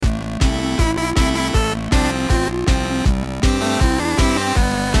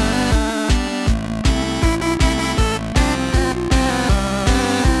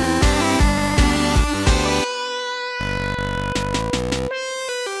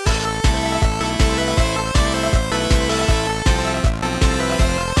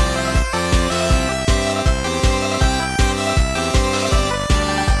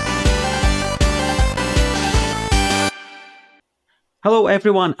Hello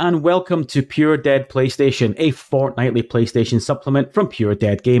everyone and welcome to Pure Dead PlayStation, a fortnightly PlayStation supplement from Pure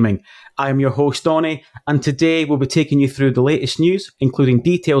Dead Gaming. I am your host Donnie, and today we'll be taking you through the latest news, including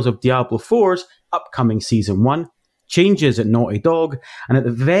details of Diablo 4's upcoming Season 1, changes at Naughty Dog, and at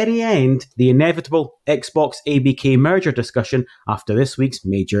the very end, the inevitable Xbox ABK merger discussion after this week's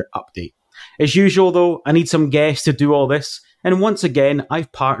major update. As usual though, I need some guests to do all this, and once again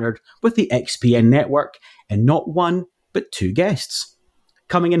I've partnered with the XPN network, and not one, but two guests.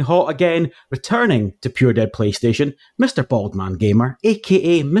 Coming in hot again, returning to Pure Dead PlayStation, Mr. Baldman Gamer,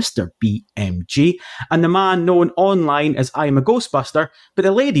 aka Mr. BMG, and the man known online as I'm a Ghostbuster, but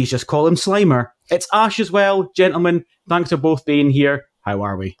the ladies just call him Slimer. It's Ash as well. Gentlemen, thanks for both being here. How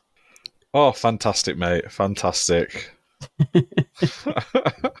are we? Oh, fantastic, mate. Fantastic.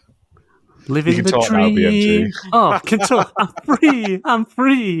 Living you can the talk dream. Now, BMG. Oh, I can talk. I'm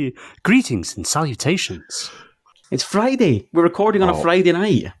free. Greetings and salutations. It's Friday. We're recording on a Friday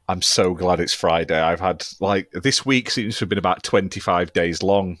night. I'm so glad it's Friday. I've had, this week seems to have been about 25 days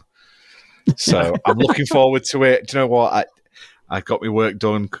long. So I'm looking forward to it. Do you know what? I got my work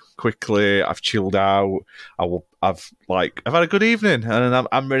done quickly. I've chilled out. I've had a good evening, and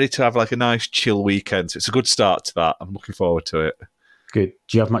I'm ready to have a nice chill weekend. So it's a good start to that. I'm looking forward to it. Good.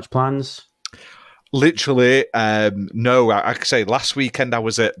 Do you have much plans? Literally, no. I could say last weekend I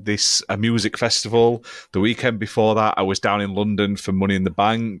was at a music festival. The weekend before that, I was down in London for Money in the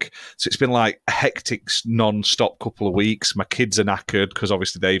Bank. So it's been a hectic, non-stop couple of weeks. My kids are knackered because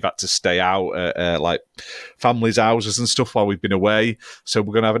obviously they've had to stay out at families' houses and stuff while we've been away. So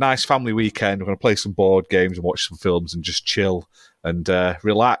we're going to have a nice family weekend. We're going to play some board games and watch some films and just chill and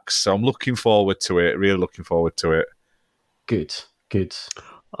relax. So I'm looking forward to it. Really looking forward to it. Good.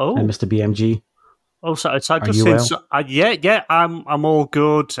 Oh, and Mr. BMG. Oh, so I just yeah, I'm all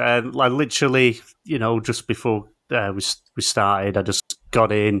good. Literally, just before we started, I just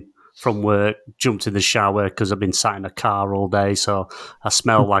got in from work, jumped in the shower because I've been sat in a car all day, so I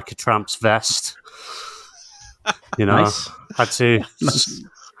smell like a tramp's vest. Nice. Had to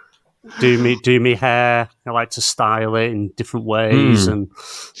do me hair. I like to style it in different ways and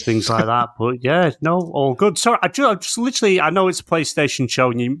things like that. But yeah, no, all good. Sorry, I just literally, I know it's a PlayStation show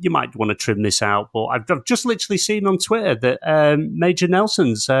and you might want to trim this out, but I've just literally seen on Twitter that Major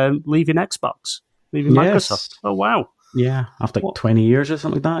Nelson's leaving Xbox, leaving Microsoft. Oh, wow. Yeah, after 20 years or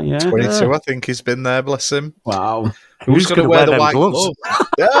something like that, yeah. 22, I think he's been there, bless him. Wow. Who's going to wear the white gloves?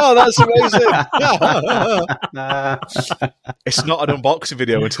 Yeah, that's amazing. It's not an unboxing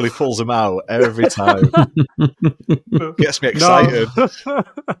video until he pulls them out every time. Gets me excited. No.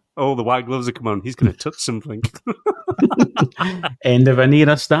 Oh, the white gloves are coming on. He's going to touch something. End of an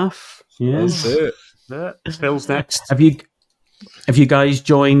era stuff. Yeah. That's it. Yeah. Phil's next. Have you guys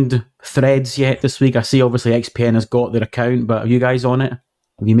joined Threads yet this week? I see obviously XPN has got their account, but are you guys on it?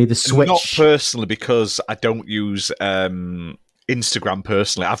 Have you made the switch? Not personally, because I don't use Instagram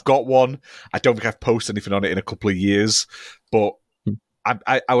personally. I've got one. I don't think I've posted anything on it in a couple of years, but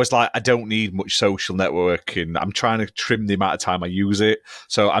I was like, I don't need much social networking. I'm trying to trim the amount of time I use it.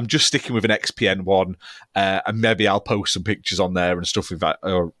 So I'm just sticking with an XPN one, and maybe I'll post some pictures on there and stuff with that.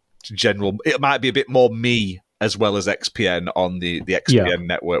 Or general, it might be a bit more me as well as XPN on the XPN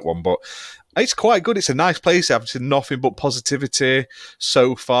network one, but it's quite good. It's a nice place. I've seen nothing but positivity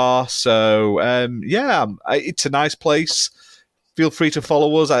so far. So it's a nice place. Feel free to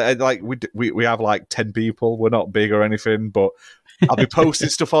follow us. We have 10 people. We're not big or anything, but I'll be posting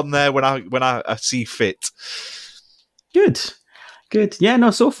stuff on there when I see fit. Good. Yeah,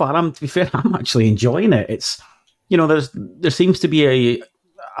 no. So far, to be fair, I'm actually enjoying it. It's there seems to be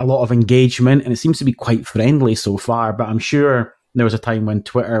a lot of engagement, and it seems to be quite friendly so far. But I'm sure there was a time when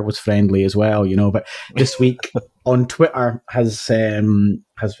Twitter was friendly as well, But this week on Twitter has been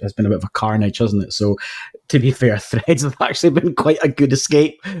a bit of a carnage, hasn't it? So to be fair, Threads have actually been quite a good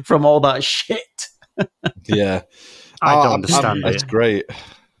escape from all that shit. Yeah, I don't understand it. It's great.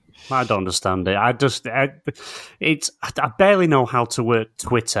 I don't understand it. I barely know how to work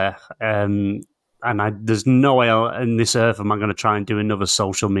Twitter. And there's no way in this earth am I going to try and do another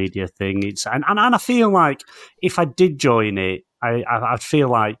social media thing. And I feel like if I did join it, I'd feel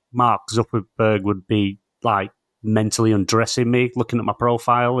like Mark Zuckerberg would be mentally undressing me, looking at my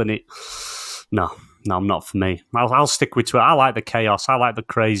profile, and no, not for me. I'll stick with Twitter. I like the chaos. I like the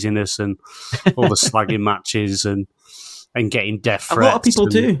craziness and all the slagging matches and getting death threats. A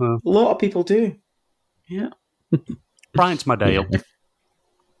lot of people do. Yeah. Brightens my day up.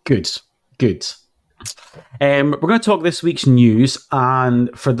 Good. We're going to talk this week's news,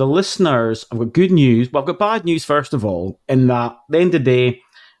 and for the listeners, I've got good news. Well, I've got bad news first of all, in that at the end of the day,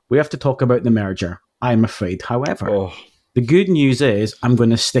 we have to talk about the merger. I'm afraid, however, The good news is I'm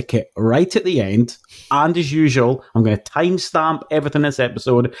going to stick it right at the end. And as usual, I'm going to timestamp everything in this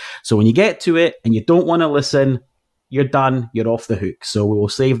episode. So when you get to it and you don't want to listen, you're done. You're off the hook. So we will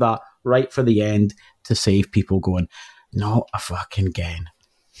save that right for the end to save people going, not a fucking again.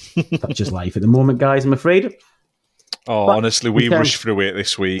 That's just life at the moment, guys, I'm afraid. Oh, but honestly, we rushed through it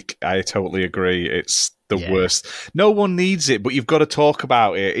this week. I totally agree. It's the worst. No one needs it, but you've got to talk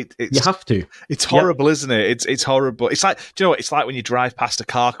about it. You have to. It's horrible, isn't it? It's horrible. It's like, do you know what? It's like when you drive past a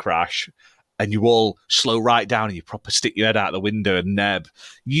car crash and you all slow right down and you proper stick your head out the window and neb.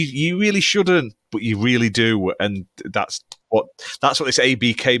 You really shouldn't, but you really do. And that's what this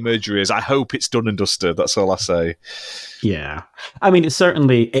ABK merger is. I hope it's done and dusted. That's all I say. Yeah. I mean,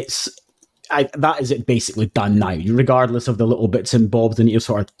 that is it basically done now, regardless of the little bits and bobs, and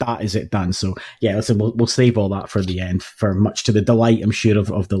that is it done. So yeah, listen, we'll save all that for the end, for much to the delight, I'm sure,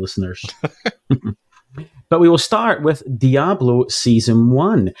 of the listeners. But we will start with Diablo Season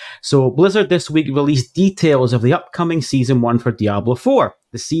 1. So Blizzard this week released details of the upcoming Season 1 for Diablo 4,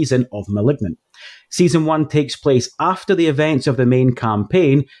 the Season of Malignant. Season 1 takes place after the events of the main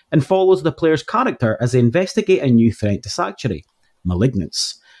campaign and follows the player's character as they investigate a new threat to Sanctuary,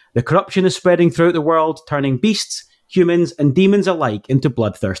 Malignants. The corruption is spreading throughout the world, turning beasts, humans, and demons alike into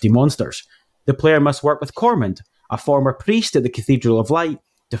bloodthirsty monsters. The player must work with Cormund, a former priest at the Cathedral of Light,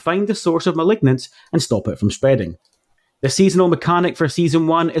 to find the source of Malignants and stop it from spreading. The seasonal mechanic for Season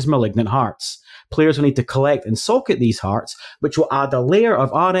 1 is Malignant Hearts. Players will need to collect and socket these hearts, which will add a layer of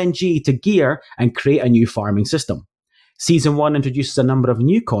RNG to gear and create a new farming system. Season 1 introduces a number of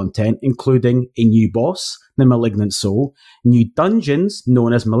new content, including a new boss, the Malignant Soul, new dungeons,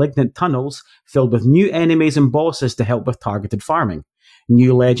 known as Malignant Tunnels, filled with new enemies and bosses to help with targeted farming,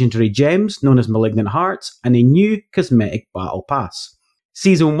 new legendary gems, known as Malignant Hearts, and a new cosmetic battle pass.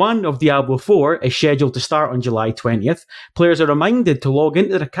 Season 1 of Diablo 4 is scheduled to start on July 20th. Players are reminded to log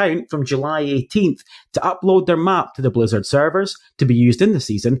into their account from July 18th to upload their map to the Blizzard servers to be used in the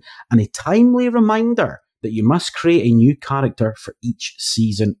season, and a timely reminder that you must create a new character for each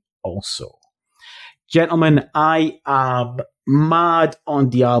season also. Gentlemen, I am mad on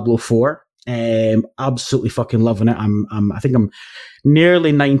Diablo 4. Absolutely fucking loving it. I think I'm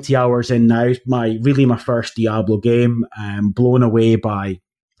nearly 90 hours in now. My first Diablo game. I'm blown away by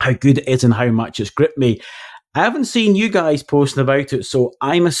how good it is and how much it's gripped me. I haven't seen you guys posting about it, so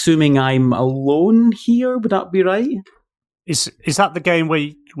I'm assuming I'm alone here. Would that be right? Is that the game where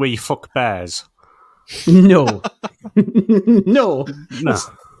you fuck bears? No. No.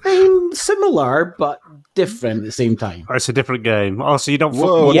 Similar, but different at the same time. Oh, it's a different game. Oh, so you don't...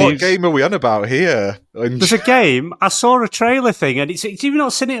 What game are we on about here? There's a game, I saw a trailer thing, and it's you've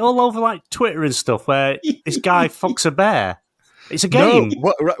not seen it all over like Twitter and stuff, where this guy fucks a bear. It's a game.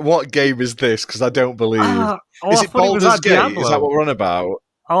 No, what game is this? Because I don't believe. Is it Baldur's Gate? Diablo. Is that what we're on about?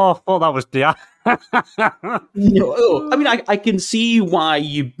 Oh, I thought that was Diablo. No, I mean, I can see why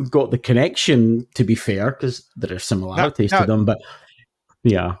you got the connection, to be fair, because there are similarities to them, but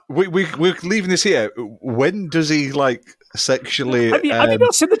yeah. We're leaving this here. When does he, sexually... Have you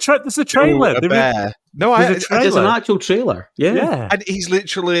not seen there's a trailer? A bear. No, there's an actual trailer. Yeah. And he's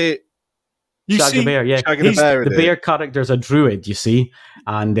literally... Shagging a bear, yeah. The bear character's a druid, you see,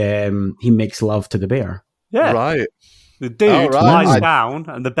 and he makes love to the bear. Yeah. Right. The dude lies down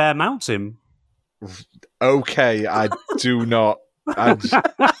and the bear mounts him. Okay, I do not... well,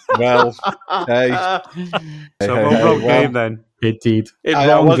 hey. So wrong game then. Indeed.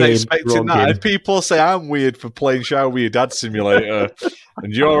 I wasn't expecting that. If people say I'm weird for playing Shower with Your Dad Simulator,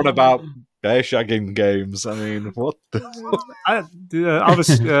 and you're on about bear shagging games, I mean, what the...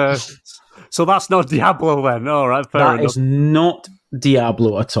 So that's not Diablo then. All right, fair enough. That is not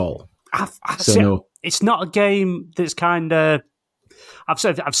Diablo at all. No. It's not a game that's kind of... I've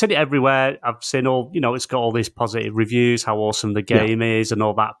seen it everywhere. I've seen all, it's got all these positive reviews, how awesome the game is and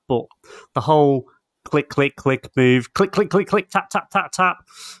all that. But the whole click, click, click, move, click, click, click, click, tap, tap, tap, tap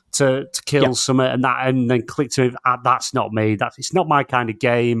to kill something and then click to move. That's not me. It's not my kind of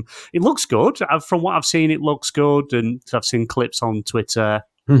game. It looks good. From what I've seen, it looks good. And I've seen clips on Twitter.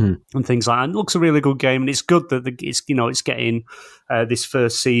 Mm-hmm. And things like that. And it looks a really good game, and it's good that it's getting this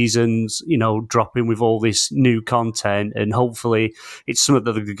first season's dropping with all this new content, and hopefully it's something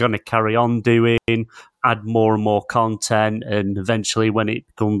that they're going to carry on doing, add more and more content, and eventually when it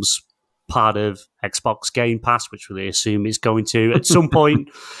becomes part of Xbox Game Pass, which we assume it's going to at some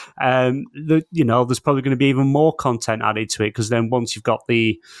point, there's probably going to be even more content added to it, because then once you've got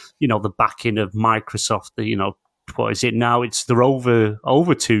the backing of Microsoft, what is it now? They're over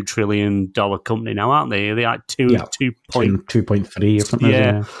 $2 trillion company now, aren't they? They're like 2.3 or something.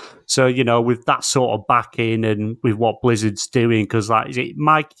 Yeah. So, with that sort of backing and with what Blizzard's doing, because is it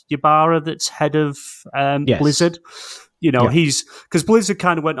Mike Ybarra that's head of Blizzard? Because Blizzard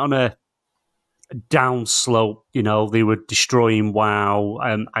kind of went on a downslope. They were destroying WoW.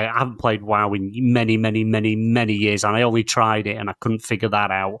 I haven't played WoW in many, many, many, many years, and I only tried it and I couldn't figure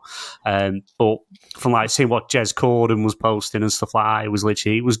that out. But from seeing what Jez Corden was posting and stuff like that, it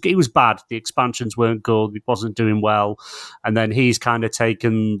was bad. The expansions weren't good. It wasn't doing well, and then he's kind of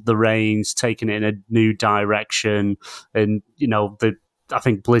taken the reins, taken it in a new direction, and I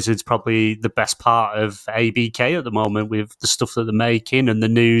think Blizzard's probably the best part of ABK at the moment with the stuff that they're making and the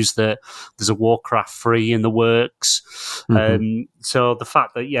news that there's a Warcraft 3 in the works. Mm-hmm. So the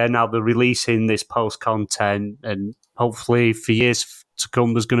fact that, now they're releasing this post-content, and hopefully for years to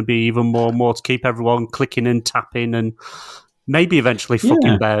come, there's going to be even more and more to keep everyone clicking and tapping, and maybe eventually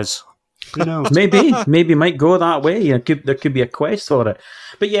fucking bears. Who knows? maybe it might go that way. There could be a quest for it.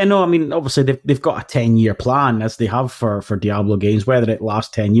 But obviously they've got a 10-year plan, as they have for Diablo games. Whether it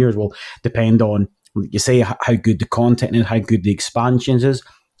lasts 10 years will depend on, you say, how good the content and how good the expansions is.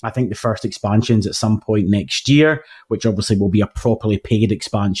 I think the first expansion's at some point next year, which obviously will be a properly paid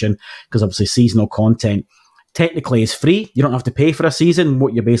expansion, because obviously seasonal content technically is free. You don't have to pay for a season.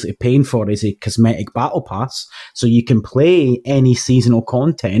 What you're basically paying for is a cosmetic battle pass, so you can play any seasonal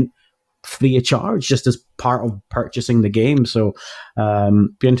content free of charge, just as part of purchasing the game. So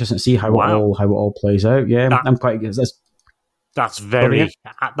be interesting to see how it all plays out. Yeah, I'm quite good. That's very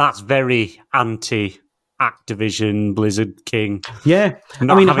anti Activision Blizzard King. Yeah,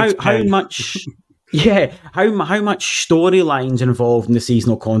 how much? Yeah, how much storylines involved in the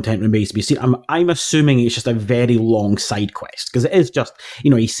seasonal content remains to be seen. I'm assuming it's just a very long side quest, because it is just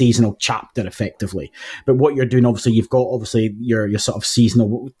a seasonal chapter effectively. But what you're doing, obviously, you've got your sort of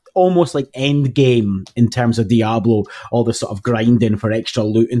seasonal, almost like end game in terms of Diablo, all the sort of grinding for extra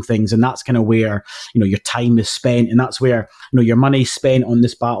loot and things, and that's kind of where your time is spent, and that's where your money's spent on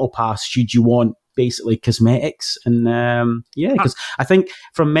this battle pass. Should you want basically cosmetics, and because I think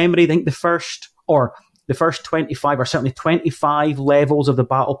from memory, I think the first 25 or certainly 25 levels of the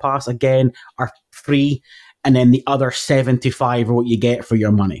battle pass again are free, and then the other 75 are what you get for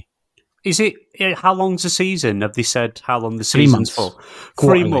your money. Is it, how long's the season? Have they said how long the season's for?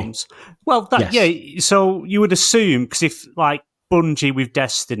 3 months. Well, so you would assume, because if like Bungie with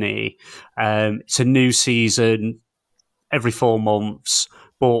Destiny, it's a new season every 4 months,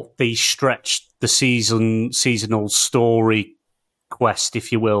 but they stretch the seasonal story quest,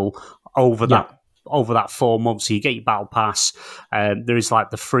 if you will, over that 4 months. So you get your battle pass. There is like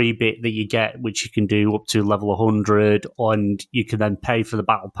the free bit that you get, which you can do up to level 100, and you can then pay for the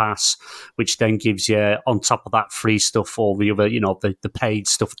battle pass, which then gives you, on top of that free stuff, all the other, the paid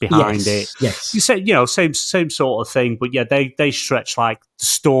stuff behind it. Yes. You say, same sort of thing, but they stretch like the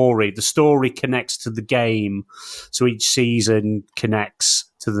story. The story connects to the game, so each season connects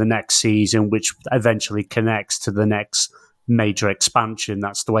to the next season, which eventually connects to the next major expansion.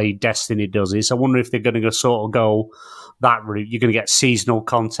 That's the way Destiny does it. So I wonder if they're going to sort of go that route. You're going to get seasonal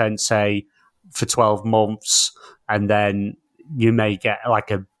content, say, for 12 months, and then you may get like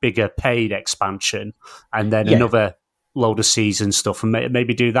a bigger paid expansion, and then another load of season stuff, and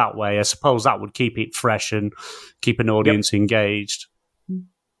maybe do that way. I suppose that would keep it fresh and keep an audience engaged.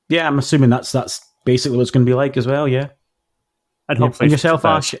 Yeah, I'm assuming that's basically what it's going to be like as well, yeah. And hopefully and yourself,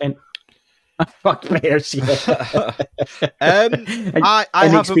 Ash, and fuck players, I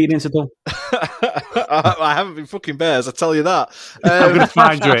experience at all. I haven't been fucking bears, I tell you that. I'm going to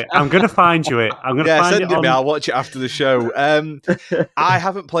find you it. Send it me. I'll watch it after the show. I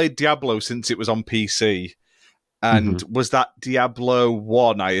haven't played Diablo since it was on PC, and was that Diablo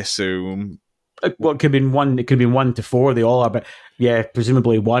 1? I assume. Well, it could have been 1. It could have been 1 to 4. They all are, but yeah,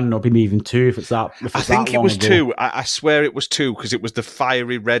 presumably 1 or maybe even 2 if it's that. I think it was 2. I swear it was 2, because it was the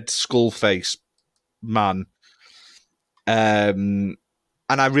fiery red skull face man, and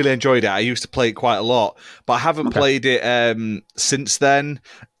I really enjoyed it. I used to play it quite a lot, but I haven't played it since then.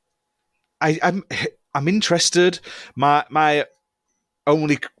 I'm interested. My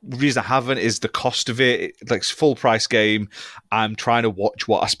only reason I haven't is the cost of it. Like, it's a full price game. I'm trying to watch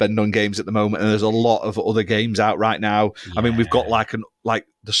what I spend on games at the moment, and there's a lot of other games out right now. Yeah. I mean, we've got like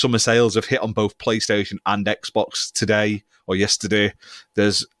the summer sales have hit on both PlayStation and Xbox today or yesterday.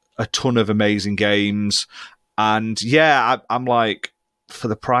 There's a ton of amazing games, and I'm like, for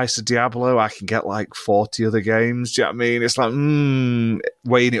the price of Diablo, I can get like 40 other games. Do you know what I mean? It's like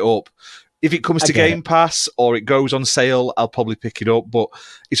weighing it up. If it comes to Game Pass or it goes on sale, I'll probably pick it up. But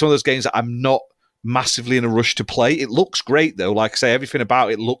it's one of those games that I'm not massively in a rush to play. It looks great though. Like I say, everything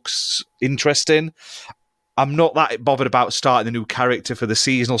about it looks interesting. I'm not that bothered about starting a new character for the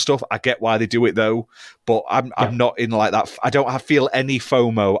seasonal stuff. I get why they do it though, but I'm not in like that. I don't feel any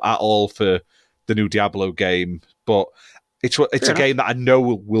FOMO at all for the new Diablo game, but it's a game that I know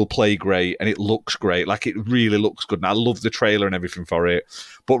will play great, and it looks great. Like, it really looks good, and I love the trailer and everything for it.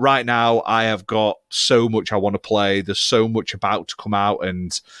 But right now, I have got so much I want to play. There's so much about to come out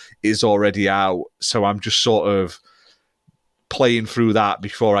and is already out, so I'm just sort of playing through that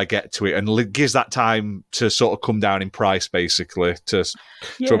before I get to it, and it gives that time to sort of come down in price, basically, to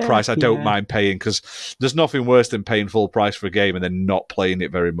a price I don't mind paying, because there's nothing worse than paying full price for a game and then not playing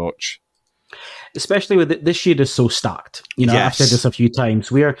it very much. Especially with it, this year is so stacked. You know, I've said this a few times.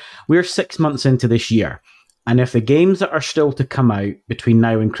 We're 6 months into this year, and if the games that are still to come out between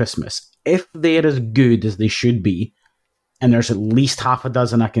now and Christmas, if they're as good as they should be, and there's at least half a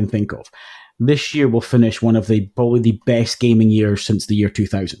dozen I can think of, this year will finish one of probably the best gaming years since the year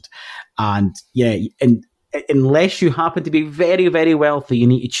 2000. And unless you happen to be very, very wealthy, you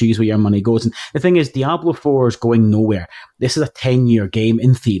need to choose where your money goes. And the thing is, Diablo 4 is going nowhere. This is a 10-year game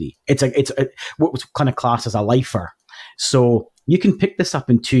in theory. It's what was kind of classed as a lifer. So you can pick this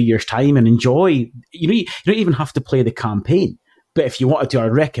up in 2 years' time and enjoy. You don't even have to play the campaign. But if you wanted to, I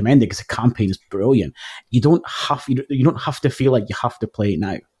recommend it, because the campaign is brilliant. You don't have to feel like you have to play it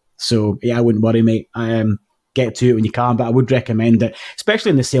now. So yeah, I wouldn't worry, mate. Get to it when you can, but I would recommend it, especially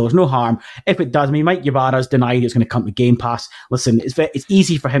in the sale. There's no harm. If it does, I mean, Mike Ybarra's denied it's going to come to Game Pass. Listen, it's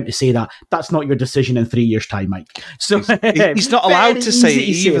easy for him to say that. That's not your decision in 3 years' time, Mike. So he's not allowed to say it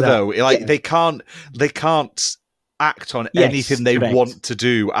either, though. Like, they can't act on anything they want to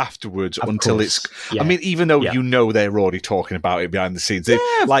do afterwards until it's... I mean, even though they're already talking about it behind the scenes.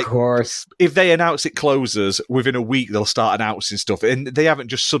 Of course. If they announce it closes, within a week they'll start announcing stuff. And they haven't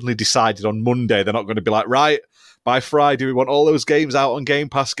just suddenly decided on Monday. They're not going to be like, right, by Friday we want all those games out on Game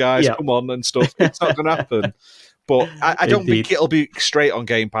Pass, guys. Come on and stuff. It's not going to happen. But I don't think it'll be straight on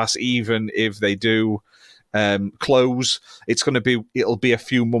Game Pass, even if they do close. It'll be a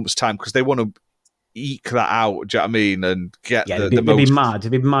few months' time, because they want to eke that out, do you know what I mean? And get the most... They'd be mad.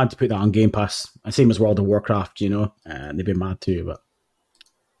 They'd be mad to put that on Game Pass. Same as World of Warcraft, you know. They'd be mad too, but...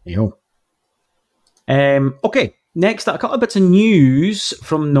 You know. Okay, next up, a couple of bits of news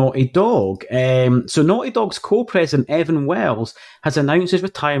from Naughty Dog. So Naughty Dog's co-president, Evan Wells, has announced his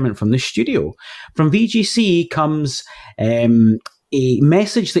retirement from the studio. From VGC comes... a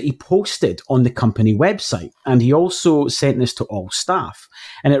message that he posted on the company website, and he also sent this to all staff,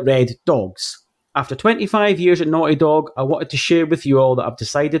 and it read, "Dogs, after 25 years at Naughty Dog, I wanted to share with you all that I've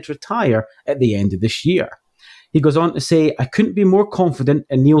decided to retire at the end of this year." He goes on to say, "I couldn't be more confident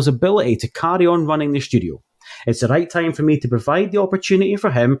in Neil's ability to carry on running the studio. It's the right time for me to provide the opportunity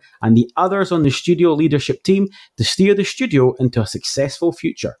for him and the others on the studio leadership team to steer the studio into a successful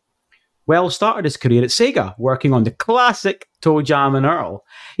future." Wells started his career at Sega, working on the classic Toe Jam and Earl.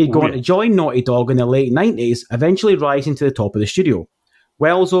 He'd go on to join Naughty Dog in the late 90s, eventually rising to the top of the studio.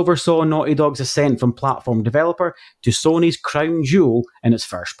 Wells oversaw Naughty Dog's ascent from platform developer to Sony's crown jewel in its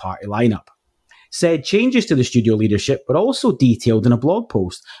first-party lineup. Said changes to the studio leadership were also detailed in a blog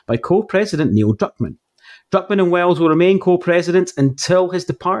post by co-president Neil Druckmann. Druckmann and Wells will remain co-presidents until his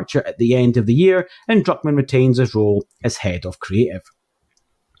departure at the end of the year, and Druckmann retains his role as head of creative.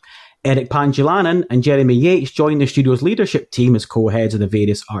 Eric Pangelanen and Jeremy Yates join the studio's leadership team as co-heads of the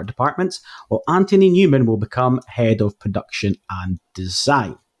various art departments, while Anthony Newman will become head of production and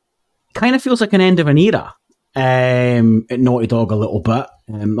design. Kind of feels like an end of an era at Naughty Dog a little bit.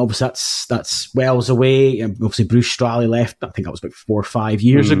 Obviously, that's Wells away. Obviously, Bruce Straley left, I think that was about 4 or 5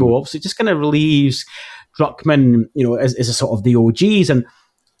 years ago. Obviously, just kind of relieves Druckmann, you know, as a sort of the OGs. And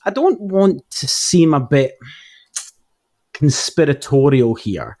I don't want to seem a bit conspiratorial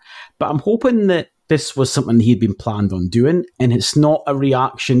here, but I'm hoping that this was something he'd been planned on doing, and it's not a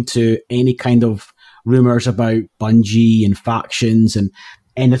reaction to any kind of rumours about Bungie and factions and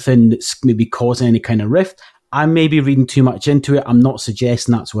anything that's maybe causing any kind of rift. I may be reading too much into it. I'm not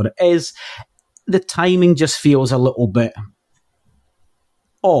suggesting that's what it is. The timing just feels a little bit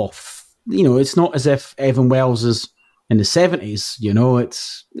off. You know, it's not as if Evan Wells is in the 70s, you know,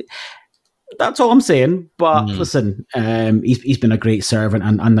 that's all I'm saying. But listen, he's been a great servant,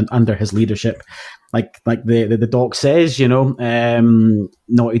 and under his leadership, like the doc says, you know,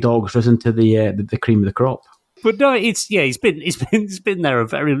 Naughty Dog's risen to the cream of the crop. But no, he's been there a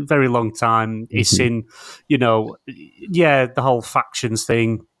very, very long time. It's in, you know, the whole factions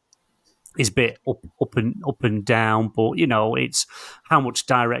thing is a bit up and down, but you know, it's how much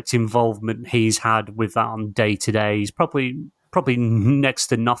direct involvement he's had with that on day to day. He's probably probably next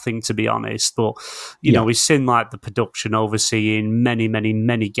to nothing, to be honest. But, you know, we've seen like the production overseeing many, many,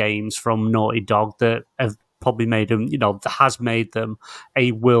 many games from Naughty Dog that have probably made them, you know, that has made them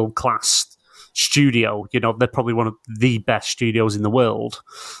a world-class studio. You know, they're probably one of the best studios in the world.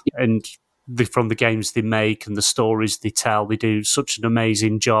 And from the games they make and the stories they tell, they do such an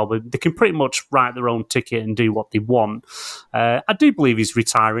amazing job. And they can pretty much write their own ticket and do what they want. I do believe he's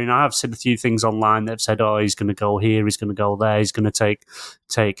retiring. I have seen a few things online that have said, "Oh, he's going to go here, he's going to go there, he's going to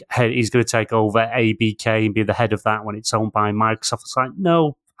he's going to take over ABK and be the head of that when it's owned by Microsoft." It's like,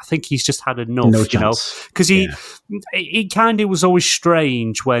 no. I think he's just had enough, you know, because he kind of was always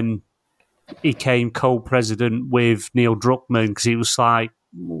strange when he came co-president with Neil Druckmann, because he was like,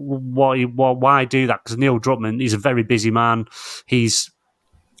 why do that? Because Neil Druckmann, he's a very busy man. He's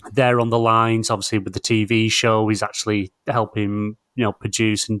there on the lines, obviously, with the TV show. He's actually helping, you know,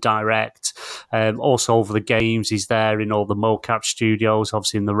 produce and direct. Also over the games, he's there in all the mocap studios,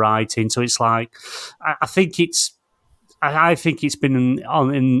 obviously in the writing. So it's like, I think it's been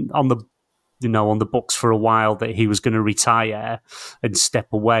on the, you know, on the books for a while that he was going to retire and step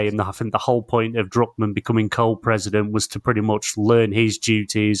away. And I think the whole point of Druckmann becoming co-president was to pretty much learn his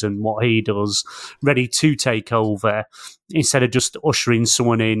duties and what he does, ready to take over, instead of just ushering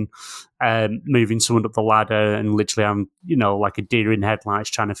someone in, moving someone up the ladder and literally having, you know, like a deer in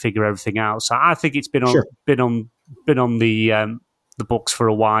headlights trying to figure everything out. So I think it's been on the books for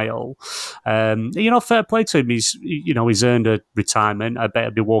a while. You know, fair play to him. He's earned a retirement. I bet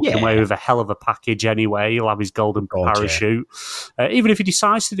he'll be walking away with a hell of a package anyway. He'll have his golden parachute. Even if he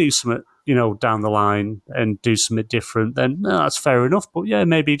decides to do something, you know, down the line and do something different, then that's fair enough. But yeah,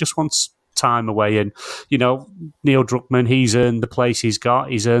 maybe he just wants time away. And, you know, Neil Druckmann, he's earned the place he's got.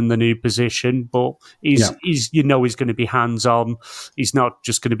 He's earned the new position, but he's you know, he's going to be hands-on. He's not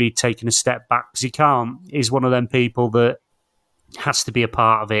just going to be taking a step back, because he can't. He's one of them people that has to be a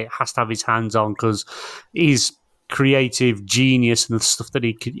part of it, has to have his hands on, because his creative genius and the stuff that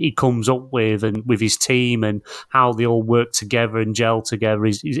he comes up with, and with his team and how they all work together and gel together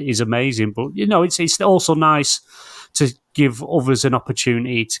is amazing. But, you know, it's also nice to give others an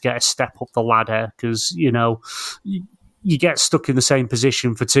opportunity to get a step up the ladder, because, you know, you get stuck in the same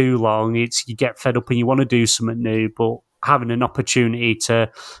position for too long. You get fed up and you want to do something new, but having an opportunity to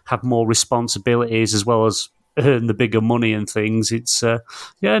have more responsibilities as well as earn the bigger money and things, it's so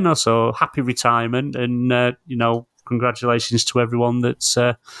happy retirement, and you know, congratulations to everyone that's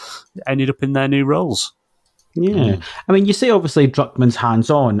ended up in their new roles. I mean, you say obviously Druckmann's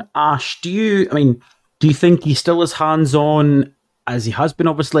hands-on. Ash, do you think he's still as hands-on as he has been?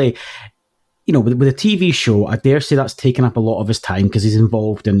 Obviously, you know, with a TV show, I dare say that's taken up a lot of his time, because he's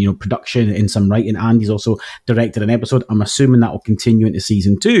involved in, you know, production, in some writing, and he's also directed an episode. I'm assuming that will continue into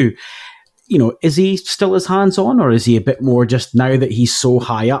season 2. You know, is he still as hands-on, or is he a bit more just now that he's so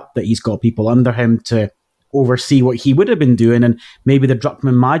high up that he's got people under him to oversee what he would have been doing, and maybe the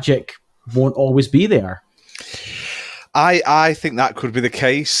Druckmann magic won't always be there? I think that could be the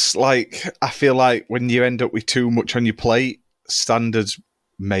case. Like, I feel like when you end up with too much on your plate, standards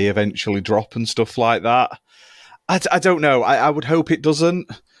may eventually drop and stuff like that. I don't know. I would hope it doesn't,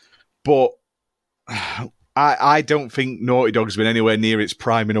 but I don't think Naughty Dog's been anywhere near its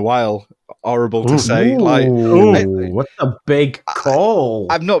prime in a while. Horrible to say. What a big call!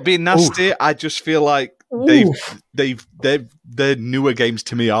 I'm not being nasty. I just feel like their newer games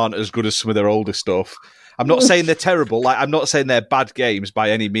to me aren't as good as some of their older stuff. I'm not saying they're terrible. Like, I'm not saying they're bad games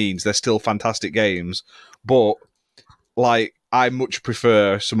by any means. They're still fantastic games, but like, I much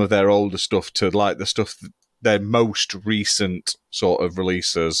prefer some of their older stuff to like the stuff, their most recent sort of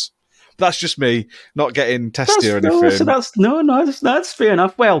releases. That's just me, not getting testy or anything. That's fair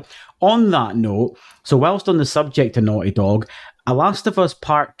enough. Well, on that note, so whilst on the subject of Naughty Dog, A Last of Us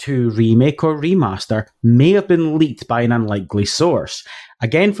Part 2 remake or remaster may have been leaked by an unlikely source.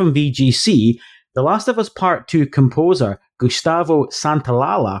 Again from VGC, The Last of Us Part 2 composer Gustavo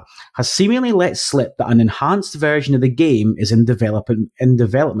Santaolalla has seemingly let slip that an enhanced version of the game is in development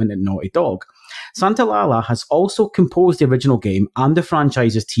at Naughty Dog. Santaolalla has also composed the original game and the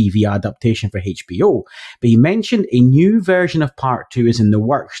franchise's TV adaptation for HBO, but he mentioned a new version of Part 2 is in the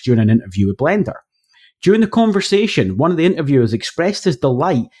works during an interview with Blender. During the conversation, one of the interviewers expressed his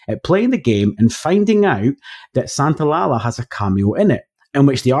delight at playing the game and finding out that Santaolalla has a cameo in it, in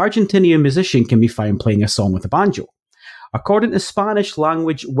which the Argentinian musician can be found playing a song with a banjo. According to Spanish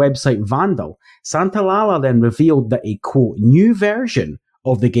language website Vandal, Santaolalla then revealed that a, quote, new version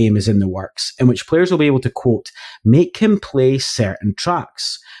of the game is in the works, in which players will be able to, quote, make him play certain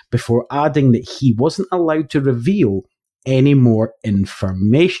tracks, before adding that he wasn't allowed to reveal any more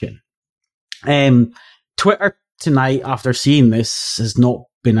information. Twitter tonight, after seeing this, has not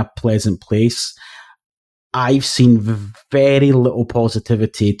been a pleasant place. I've seen very little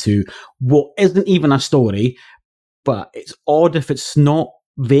positivity to what isn't even a story, but it's odd if it's not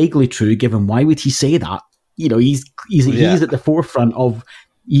vaguely true, given why would he say that? You know, he's at the forefront of,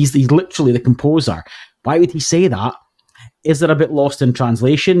 he's literally the composer. Why would he say that? Is it a bit lost in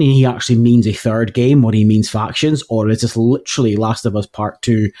translation? He actually means a third game, or he means factions, or is this literally Last of Us Part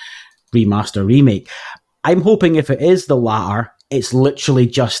 2 remaster remake? I'm hoping if it is the latter, it's literally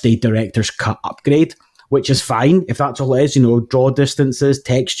just a director's cut upgrade, which is fine if that's all it is, you know, draw distances,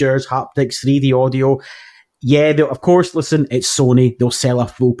 textures, haptics, 3D audio. Yeah, of course, listen, it's Sony. They'll sell a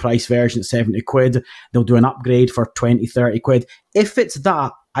full price version at 70 quid. They'll do an upgrade for 20, 30 quid. If it's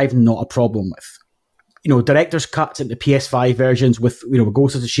that, I've not a problem with. You know, director's cuts into PS5 versions with, you know,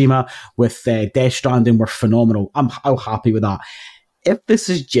 Ghost of Tsushima, with Death Stranding were phenomenal. I'm happy with that. If this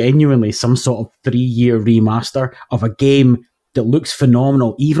is genuinely some sort of 3-year remaster of a game that looks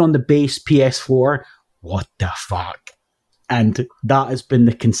phenomenal, even on the base PS4, what the fuck? And that has been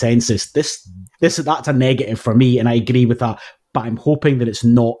the consensus. That's a negative for me, and I agree with that. But I'm hoping that it's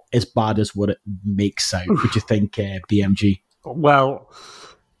not as bad as what it makes out. What do you think, BMG? Well,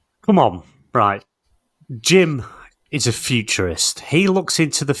 come on, right. Jim is a futurist. He looks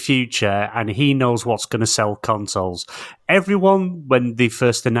into the future and he knows what's going to sell consoles. Everyone, when they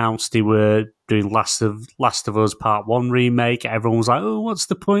first announced they were doing Last of Us Part 1 remake, everyone was like, oh, what's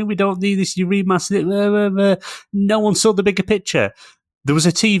the point? We don't need this. You remastered it. No one saw the bigger picture. There was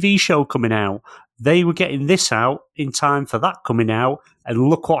a TV show coming out. They were getting this out in time for that coming out. And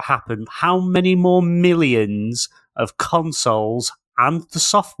look what happened. How many more millions of consoles and the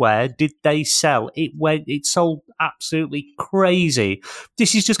software did they sell? It sold absolutely crazy.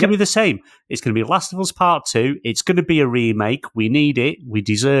 This is just going to be the same. It's going to be Last of Us Part 2. It's going to be a remake. We need it. We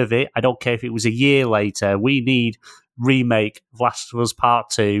deserve it. I don't care if it was a year later. We need remake of Last of Us Part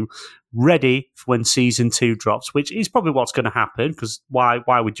 2 ready for when Season 2 drops, which is probably what's going to happen, because why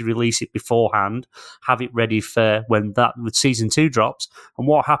would you release it beforehand? Have it ready for when Season 2 drops. And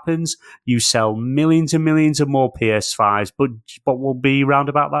what happens? You sell millions and millions of more PS5s, but will be around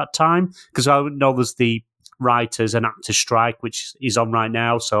about that time, because I know there's the writers and actors strike, which is on right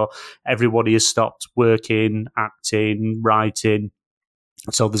now, so everybody has stopped working, acting, writing.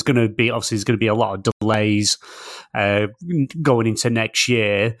 So there's going to be a lot of delays going into next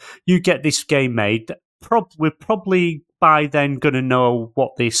year. You get this game made. We're probably by then going to know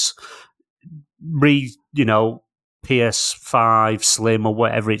what this PS5 Slim or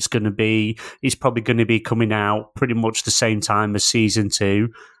whatever it's going to be is probably going to be coming out pretty much the same time as Season 2.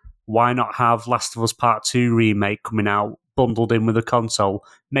 Why not have Last of Us Part 2 remake coming out bundled in with a console?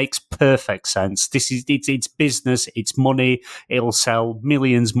 Makes perfect sense. It's business, it's money. It'll sell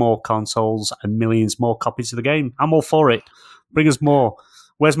millions more consoles and millions more copies of the game. I'm all for it. Bring us more.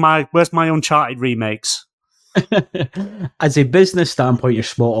 Where's my Uncharted remakes? As a business standpoint, you're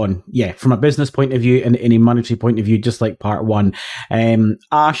spot on. Yeah, from a business point of view and in a monetary point of view, just like Part 1.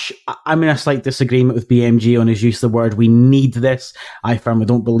 Ash, I'm in a slight disagreement with BMG on his use of the word, we need this. I firmly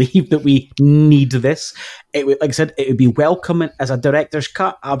don't believe that we need this. Like I said, it would be welcome as a director's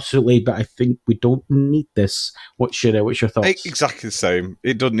cut, absolutely, but I think we don't need this. What's your thoughts? Exactly the same.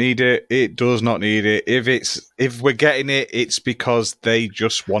 It doesn't need it. It does not need it. If we're getting it, it's because they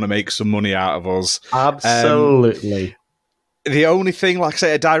just want to make some money out of us. Absolutely. The only thing, like I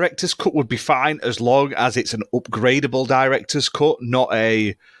say, a director's cut would be fine as long as it's an upgradable director's cut, not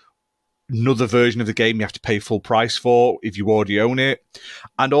another version of the game you have to pay full price for if you already own it.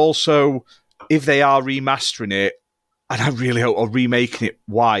 And also, if they are remastering it, and I really hope, or remaking it,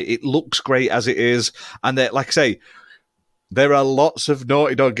 why? It looks great as it is. And like I say, there are lots of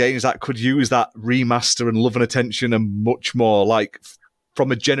Naughty Dog games that could use that remaster and love and attention and much more. Like,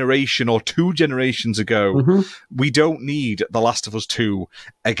 from a generation or 2 generations ago, we don't need The Last of Us 2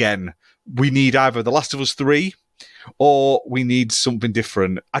 again. We need either The Last of Us 3 or we need something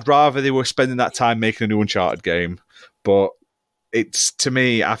different. I'd rather they were spending that time making a new Uncharted game. But to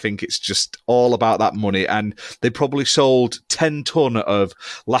me, I think it's just all about that money. And they probably sold 10 ton of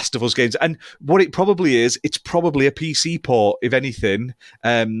Last of Us games. And what it probably is, it's probably a PC port, if anything,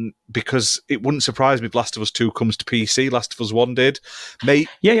 because it wouldn't surprise me if Last of Us 2 comes to PC. Last of Us 1 did.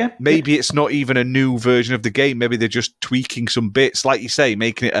 Maybe it's not even a new version of the game. Maybe they're just tweaking some bits, like you say,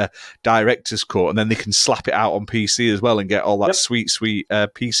 making it a director's cut, and then they can slap it out on PC as well and get all that sweet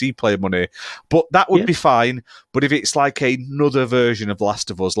PC player money. But that would be fine. But if it's like another version of Last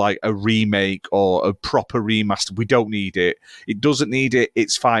of Us, like a remake or a proper remaster, we don't need it. It doesn't need it.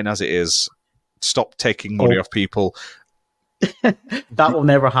 It's fine as it is. Stop taking money off people. That will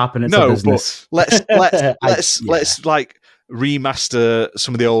never happen. It's a No, business. but let's like remaster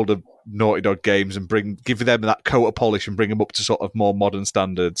some of the older Naughty Dog games and give them that coat of polish and bring them up to sort of more modern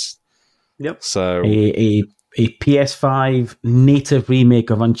standards. Yep. So a PS5 native remake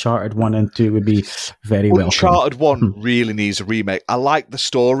of Uncharted 1 and 2 would be very welcome. Uncharted 1 really needs a remake. I like the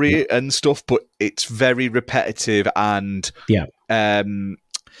story and stuff, but it's very repetitive and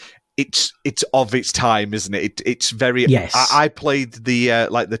it's of its time, isn't it? It's very. Yes. I played the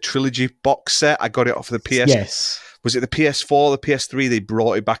like the trilogy box set. I got it off the PS. Yes. Was it the PS4, the PS3? They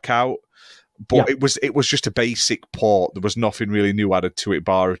brought it back out, but it was just a basic port. There was nothing really new added to it,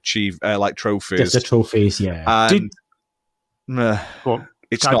 bar like trophies. Just the trophies, yeah. And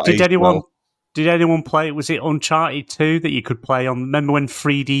it's not. Did anyone play? Was it Uncharted 2 that you could play on? Remember when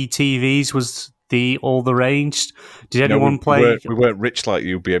 3D TVs was all the ranged? Did anyone play? We weren't rich like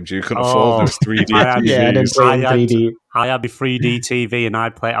you, BMG. We couldn't afford those 3D TVs. I didn't play in 3D. I had a 3D TV and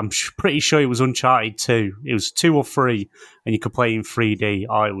I'd play. I'm pretty sure it was Uncharted 2. It was 2 or 3, and you could play in 3D.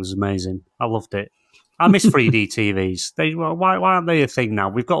 Oh, it was amazing. I loved it. I miss 3D TVs. Why aren't they a thing now?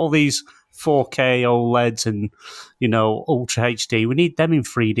 We've got all these 4K OLEDs and Ultra HD. We need them in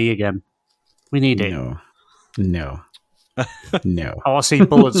 3D again. We need it. No. I see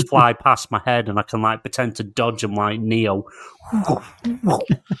bullets fly past my head and I can pretend to dodge them like Neo.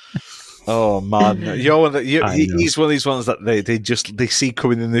 Oh man, he's one of these ones that they see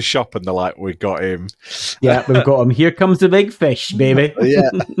coming in the shop and they're like, "We got him." Yeah, we've got him. Here comes the big fish, baby.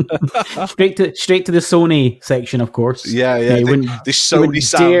 Yeah, straight to the Sony section, of course. Yeah. The Sony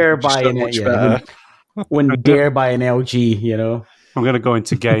sound dare buy an LG. Wouldn't dare buy an LG. I'm going to go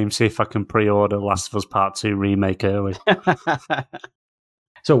into games, see if I can pre-order Last of Us Part 2 remake early.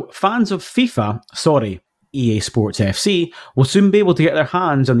 So, fans of EA Sports FC, will soon be able to get their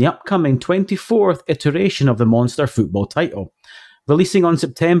hands on the upcoming 24th iteration of the Monster Football title. Releasing on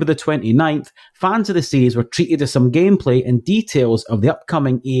September the 29th, fans of the series were treated to some gameplay and details of the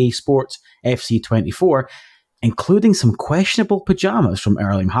upcoming EA Sports FC 24, including some questionable pyjamas from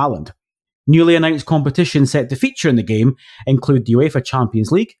Erling Haaland. Newly announced competitions set to feature in the game include the UEFA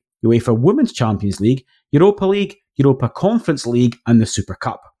Champions League, UEFA Women's Champions League, Europa League, Europa Conference League, and the Super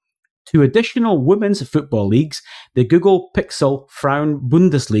Cup. 2 additional women's football leagues, the Google Pixel Frauen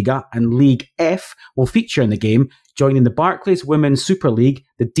Bundesliga and League F, will feature in the game, joining the Barclays Women's Super League,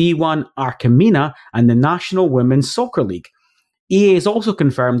 the D1 Archimina, and the National Women's Soccer League. EA has also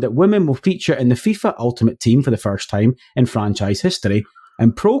confirmed that women will feature in the FIFA Ultimate Team for the first time in franchise history,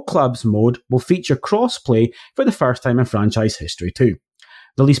 and Pro Clubs mode will feature cross-play for the first time in franchise history too.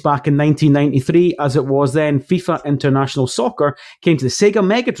 Released back in 1993, as it was then, FIFA International Soccer came to the Sega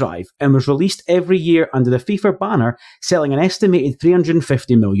Mega Drive and was released every year under the FIFA banner, selling an estimated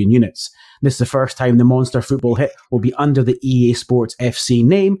 350 million units. This is the first time the Monster Football hit will be under the EA Sports FC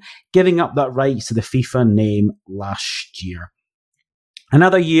name, giving up that rights to the FIFA name last year.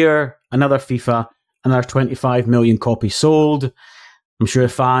 Another year, another FIFA, another 25 million copies sold. I'm sure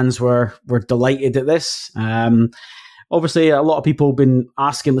fans were delighted at this. Obviously, a lot of people have been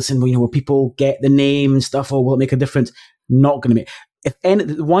asking, listen, will people get the name and stuff, or will it make a difference? Not going to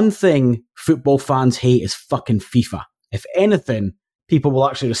make. One thing football fans hate is fucking FIFA. If anything, people will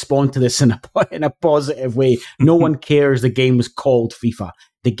actually respond to this in a positive way. No one cares the game was called FIFA.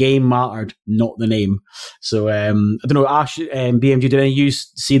 The game mattered, not the name. So, I don't know, Ash, BMG, did any of you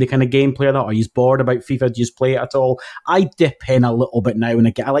see the kind of gameplay of that? Are you bored about FIFA? Do you play it at all? I dip in a little bit now and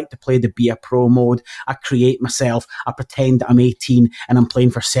again. I like to play the Be a Pro mode. I create myself. I pretend I'm 18 and I'm playing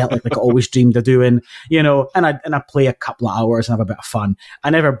for Celtic like I always dreamed of doing, and I play a couple of hours and have a bit of fun.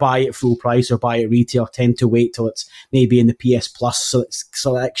 I never buy it full price or buy it retail. I tend to wait till it's maybe in the PS Plus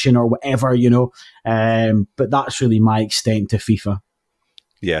selection or whatever, but that's really my extent to FIFA.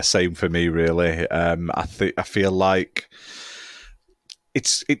 Yeah, same for me, really. I feel like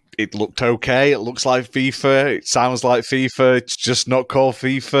it looked okay. It looks like FIFA. It sounds like FIFA. It's just not called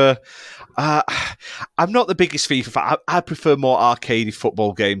FIFA. I'm not the biggest FIFA fan. I prefer more arcadey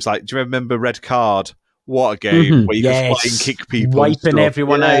football games. Like, do you remember Red Card? What a game where you could fly and kick people, wiping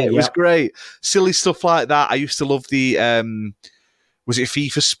everyone out. It was great. Silly stuff like that. I used to love the was it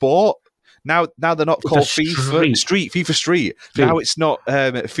FIFA Sport? Now they're not called FIFA Street. Now it's not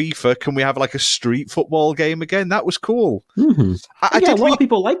FIFA. Can we have like a street football game again? That was cool. Mm-hmm. A lot of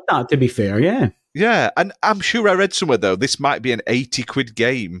people like that, to be fair, yeah. Yeah, and I'm sure I read somewhere, though, this might be an 80 quid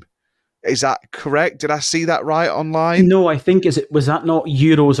game. Is that correct? Did I see that right online? No, I think, was that not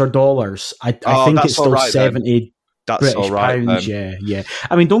euros or dollars? I think it's still right, 70. That's all right. Pounds, yeah.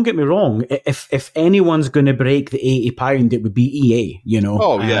 I mean, don't get me wrong. If anyone's going to break the £80, it would be EA. You know.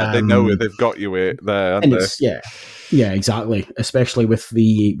 Oh yeah, they know it. They've got you there, and it's yeah, exactly. Especially with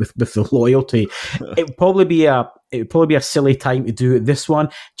the loyalty, it would probably be a silly time to do this one,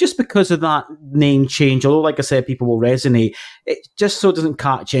 just because of that name change. Although, like I said, people will resonate. It just so it doesn't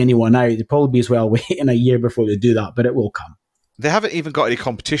catch anyone out. It'd probably be as well waiting a year before they do that, but it will come. They haven't even got any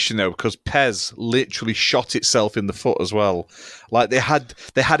competition though, because PES literally shot itself in the foot as well. Like they had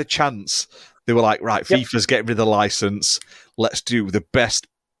a chance. They were like, right, FIFA's getting rid of the license. Let's do the best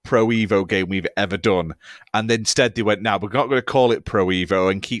Pro Evo game we've ever done. And instead they went, no, we're not going to call it Pro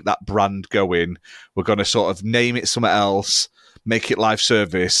Evo and keep that brand going. We're going to sort of name it something else, make it live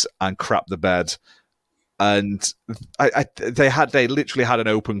service, and crap the bed. And they literally had an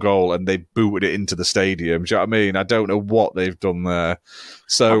open goal and they booted it into the stadium. Do you know what I mean? I don't know what they've done there.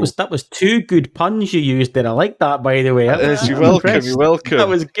 So that was two good puns you used there. I like that, by the way. You're welcome. You're welcome. That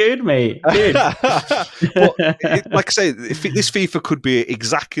was good, mate. Good. But like I say, this FIFA could be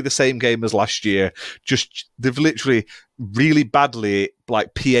exactly the same game as last year. Just they've literally really badly,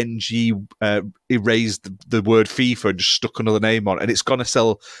 like PNG, erased the word FIFA and just stuck another name on, and it's going to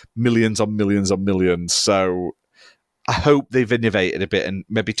sell millions on millions on millions. So I hope they've innovated a bit and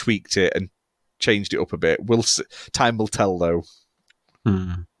maybe tweaked it and changed it up a bit. Time will tell, though.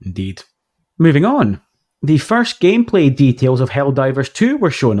 Indeed. Moving on. The first gameplay details of Helldivers 2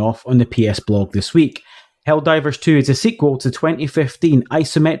 were shown off on the PS blog this week. Helldivers 2 is a sequel to 2015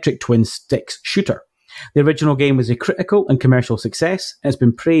 isometric twin sticks shooter. The original game was a critical and commercial success and has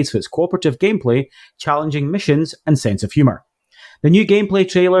been praised for its cooperative gameplay, challenging missions, and sense of humour. The new gameplay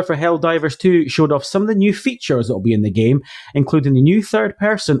trailer for Helldivers 2 showed off some of the new features that will be in the game, including the new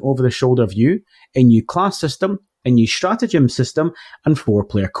third-person over-the-shoulder view, a new class system, a new stratagem system, and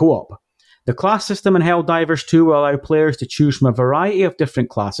 4-player co-op. The class system in Helldivers 2 will allow players to choose from a variety of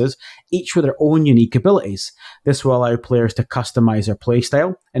different classes, each with their own unique abilities. This will allow players to customise their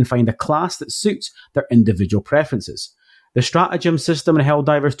playstyle and find a class that suits their individual preferences. The stratagem system in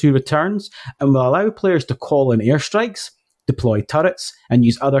Helldivers 2 returns and will allow players to call in airstrikes, deploy turrets, and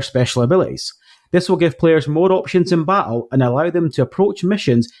use other special abilities. This will give players more options in battle and allow them to approach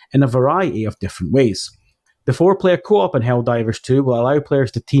missions in a variety of different ways. The 4-player co-op in Helldivers 2 will allow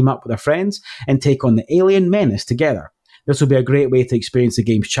players to team up with their friends and take on the alien menace together. This will be a great way to experience the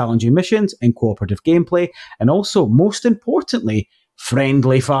game's challenging missions and cooperative gameplay, and also, most importantly,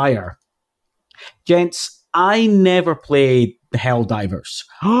 friendly fire. Gents, I never played the Helldivers.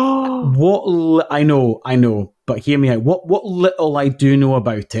 I know, but hear me out. What little I do know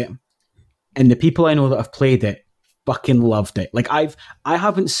about it, and the people I know that have played it, fucking loved it. Like I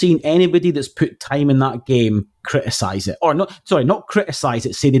haven't seen anybody that's put time in that game criticize it, or not criticize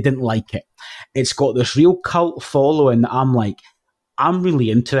it, say they didn't like it. It's got this real cult following that I'm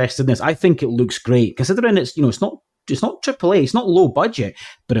really interested in this. I think it looks great considering it's it's not AAA, it's not low budget,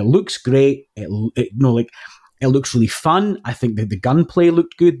 but it looks great. It looks really fun. I think that the gunplay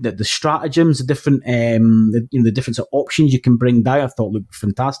looked good. That the stratagems, the different the different sort of options you can bring down, I thought looked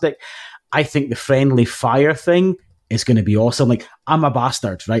fantastic. I think the friendly fire thing is going to be awesome. Like, I'm a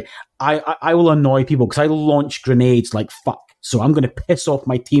bastard, right? I will annoy people because I launch grenades like fuck. So I'm going to piss off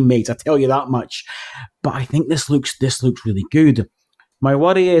my teammates. I tell you that much. But I think this looks really good. My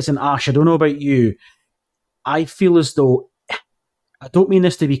worry is, and Ash, I don't know about you, I feel as though, I don't mean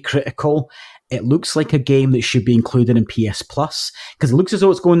this to be critical, it looks like a game that should be included in PS Plus, because it looks as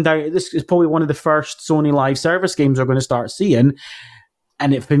though it's going down. This is probably one of the first Sony live service games we're going to start seeing.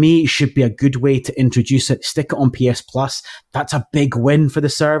 And for me, it should be a good way to introduce it, stick it on PS Plus. That's a big win for the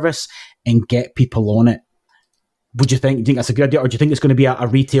service and get people on it. Would you think? Do you think that's a good idea, or do you think it's going to be a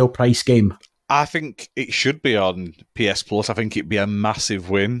retail price game? I think it should be on PS Plus. I think it'd be a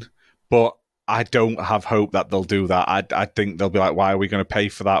massive win, but I don't have hope that they'll do that. I think they'll be like, why are we going to pay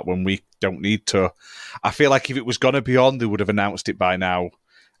for that when we don't need to? I feel like if it was going to be on, they would have announced it by now,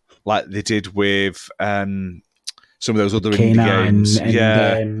 like they did with some of those other indie games.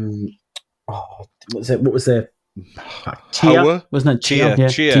 What was the Chia? Wasn't it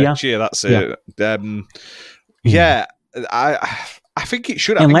Chia? Chia, that's it. I think it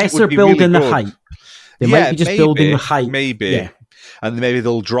should. Unless they're building the hype. They might be just building the hype. Maybe. Yeah. And maybe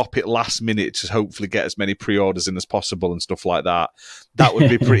they'll drop it last minute to hopefully get as many pre-orders in as possible and stuff like that. That would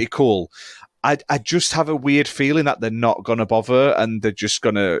be pretty cool. I just have a weird feeling that they're not going to bother and they're just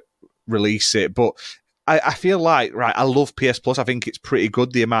going to release it. But I feel like, right, I love PS Plus. I think it's pretty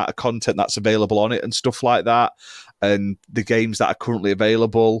good, the amount of content that's available on it and stuff like that, and the games that are currently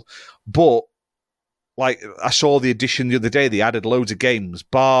available. But like, I saw the edition the other day. They added loads of games,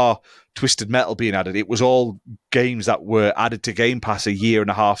 bar Twisted Metal being added. It was all games that were added to Game Pass a year and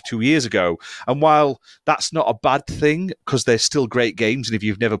a half, 2 years ago. And while that's not a bad thing, because they're still great games, and if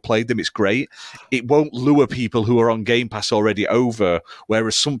you've never played them, it's great, it won't lure people who are on Game Pass already over,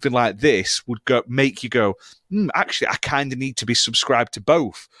 whereas something like this would make you go, actually, I kind of need to be subscribed to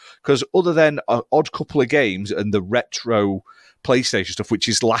both. Because other than an odd couple of games and the retro PlayStation stuff, which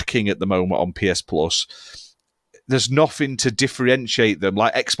is lacking at the moment on PS Plus, there's nothing to differentiate them.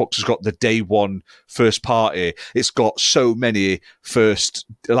 Like, Xbox has got the day one first party. It's got so many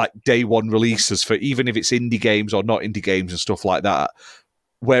day one releases for, even if it's indie games or not indie games and stuff like that.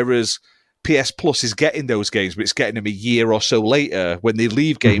 Whereas PS Plus is getting those games, but it's getting them a year or so later when they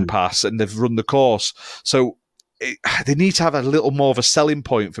leave Game Pass and they've run the course. So they need to have a little more of a selling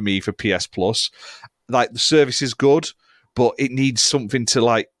point for me for PS Plus. Like, the service is good, but it needs something to,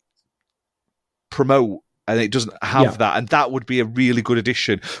 like, promote. And it doesn't have that. And that would be a really good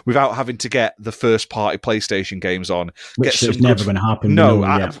addition without having to get the first-party PlayStation games on. Which is never going to happen. No,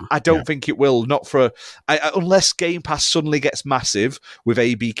 I don't think it will. Not for unless Game Pass suddenly gets massive with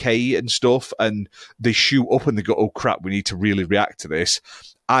ABK and stuff, and they shoot up and they go, oh, crap, we need to really react to this.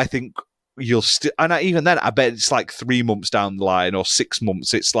 I think you'll still... And even then, I bet it's like 3 months down the line or 6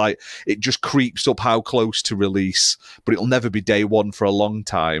 months. It's like, it just creeps up how close to release, but it'll never be day one for a long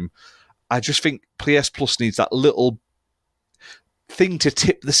time. I just think PS Plus needs that little thing to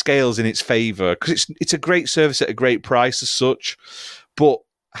tip the scales in its favour, because it's a great service at a great price as such, but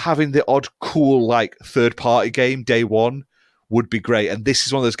having the odd cool, like, third-party game day one would be great. And this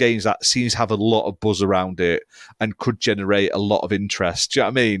is one of those games that seems to have a lot of buzz around it and could generate a lot of interest. Do you know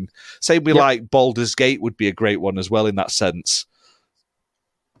what I mean? Same with like Baldur's Gate would be a great one as well in that sense.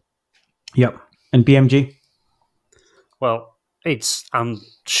 Yep. And BMG? Well, I'm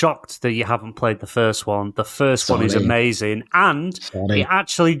shocked that you haven't played the first one. The first one is amazing, and it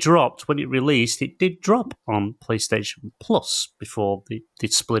actually dropped when it released. It did drop on PlayStation Plus before they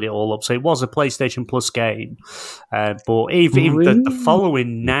split it all up. So it was a PlayStation Plus game, but even the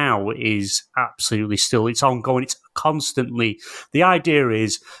following now is absolutely still. It's ongoing. It's constantly. The idea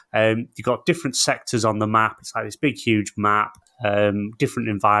is you've got different sectors on the map. It's like this big, huge map. Different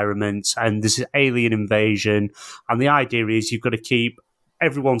environments, and there's an alien invasion, and the idea is you've got to keep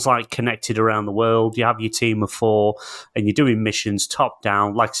everyone's like connected around the world. You have your team of 4 and you're doing missions top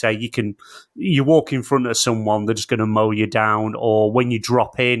down. Like, say, you walk in front of someone, they're just going to mow you down, or when you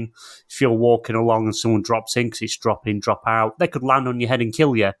drop in, if you're walking along and someone drops in because it's drop in, drop out, they could land on your head and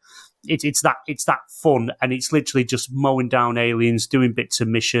kill you. It's that fun, and it's literally just mowing down aliens, doing bits of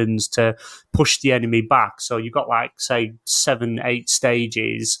missions to push the enemy back. So you've got, like, say, 7-8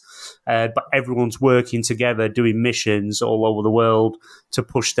 stages, but everyone's working together doing missions all over the world to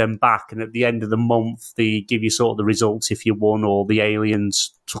push them back. And at the end of the month, they give you sort of the results if you won or the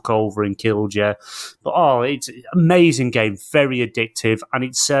aliens took over and killed you. But it's an amazing game, very addictive, and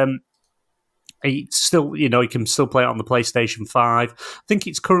it's still, you can still play it on the PlayStation 5. I think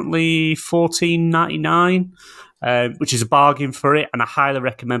it's currently $14.99, which is a bargain for it, and I highly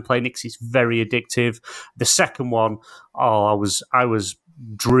recommend playing it because it's very addictive. The second one, I was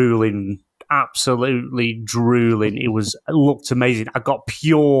drooling, absolutely drooling. It looked amazing. I got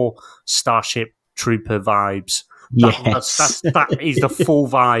pure Starship Trooper vibes. That is the full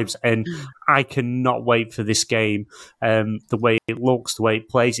vibes, and I cannot wait for this game. The way it looks, the way it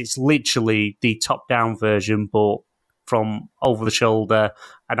plays, it's literally the top-down version, but from over the shoulder,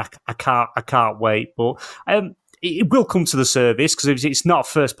 and I can't wait. But it will come to the service because it's not a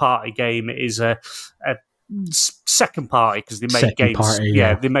first-party game; it is a second party because they make games.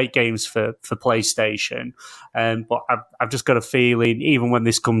 They make games for PlayStation. But I've just got a feeling, even when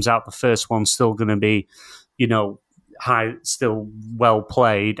this comes out, the first one's still going to be, high, still well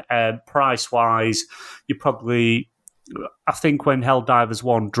played. Price wise, I think when Helldivers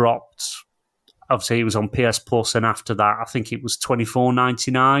 1 dropped, obviously it was on PS Plus, and after that, I think it was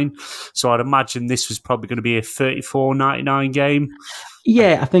 $24.99. So I'd imagine this was probably going to be a $34.99 game.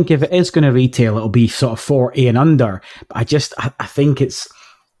 Yeah, I think if it is going to retail, it'll be sort of 40 and under. But I think it's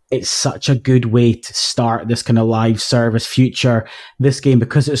such a good way to start this kind of live service future. This game,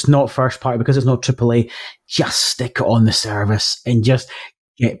 because it's not first party, because it's not AAA, just stick it on the service and just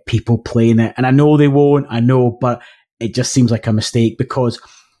get people playing it. And I know they won't, but it just seems like a mistake, because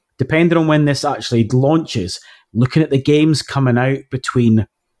depending on when this actually launches, looking at the games coming out between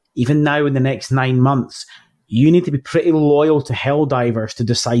even now and the next 9 months, you need to be pretty loyal to Helldivers to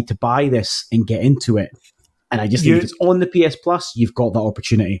decide to buy this and get into it. And I just think if it's on the PS Plus, you've got that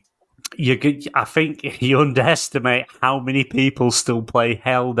opportunity. I think you underestimate how many people still play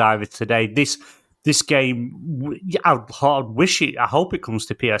Helldivers today. this game, I'd wish it. I hope it comes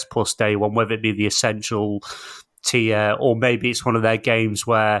to PS Plus day one, whether it be the essential tier or maybe it's one of their games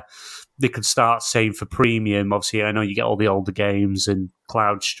where they could start saying for premium. Obviously, I know you get all the older games and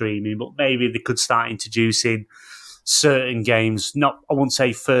cloud streaming, but maybe they could start introducing certain games. Not, I wouldn't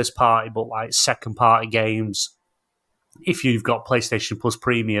say first party, but like second party games. If you've got PlayStation Plus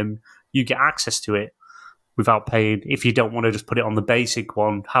Premium, you get access to it without paying. If you don't want to just put it on the basic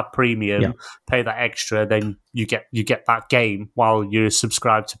one, have premium, pay that extra, then you get that game while you're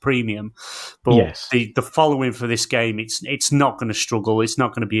subscribed to premium. But the following for this game, it's not going to struggle. It's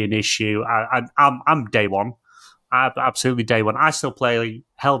not going to be an issue. I'm day one. I'm absolutely day one. I still play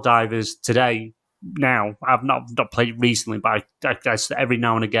Helldivers today. Now I've not played it recently, but I every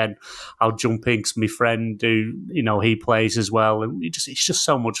now and again I'll jump in because my friend who he plays as well, and it's just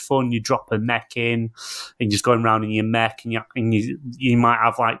so much fun. You drop a mech in, and you're just going around in your mech, and you might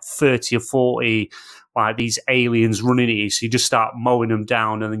have like 30 or 40 like these aliens running at you, so you just start mowing them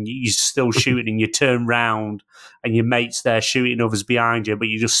down, and then you're still shooting, and you turn round, and your mate's there shooting others behind you, but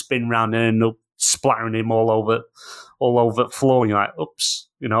you just spin round and end up splattering him all over the floor. And you're like, oops.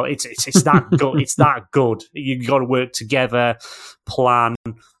 It's that good. It's that good. You got to work together, plan,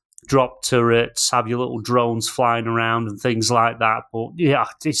 drop turrets, have your little drones flying around and things like that. But yeah,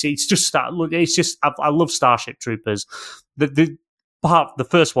 it's just that. Look, it's just I love Starship Troopers. The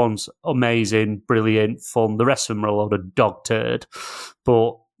first one's amazing, brilliant, fun. The rest of them are a load of dog turd,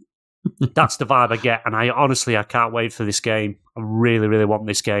 but that's the vibe I get. And I can't wait for this game. I really, really want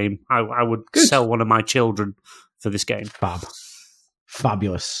this game. I would sell one of my children for this game.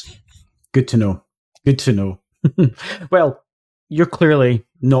 Fabulous. Good to know. Good to know. Well, you're clearly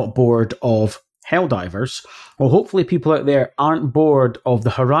not bored of Helldivers. Well, hopefully people out there aren't bored of the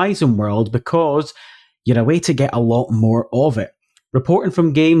Horizon world because you're a way to get a lot more of it. Reporting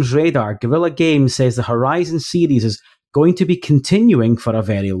from Games Radar, Guerrilla Games says the Horizon series is going to be continuing for a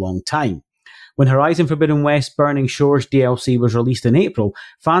very long time. When Horizon Forbidden West Burning Shores DLC was released in April,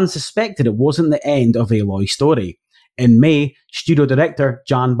 fans suspected it wasn't the end of Aloy's story. In May, studio director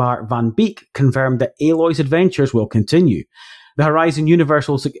Jan Bart van Beek confirmed that Aloy's adventures will continue. The Horizon universe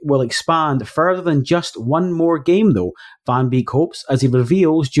will expand further than just one more game, though, Van Beek hopes, as he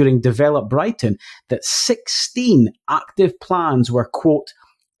reveals during Develop Brighton that 16 active plans were, quote,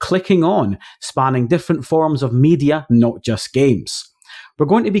 clicking on, spanning different forms of media, not just games. We're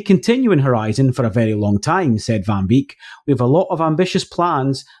going to be continuing Horizon for a very long time, said Van Beek. We have a lot of ambitious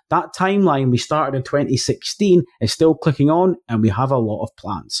plans. That timeline we started in 2016 is still clicking on, and we have a lot of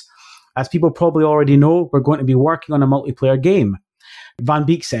plans. As people probably already know, we're going to be working on a multiplayer game. Van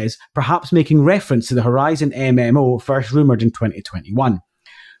Beek says, perhaps making reference to the Horizon MMO first rumoured in 2021.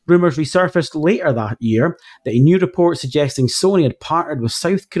 Rumours resurfaced later that year that a new report suggesting Sony had partnered with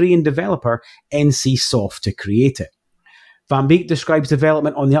South Korean developer NC Soft to create it. Van Beek describes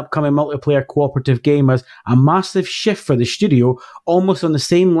development on the upcoming multiplayer cooperative game as a massive shift for the studio, almost on the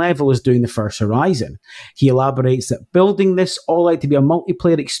same level as doing the first Horizon. He elaborates that building this all out to be a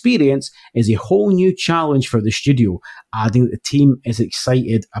multiplayer experience is a whole new challenge for the studio, adding that the team is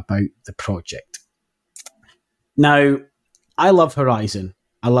excited about the project. Now, I love Horizon.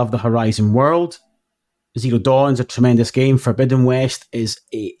 I love the Horizon world. Zero Dawn's a tremendous game. Forbidden West is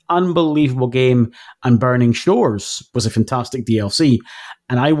an unbelievable game. And Burning Shores was a fantastic DLC.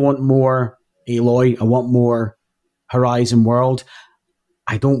 And I want more Aloy. I want more Horizon world.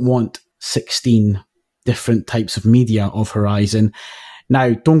 I don't want 16 different types of media of Horizon.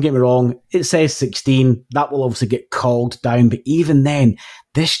 Now, don't get me wrong, it says 16. That will obviously get called down. But even then,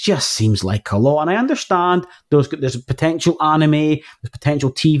 this just seems like a lot. And I understand there's a potential anime, there's potential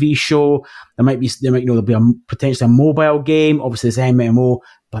TV show. There'll be potentially a mobile game. Obviously, it's MMO,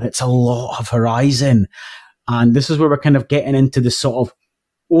 but it's a lot of Horizon. And this is where we're kind of getting into the sort of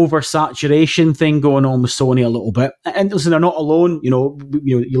oversaturation thing going on with Sony a little bit. And listen, they're not alone. You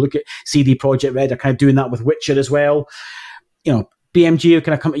look at CD Projekt Red, they're kind of doing that with Witcher as well. BMG,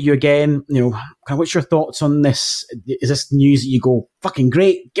 can I come to you again? What's your thoughts on this? Is this news that you go, fucking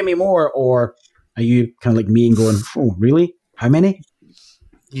great, give me more? Or are you kind of like me and going, oh, really? How many?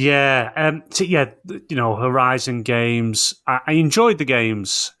 Yeah, Horizon games. I enjoyed the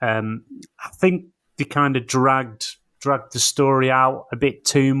games. I think they kind of dragged the story out a bit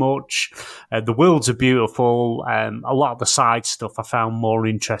too much. The worlds are beautiful. A lot of the side stuff I found more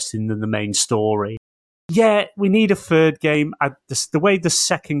interesting than the main story. Yeah, we need a third game. The way the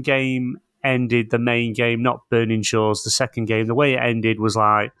second game ended, the main game, not Burning Shores, the second game, the way it ended was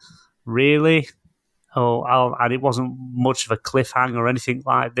like, really? and it wasn't much of a cliffhanger or anything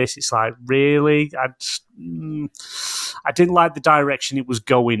like this. It's like, really? I didn't like the direction it was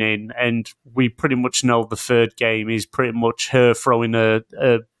going in, and we pretty much know the third game is pretty much her throwing a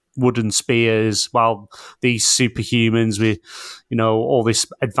wooden spears while these superhumans with, all this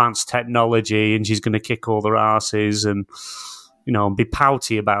advanced technology, and she's going to kick all their asses and, and be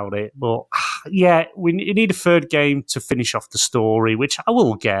pouty about it. But yeah, we need a third game to finish off the story, which I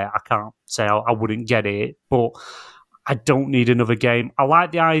will get. I can't say I wouldn't get it, but I don't need another game. I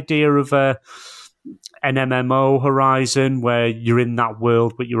like the idea of an MMO Horizon where you're in that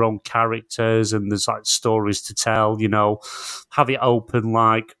world with your own characters and there's like stories to tell, have it open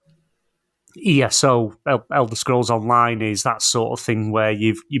like ESO, Elder Scrolls Online is that sort of thing where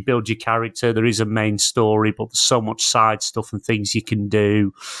you build your character, there is a main story, but there's so much side stuff and things you can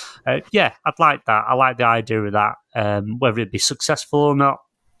do. Yeah, I'd like that. I like the idea of that. Whether it be successful or not,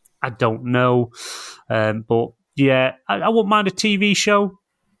 I don't know. But yeah, I wouldn't mind a TV show.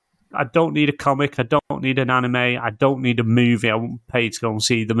 I don't need a comic. I don't need an anime. I don't need a movie. I wouldn't pay to go and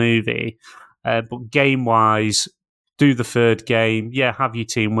see the movie. But game-wise, do the third game. Yeah, have your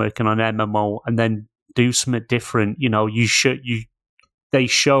team working on MMO, and then do something different.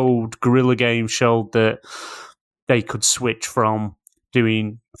 Guerrilla Games showed that they could switch from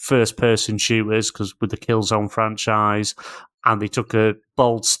doing first-person shooters because with the Killzone franchise, and they took a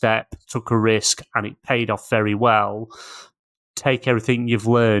bold step, took a risk, and it paid off very well. Take everything you've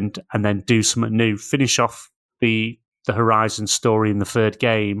learned and then do something new. Finish off the Horizon story in the third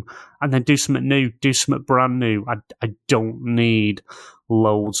game, and then do something new, do something brand new. I don't need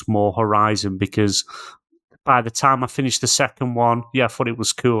loads more Horizon, because by the time I finished the second one, I thought it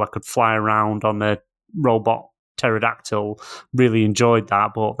was cool. I could fly around on a robot pterodactyl, really enjoyed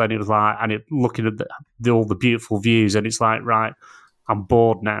that, but then it was like, looking at all the beautiful views, and it's like, right, I'm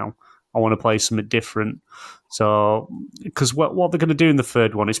bored now. I want to play something different. So, because what they're going to do in the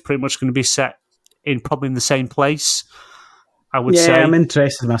third one is pretty much going to be set probably in the same place, I would say. Yeah, I'm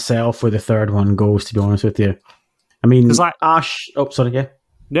interested myself where the third one goes, to be honest with you. I mean, like, Ash... Oh, sorry, yeah.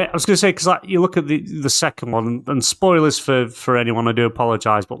 Yeah, I was going to say, because like, you look at the second one, and spoilers for anyone, I do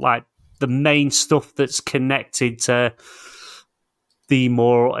apologise, but like the main stuff that's connected to the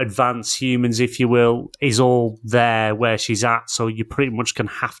more advanced humans, if you will, is all there where she's at, so you pretty much can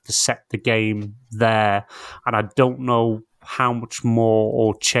have to set the game there, and I don't know how much more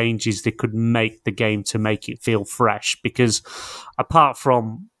or changes they could make the game to make it feel fresh, because apart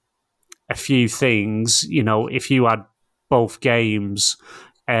from a few things, if you had both games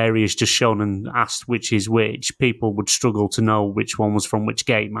areas just shown and asked which is which, people would struggle to know which one was from which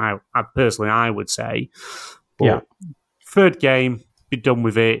game. I personally, I would say. But yeah. Third game, be done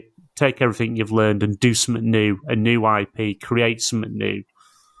with it, take everything you've learned and do something new, a new IP, create something new.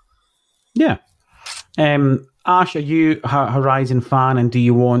 Yeah. Ash, are you a Horizon fan, and do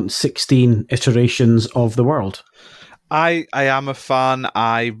you want 16 iterations of the world? I am a fan.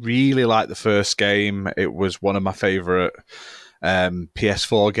 I really like the first game. It was one of my favourite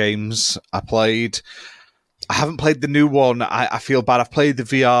PS4 games I played. I haven't played the new one. I feel bad. I've played the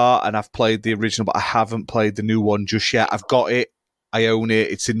VR and I've played the original, but I haven't played the new one just yet. I've got it. I own it.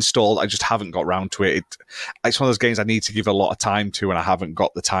 It's installed. I just haven't got round to it. It's one of those games I need to give a lot of time to, and I haven't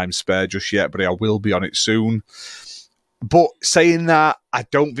got the time spare just yet, but I will be on it soon. But saying that, I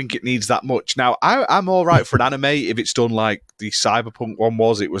don't think it needs that much. Now, I'm all right for an anime if it's done like the Cyberpunk one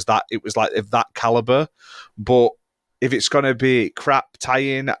was. It was like of that caliber. But if it's going to be crap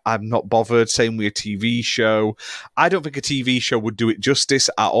tie-in, I'm not bothered. Same with a TV show. I don't think a TV show would do it justice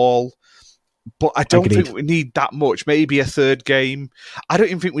at all. But I don't think we need that much. Maybe a third game. I don't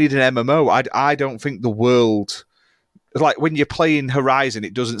even think we need an MMO. I don't think the world... Like, when you're playing Horizon,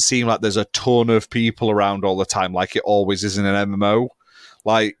 it doesn't seem like there's a ton of people around all the time, like it always is in an MMO.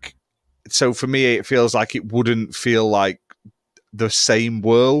 Like, so for me, it feels like it wouldn't feel like the same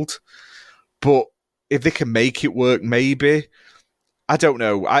world. But if they can make it work, maybe. I don't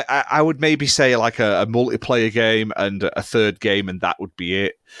know. I would maybe say like a multiplayer game and a third game, and that would be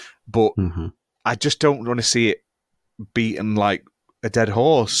it. But I just don't want to see it beaten like a dead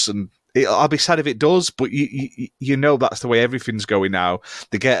horse. And I'll be sad if it does, but you know that's the way everything's going now.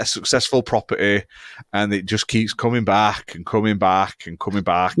 They get a successful property, and it just keeps coming back and coming back and coming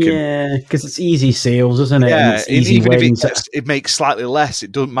back. Yeah, because it's easy sales, isn't it? Yeah, it's easy even wins. if it makes slightly less,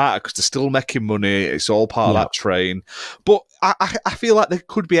 it doesn't matter because they're still making money. It's all part of that train. But I feel like there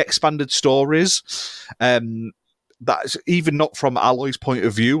could be expanded stories. That's even not from Alloy's point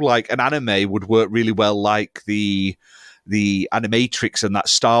of view. Like, an anime would work really well, like the Animatrix and that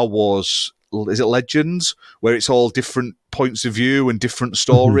Star Wars, is it Legends, where it's all different points of view and different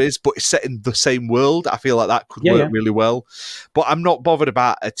stories, but it's set in the same world. I feel like that could work really well. But I'm not bothered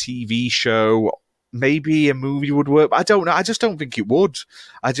about a TV show. Maybe a movie would work, but I don't know. I just don't think it would.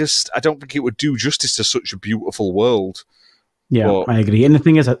 I don't think it would do justice to such a beautiful world. Yeah, but I agree. And the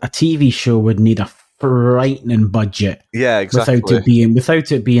thing is, a TV show would need a frightening budget. Yeah, exactly.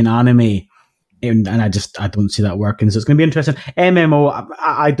 Without it being anime. And I don't see that working. So it's going to be interesting. MMO,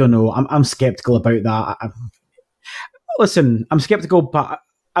 I don't know. I'm skeptical about that. Listen, I'm skeptical, but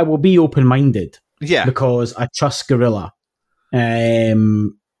I will be open-minded. Yeah. Because I trust Guerrilla.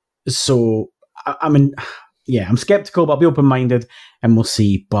 So I'm skeptical, but I'll be open-minded and we'll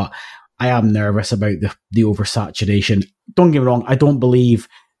see. But I am nervous about the oversaturation. Don't get me wrong, I don't believe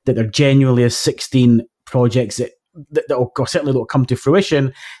that there genuinely is 16 projects that certainly will come to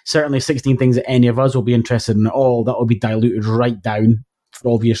fruition. Certainly 16 things that any of us will be interested in at all. That will be diluted right down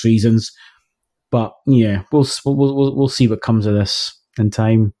for obvious reasons. But yeah, we'll see what comes of this in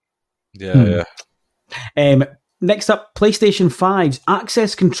time. Yeah. Next up, PlayStation 5's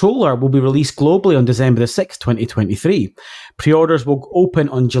Access Controller will be released globally on December the 6th, 2023. Pre-orders will open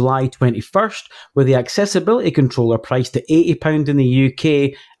on July 21st, with the accessibility controller priced at £80 in the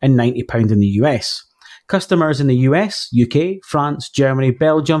UK and £90 in the US. Customers in the US, UK, France, Germany,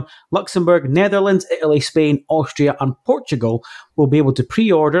 Belgium, Luxembourg, Netherlands, Italy, Spain, Austria and Portugal will be able to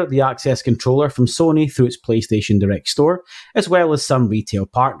pre-order the Access Controller from Sony through its PlayStation Direct store, as well as some retail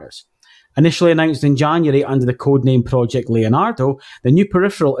partners. Initially announced in January under the codename Project Leonardo, the new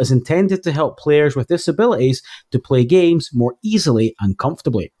peripheral is intended to help players with disabilities to play games more easily and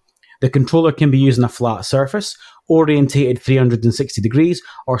comfortably. The controller can be used on a flat surface, orientated 360 degrees,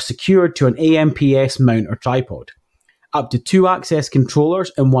 or secured to an AMPS mount or tripod. Up to 2 Access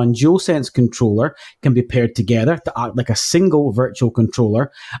controllers and 1 DualSense controller can be paired together to act like a single virtual controller,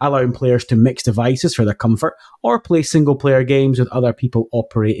 allowing players to mix devices for their comfort or play single-player games with other people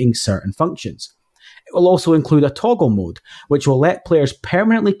operating certain functions. It will also include a toggle mode, which will let players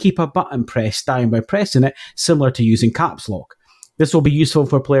permanently keep a button pressed down by pressing it, similar to using caps lock. This will be useful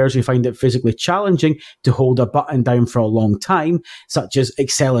for players who find it physically challenging to hold a button down for a long time, such as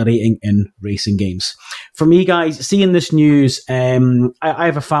accelerating in racing games. For me, guys, seeing this news, I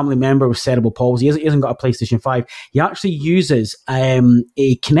have a family member with cerebral palsy. He hasn't got a PlayStation 5. He actually uses a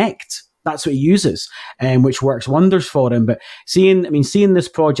Kinect. That's what he uses, which works wonders for him. But seeing this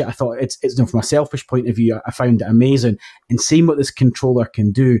project, I thought it's from a selfish point of view, I found it amazing. And seeing what this controller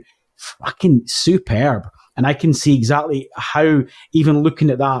can do, fucking superb. And I can see exactly how, even looking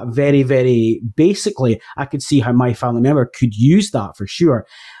at that very, very basically, I could see how my family member could use that for sure.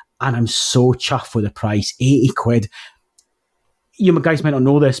 And I'm so chuffed with the price, 80 quid. You guys might not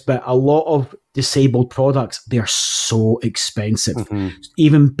know this, but a lot of disabled products, they're so expensive. Mm-hmm.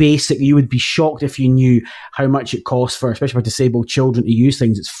 Even basic, you would be shocked if you knew how much it costs for, especially for disabled children to use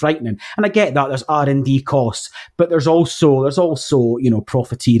things. It's frightening. And I get that there's R&D costs, but there's also,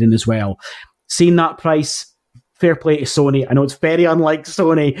 profiteering as well. Seeing that price, fair play to Sony. I know it's very unlike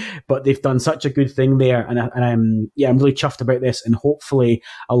Sony, but they've done such a good thing there, and I'm really chuffed about this. And hopefully,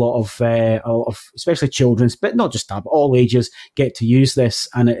 a lot of especially children's, but not just that, but all ages get to use this,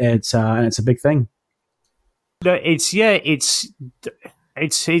 and it's a big thing. No,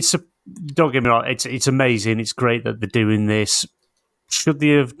 don't get me wrong. It's amazing. It's great that they're doing this. Should they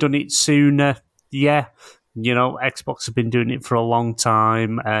have done it sooner? Yeah. Xbox have been doing it for a long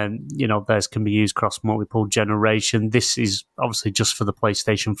time, and theirs can be used across multiple generation. This is obviously just for the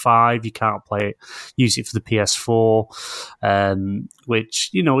PlayStation 5. You can't use it for the PS4,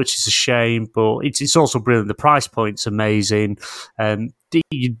 which is a shame, but it's also brilliant. The price point's amazing.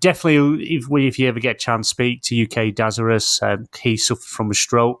 You definitely, if you ever get a chance, speak to UK Dazarus. He suffered from a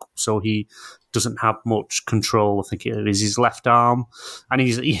stroke, so he doesn't have much control. I think it is his left arm, and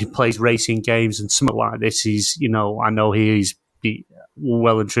he plays racing games and something like this. I know he's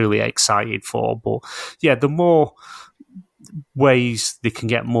well and truly excited for. But yeah, the more ways they can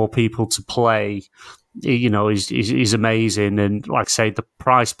get more people to play, is amazing. And like I say, the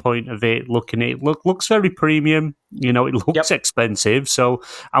price point of it, looks very premium. It looks expensive. So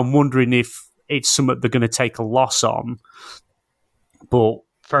I'm wondering if it's something they're going to take a loss on, but.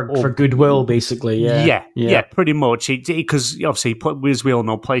 For goodwill, basically, yeah, pretty much. Because obviously, as we all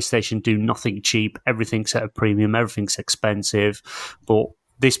know, PlayStation do nothing cheap. Everything's at a premium. Everything's expensive. But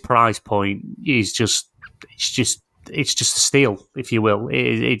this price point is just a steal, if you will.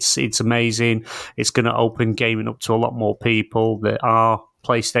 It's amazing. It's going to open gaming up to a lot more people that are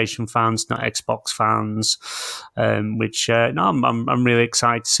PlayStation fans, not Xbox fans. Which I'm really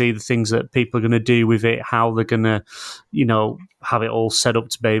excited to see the things that people are going to do with it, how they're going to, have it all set up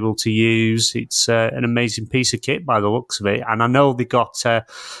to be able to use. It's an amazing piece of kit by the looks of it, and I know they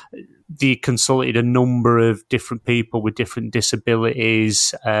consulted a number of different people with different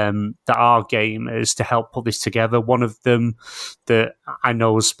disabilities that are gamers to help put this together. One of them that I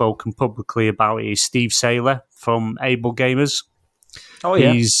know has spoken publicly about it is Steve Saylor from Able Gamers. Oh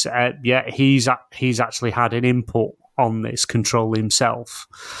yeah, he's actually had an input on this control himself,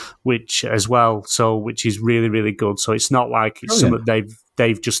 which is really, really good. So it's not like it's something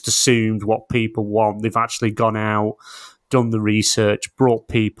they've just assumed what people want. They've actually gone out, done the research, brought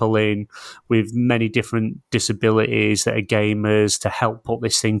people in with many different disabilities that are gamers to help put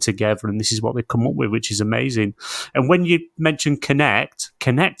this thing together, and this is what they've come up with, which is amazing. And when you mention Kinect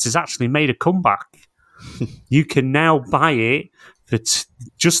has actually made a comeback. You can now buy it for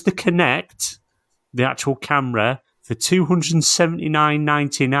just the Kinect, the actual camera, for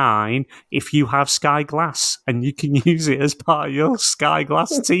 $279.99 if you have Sky Glass, and you can use it as part of your Sky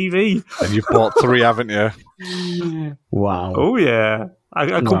Glass TV. And you've bought 3, haven't you? Wow. Oh, yeah. I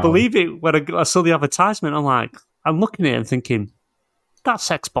couldn't believe it when I saw the advertisement. I'm looking at it and thinking, that's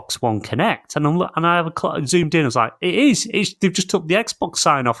Xbox One Kinect. And I have zoomed in. I was like, it is. They've just took the Xbox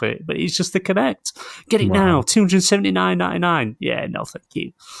sign off it, but it's just the Kinect. Get it now, $279.99. Yeah, no, thank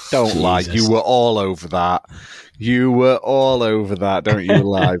you. Don't lie. You were all over that. Don't you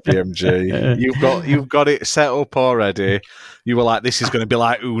lie, BMG. You've got it set up already. You were like, this is going to be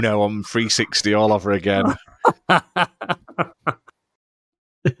like Uno on 360 all over again.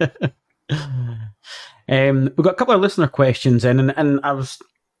 We've got a couple of listener questions in, and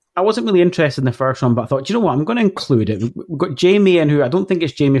I wasn't really interested in the first one, but I thought, you know what, I'm going to include it. We've got Jamie in, who I don't think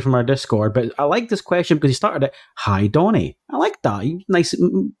it's Jamie from our Discord, but I like this question because he started it, "Hi Donnie." I like that. He's nice,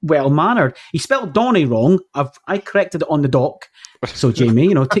 well-mannered. He spelled Donnie wrong. I corrected it on the doc. So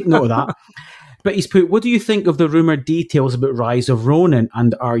Jamie, take note of that. But he's put, "What do you think of the rumoured details about Rise of Ronin,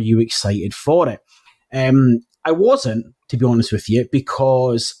 and are you excited for it?" I wasn't, to be honest with you,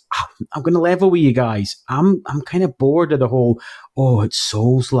 because I'm going to level with you guys. I'm kind of bored of the whole, it's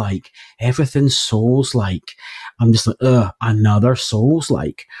Souls-like. Everything's Souls-like. I'm just like, another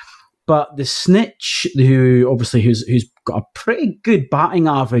Souls-like. But the snitch, who's got a pretty good batting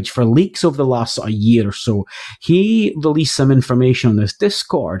average for leaks over the last sort of year or so, he released some information on this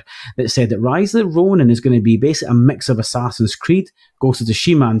Discord that said that Rise of the Ronin is going to be basically a mix of Assassin's Creed, Ghost of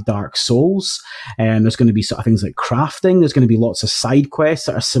Tsushima, and Dark Souls. And there's going to be sort of things like crafting. There's going to be lots of side quests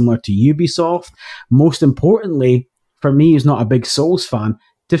that are similar to Ubisoft. Most importantly, for me, who's not a big Souls fan,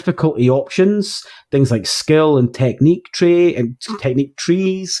 difficulty options, things like skill and technique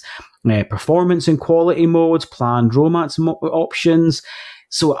trees, performance and quality modes, planned romance options.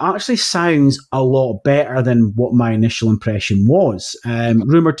 So it actually sounds a lot better than what my initial impression was.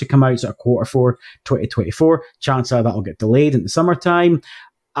 Rumoured to come out at Q4 2024. Chances are that'll get delayed in the summertime.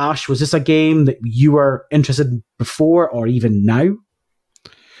 Ash, was this a game that you were interested in before or even now?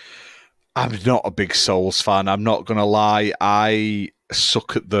 I'm not a big Souls fan. I'm not going to lie. I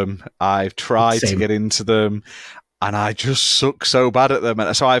suck at them. I've tried to get into them, and I just suck so bad at them.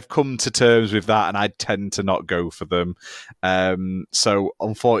 And so I've come to terms with that, and I tend to not go for them. So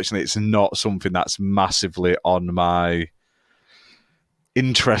unfortunately, it's not something that's massively on my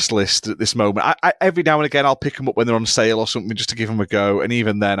interest list at this moment. I every now and again, I'll pick them up when they're on sale or something just to give them a go. And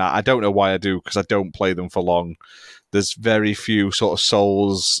even then, I don't know why I do, because I don't play them for long. There's very few sort of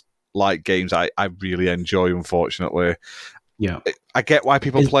Souls-like games I really enjoy, unfortunately. Yeah, I get why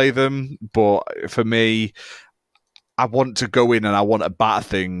people play them, but for me, I want to go in and I want to batter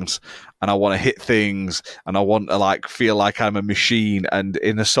things, and I want to hit things, and I want to feel like I'm a machine. And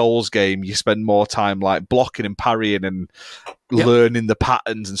in a Souls game, you spend more time blocking and parrying and learning the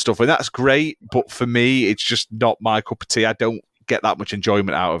patterns and stuff, and that's great. But for me, it's just not my cup of tea. I don't get that much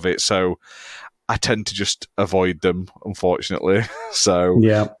enjoyment out of it, so I tend to just avoid them, unfortunately. So,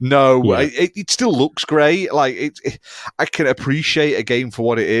 it still looks great. I can appreciate a game for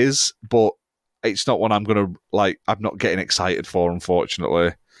what it is, but it's not one I'm going to, I'm not getting excited for,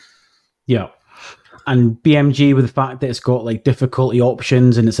 unfortunately. Yeah. And BMG, with the fact that it's got difficulty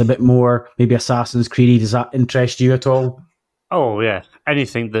options and it's a bit more maybe Assassin's Creed, does that interest you at all? Oh, yeah.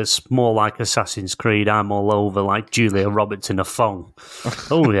 Anything that's more like Assassin's Creed, I'm all over, like Julia Roberts in a thong.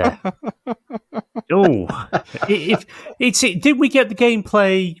 Oh, yeah. Did we get the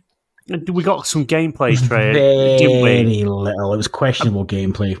gameplay? We got some gameplay trailer, didn't we? Very little. It was questionable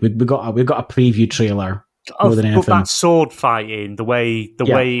gameplay. We got a preview trailer. More than anything. But that sword fighting, the way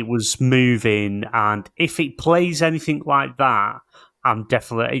it was moving, and if it plays anything like that, I'm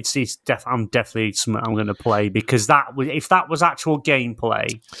definitely I'm definitely something I'm going to play, because if that was actual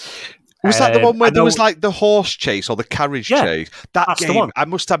gameplay. Was that the one where there was like the horse chase or the carriage chase? That game, I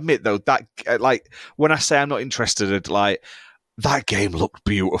must admit though, that like when I say I'm not interested, like that game looked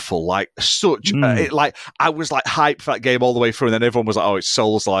beautiful, like such. Like I was like hyped for that game all the way through, and then everyone was like, "Oh, it's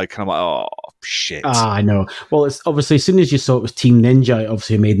Souls-like," and I'm like, "Oh shit." I know. Well, it's obviously as soon as you saw it was Team Ninja, it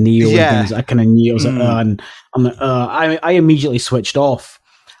obviously made Neo and things. I kind of knew. I was like, and I'm like, I immediately switched off.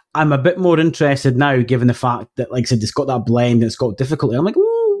 I'm a bit more interested now, given the fact that, like I said, it's got that blend and it's got difficulty. I'm like,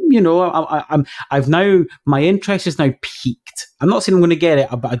 I've now, my interest is now peaked. I'm not saying I'm going to get it,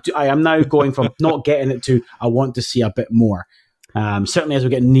 but I am now going from not getting it to I want to see a bit more. Certainly as we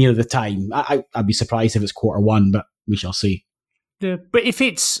get near the time. I'd be surprised if it's Q1, but we shall see. Yeah, but if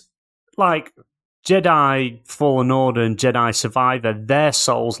it's like Jedi Fallen Order and Jedi Survivor, they're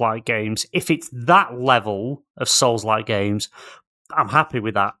Souls-like games. If it's that level of Souls-like games, I'm happy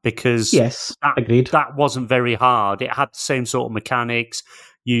with that, because agreed. That wasn't very hard. It had the same sort of mechanics.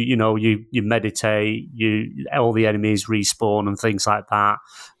 You meditate, all the enemies respawn and things like that,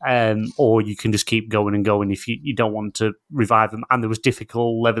 or you can just keep going and going if you don't want to revive them. And there was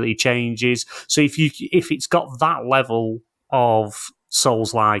difficulty changes. So if it's got that level of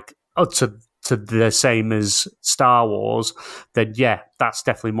Souls-like to the same as Star Wars, then yeah, that's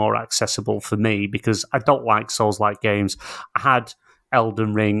definitely more accessible for me, because I don't like Souls-like games. I had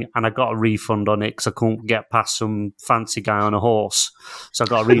Elden Ring and I got a refund on it because I couldn't get past some fancy guy on a horse, so I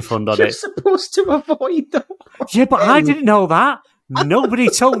got a refund on You're it. supposed to avoid them. Yeah, but I didn't know that. Nobody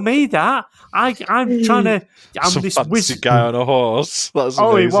told me that. I'm trying to. I'm some this fancy guy on a horse. That's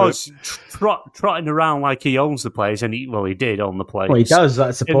he was trotting around like he owns the place, and he did own the place. Well, he does.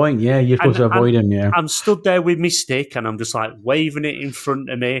 That's the point. Yeah, you're supposed to avoid him. Yeah, I'm stood there with my stick, and I'm just like waving it in front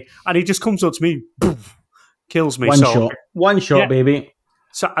of me, and he just comes up to me, poof, kills me. One shot, baby.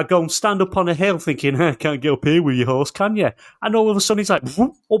 So I go and stand up on a hill thinking, I can't get up here with your horse, can you? And all of a sudden he's like,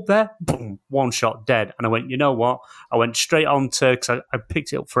 whoop, up there, boom, one shot, dead. And I went, you know what? I went straight on to, because I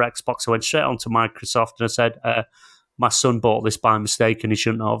picked it up for Xbox, I went straight on to Microsoft and I said, my son bought this by mistake and he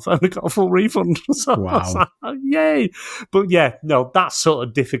shouldn't have. And I got a full refund. So wow. I was like, oh, yay. But yeah, no, that sort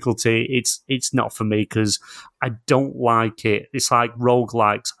of difficulty, it's not for me, because I don't like it. It's like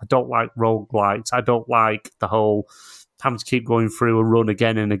roguelikes. I don't like roguelikes. I don't like the whole having to keep going through a run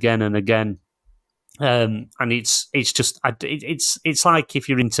again and again and again. And it's just, it's like if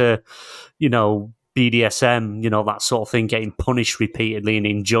you're into, BDSM, that sort of thing, getting punished repeatedly and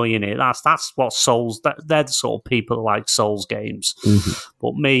enjoying it. That's what Souls, they're the sort of people that like Souls games. Mm-hmm.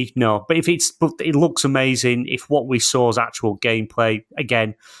 But me, no. But but it looks amazing. If what we saw is actual gameplay,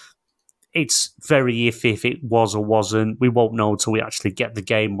 again, it's very iffy if it was or wasn't. We won't know until we actually get the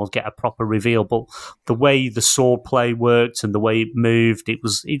game. We'll get a proper reveal. But the way the sword play worked and the way it moved, it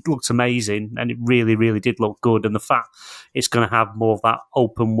looked amazing, and it really, really did look good. And the fact it's going to have more of that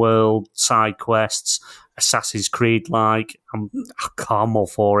open world side quests, Assassin's Creed like, I'm all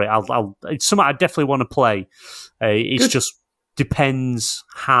for it. It's something I definitely want to play. It's good. Just depends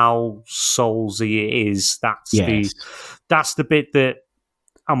how Soulsy it is. That's the bit that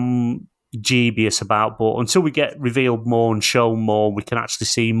I'm dubious about, but until we get revealed more and shown more, we can actually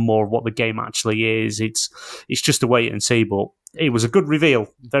see more of what the game actually is. It's just a wait and see, but it was a good reveal,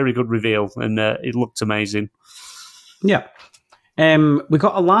 very good reveal, and it looked amazing. Yeah. We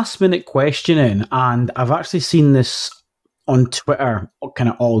got a last minute question in, and I've actually seen this on Twitter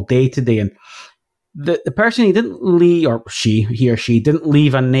kind of all day today, and the person he or she didn't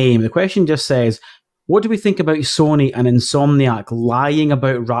leave a name. The question just says, what do we think about Sony and Insomniac lying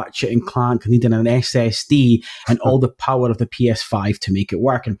about Ratchet and Clank needing an SSD and all the power of the PS5 to make it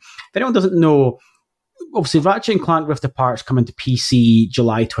work? And if anyone doesn't know, obviously Ratchet and Clank Rift Apart's coming to PC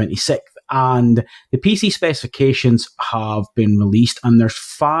July 26th, and the PC specifications have been released, and there's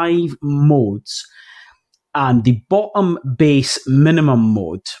 5 modes, and the bottom base minimum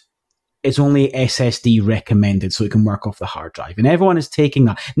mode is only SSD recommended, so it can work off the hard drive. And everyone is taking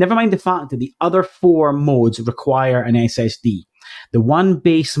that. Never mind the fact that the other 4 modes require an SSD. The one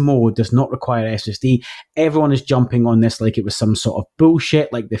base mode does not require SSD. Everyone is jumping on this like it was some sort of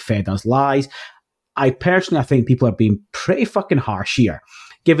bullshit, like they fed us lies. I think people are being pretty fucking harsh here,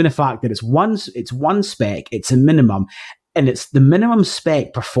 given the fact that it's one spec, it's a minimum, and it's the minimum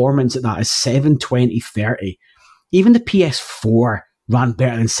spec performance at that is 720/30. Even the PS4 ran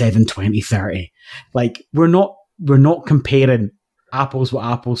better than 720/30. Like, we're not comparing apples with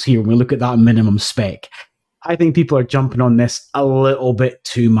apples here when we look at that minimum spec. I think people are jumping on this a little bit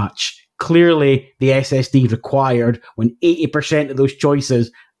too much. Clearly, the SSD required when 80% of those choices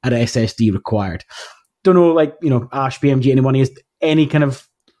are SSD required. Don't know, Ash, BMG, anyone any kind of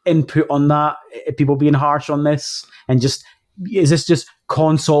input on that? People being harsh on this, and just is this just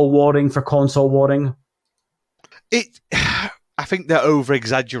console warring for console warring? I think they're over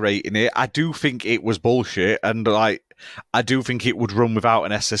exaggerating it. I do think it was bullshit, and I do think it would run without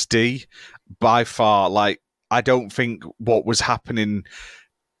an SSD by far. I don't think what was happening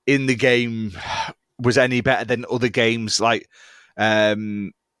in the game was any better than other games.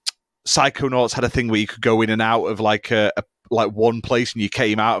 Psychonauts had a thing where you could go in and out of one place, and you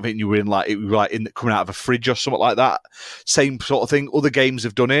came out of it and you were in coming out of a fridge or something like that. Same sort of thing. Other games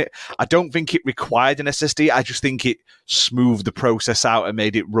have done it. I don't think it required an SSD. I just think it smoothed the process out and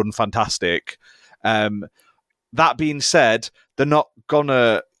made it run fantastic. That being said, they're not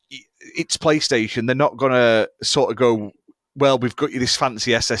gonna. It's PlayStation. They're not gonna sort of go, well, we've got you this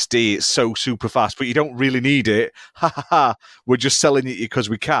fancy SSD. It's so super fast, but you don't really need it. Ha ha ha. We're just selling it because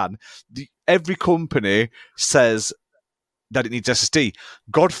we can. Every company says that it needs SSD.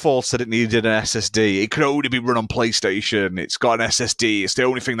 Godfall said it needed an SSD. It could only be run on PlayStation. It's got an SSD. It's the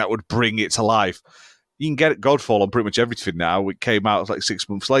only thing that would bring it to life. You can get Godfall on pretty much everything now. It came out 6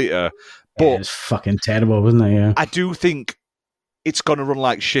 months later. But it was fucking terrible, wasn't it? Yeah. I do think it's going to run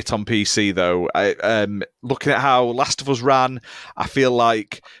like shit on PC, though. Looking at how Last of Us ran, I feel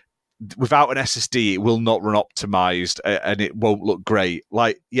like without an SSD, it will not run optimized, and it won't look great.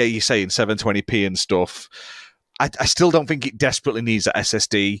 You're saying 720p and stuff. I still don't think it desperately needs an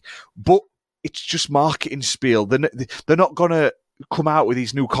SSD, but it's just marketing spiel. They're not going to come out with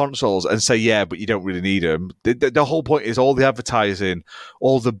these new consoles and say, yeah, but you don't really need them. The whole point is all the advertising,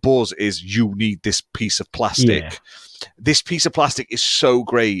 all the buzz is you need this piece of plastic. Yeah. This piece of plastic is so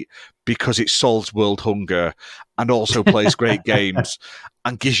great because it solves world hunger and also plays great games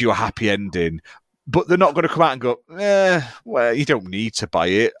and gives you a happy ending. But they're not going to come out and go, well, you don't need to buy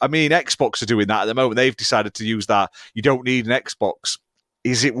it. I mean, Xbox are doing that at the moment. They've decided to use that. You don't need an Xbox.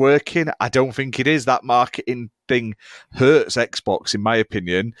 Is it working? I don't think it is. That marketing thing hurts Xbox, in my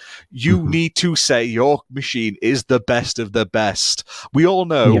opinion. You need to say your machine is the best of the best. We all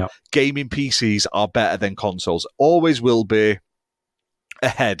know gaming PCs are better than consoles. Always will be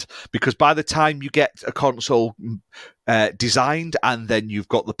ahead, because by the time you get a console designed and then you've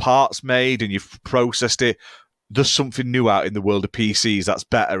got the parts made and you've processed it, there's something new out in the world of PCs that's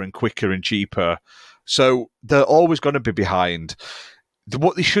better and quicker and cheaper. So they're always going to be behind.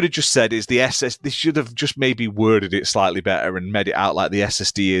 What they should have just said is they should have just maybe worded it slightly better and made it out like the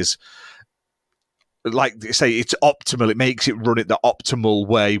SSD is, like they say, it's optimal. It makes it run it the optimal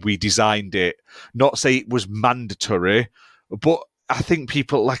way we designed it. Not say it was mandatory, but I think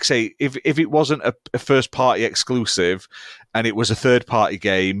people, like say, if it wasn't a first-party exclusive and it was a third-party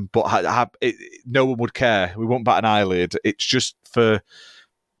game, but no one would care. We won't bat an eyelid. It's just for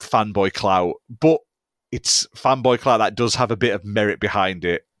fanboy clout. But it's fanboy clout that does have a bit of merit behind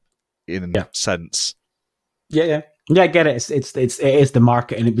it, in a sense. Yeah, I get it. It is the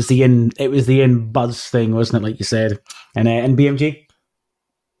market, and it was the in buzz thing, wasn't it? Like you said, and BMG.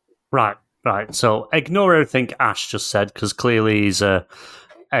 Right, so ignore everything Ash just said, because clearly he's a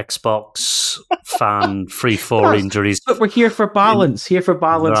Xbox fan, 3-4 injuries. But we're here for balance, mate.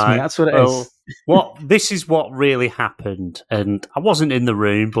 That's what it is. This is what really happened, and I wasn't in the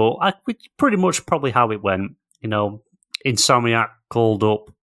room, but pretty much probably how it went. You know, Insomniac called up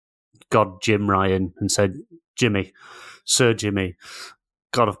God Jim Ryan and said, Sir Jimmy,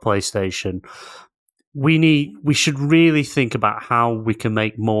 God of PlayStation, we should really think about how we can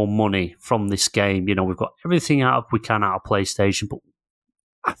make more money from this game. You know, we've got everything we can out of PlayStation, but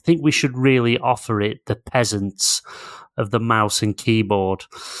I think we should really offer it the peasants of the mouse and keyboard.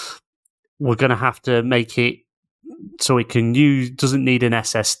 We're going to have to make it so it doesn't need an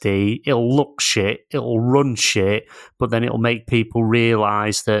SSD. It'll look shit, it'll run shit, but then it'll make people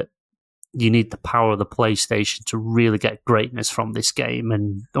realize that you need the power of the PlayStation to really get greatness from this game.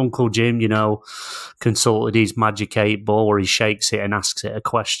 And Uncle Jim, consulted his Magic 8 Ball where he shakes it and asks it a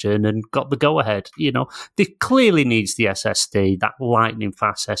question and got the go-ahead. It clearly needs the SSD, that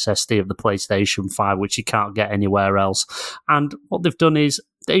lightning-fast SSD of the PlayStation 5, which you can't get anywhere else. And what they've done is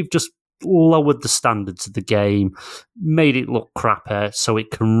they've just lowered the standards of the game, made it look crappier so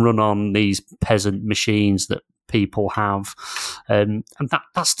it can run on these peasant machines that people have. And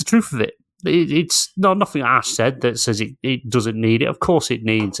that's the truth of it. It's nothing Ash said that says it doesn't need it. Of course it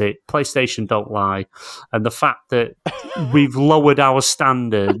needs it. PlayStation don't lie. And the fact that we've lowered our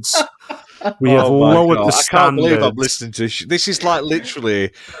standards, we have lowered the standards. I can't believe I'm listening to this. This is like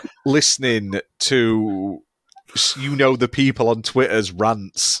literally listening to the people on Twitter's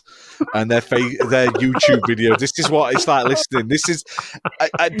rants and their YouTube videos. This is what it's like listening. This is,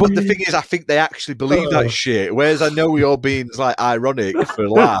 but the thing is, I think they actually believe that shit. Whereas I know you're being like ironic for a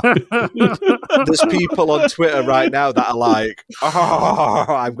laugh. There's people on Twitter right now that are like, "Oh,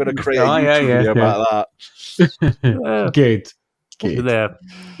 I'm going to create a YouTube video about that." Good.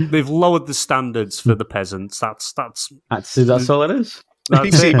 They've lowered the standards for the peasants. That's all it is.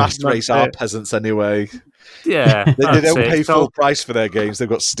 PC Master Race are peasants anyway. Yeah, they don't pay full price for their games. They've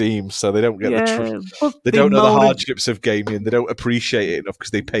got Steam, so they don't get they don't know the hardships of gaming. They don't appreciate it enough because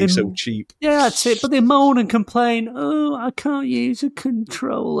they pay so cheap. Yeah, that's it. But they moan and complain. Oh, I can't use a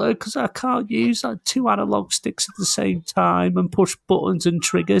controller because I can't use two analog sticks at the same time and push buttons and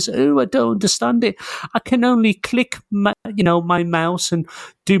triggers. Oh, I don't understand it. I can only click my mouse and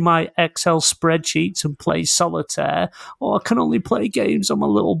do my Excel spreadsheets and play solitaire, or I can only play games on my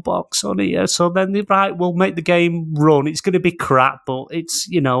little box on here. So then we'll make the game run. It's going to be crap, but it's,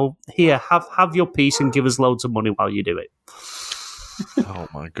 here, have your piece and give us loads of money while you do it. Oh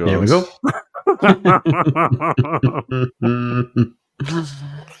my god. There we go.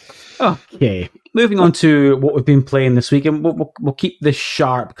 Okay, moving on to what we've been playing this week, and we'll keep this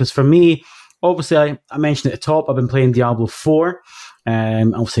sharp, because for me, obviously, I mentioned at the top, I've been playing Diablo 4.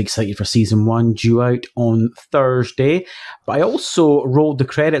 I'm obviously excited for Season 1, due out on Thursday. But I also rolled the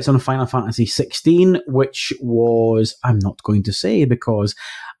credits on Final Fantasy 16, which was, I'm not going to say because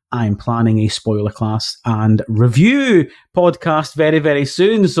I'm planning a spoiler class and review podcast very, very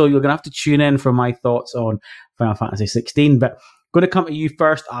soon. So you're going to have to tune in for my thoughts on Final Fantasy 16. But I'm going to come to you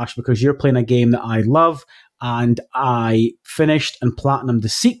first, Ash, because you're playing a game that I love. And I finished and platinumed the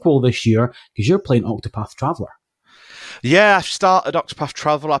sequel this year because you're playing Octopath Traveler. Yeah, I started Octopath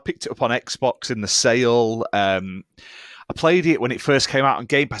Traveler. I picked it up on Xbox in the sale. I played it when it first came out on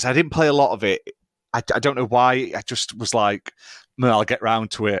Game Pass. I didn't play a lot of it. I don't know why. I just was like, well, I'll get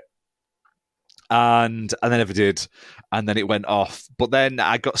round to it. And I never did. And then it went off. But then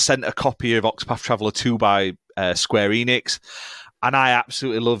I got sent a copy of Octopath Traveler 2 by Square Enix. And I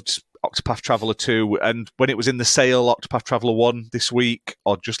absolutely loved Octopath Traveler 2, and when it was in the sale, Octopath Traveler 1 this week,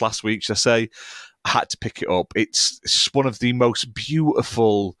 or just last week, should I say, I had to pick it up. It's one of the most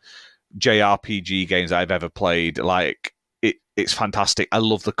beautiful JRPG games I've ever played. Like, it's fantastic. I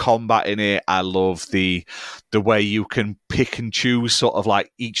love the combat in it. I love the way you can pick and choose sort of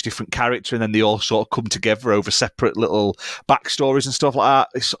like each different character, and then they all sort of come together over separate little backstories and stuff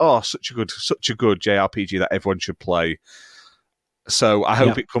like that. It's such a good JRPG that everyone should play. So I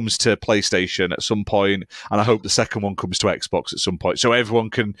hope it comes to PlayStation at some point, and I hope the second one comes to Xbox at some point, so everyone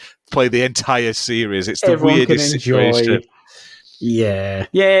can play the entire series. It's the weirdest situation. Yeah,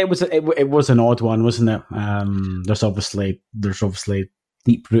 it was an odd one, wasn't it? There's obviously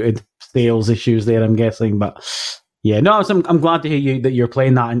deep-rooted sales issues there, I'm guessing, but yeah, no, I'm glad to hear that you're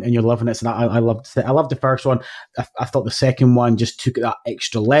playing that and you're loving it. So I loved the first one. I thought the second one just took it that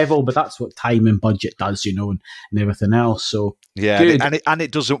extra level, but that's what time and budget does, and everything else. So yeah, and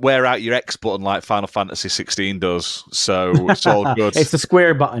it doesn't wear out your X button like Final Fantasy 16 does. So it's all good. It's the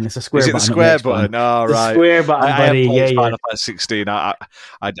square button. It's a square button. Is it the square button? Oh, right. Square button, buddy. Final Fantasy 16. I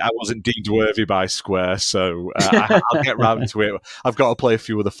wasn't deemed worthy by Square, so I'll get round to it. I've got to play a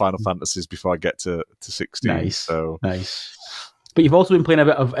few of the Final Fantasies before I get to 16. Nice. So. Nice. But you've also been playing a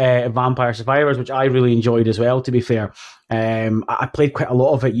bit of Vampire Survivors, which I really enjoyed as well, to be fair. I played quite a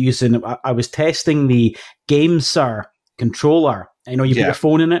lot of it using... I was testing the GameSir controller. I know you put your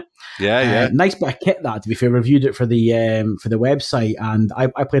phone in it. Yeah. Nice bit of kit, that, to be fair. Reviewed it for the website, and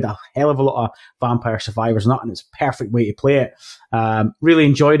I played a hell of a lot of Vampire Survivors, and it's a perfect way to play it. Really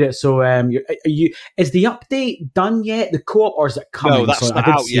enjoyed it. So, is the update done yet? The co-op, or is it coming? No, that's not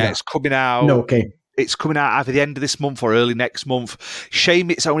out yet. It's coming out. No, okay. It's coming out either the end of this month or early next month.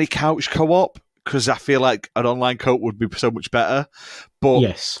 Shame it's only couch co-op, because I feel like an online co-op would be so much better. But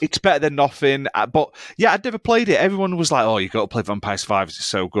yes, it's better than nothing. But yeah, I'd never played it. Everyone was like, oh, you got to play Vampire Survivors. It's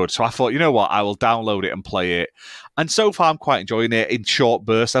so good. So I thought, you know what? I will download it and play it. And so far, I'm quite enjoying it in short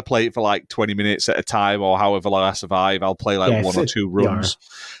bursts. I play it for like 20 minutes at a time, or however long I survive. I'll play like one or two runs.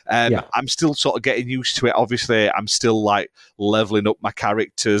 I'm still sort of getting used to it. Obviously, I'm still like leveling up my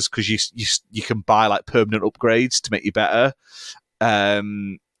characters, because you can buy like permanent upgrades to make you better.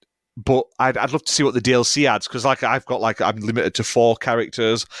 But I'd love to see what the DLC adds, because like I'm limited to 4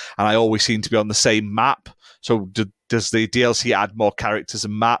 characters, and I always seem to be on the same map. So does the DLC add more characters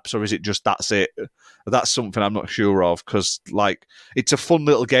and maps, or is it just that's it? That's something I'm not sure of, because like it's a fun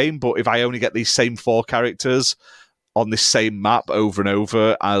little game, but if I only get these same 4 characters on this same map over and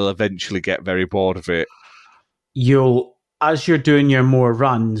over, I'll eventually get very bored of it. As you're doing your more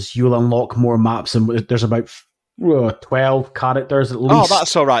runs, you'll unlock more maps, and there's about 12 characters at Oh, least.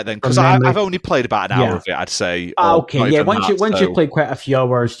 that's all right then, because I've only played about an hour of it, I'd say. Okay, yeah. Once you play quite a few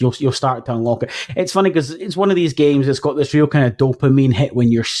hours, you'll start to unlock it. It's funny because it's one of these games that's got this real kind of dopamine hit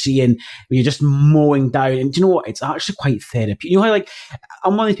when you're just mowing down. And do you know what? It's actually quite therapeutic. You know how, like,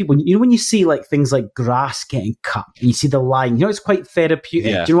 I'm one of these people. You know when you see like things like grass getting cut and you see the line. You know, it's quite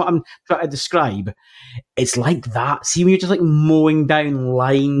therapeutic. Yeah. Do you know what I'm trying to describe? It's like that. See, when you're just like mowing down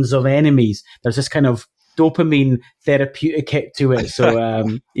lines of enemies, there's this kind of dopamine therapeutic hit to it. So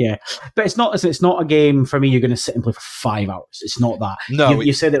yeah, but it's not a game for me you're going to sit and play for 5 hours. It's not that. No,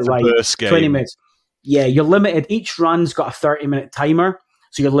 you said it right. 20 minutes. Yeah, you're limited. Each run's got a 30-minute timer,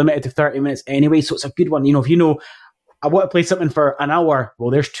 so you're limited to 30 minutes anyway. So it's a good one. You know, if you know I want to play something for an hour, well,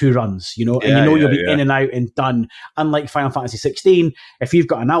 there's 2 runs, you know, and you'll be in and out and done. Unlike Final Fantasy 16, if you've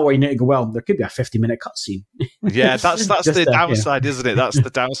got an hour, you need to go, well, there could be a 50-minute cutscene. Yeah, that's the downside, isn't it? That's the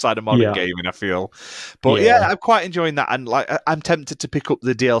downside of modern gaming, I feel. But I'm quite enjoying that, and like I'm tempted to pick up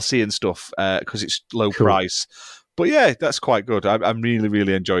the DLC and stuff because it's low price. But yeah, that's quite good. I'm really,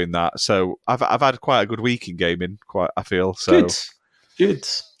 really enjoying that. So I've had quite a good week in gaming. I feel so good.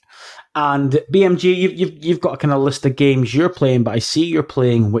 And BMG, you've got a kind of list of games you're playing, but I see you're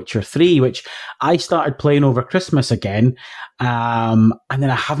playing Witcher 3, which I started playing over Christmas again. And then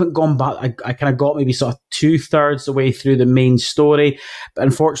I haven't gone back. I kind of got maybe sort of 2/3 the way through the main story. But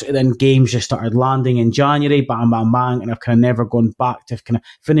unfortunately, then games just started landing in January, bang, bang, bang. And I've kind of never gone back to kind of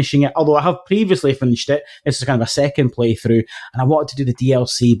finishing it. Although I have previously finished it. This is kind of a second playthrough. And I wanted to do the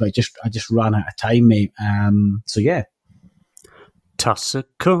DLC, but I just ran out of time, mate. So yeah. Toss a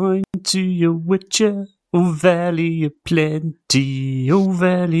coin to your Witcher, oh valley of plenty, oh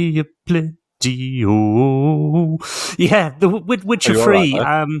valley of plenty, oh. Yeah, the Witcher 3,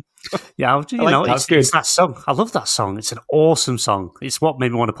 it's that song. I love that song. It's an awesome song. It's what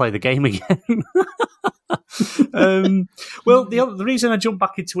made me want to play the game again. Well, the reason I jumped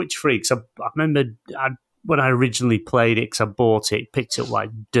back into Witcher 3, because I remember when I originally played it, because I bought it, picked it up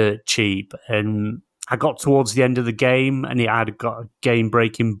like dirt cheap, and I got towards the end of the game and it had got a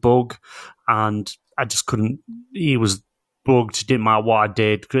game-breaking bug and I just couldn't... He was bugged, didn't matter what I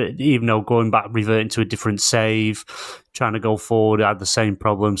did, even though going back, reverting to a different save, trying to go forward, I had the same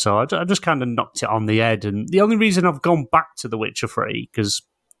problem. So I just kind of knocked it on the head. And the only reason I've gone back to The Witcher 3, because,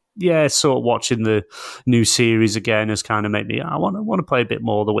 sort of watching the new series again has kind of made me, I want to play a bit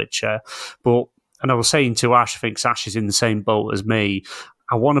more The Witcher. And I was saying to Ash, I think Ash is in the same boat as me,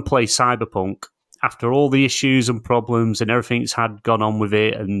 I want to play Cyberpunk. After all the issues and problems and everything that's had gone on with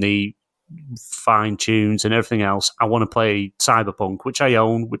it and the fine tunes and everything else, I want to play Cyberpunk, which I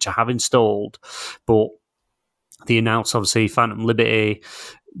own, which I have installed. But they announced, obviously, Phantom Liberty,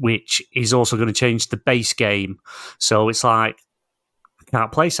 which is also going to change the base game. So it's like, I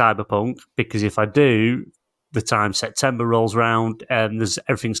can't play Cyberpunk because if I do, the time September rolls around and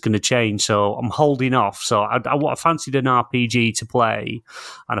everything's going to change. So I'm holding off. So I fancied an RPG to play.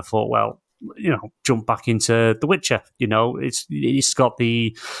 And I thought, well, jump back into The Witcher. It's got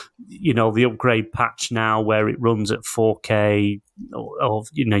the upgrade patch now where it runs at 4K, or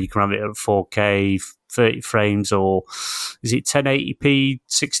you can have it at 4K 30 frames, or is it 1080p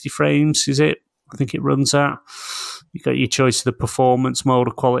 60 frames? Is it? I think it runs at. You got your choice of the performance mode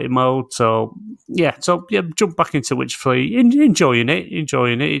or quality mode. So jump back into Witcher 3, enjoying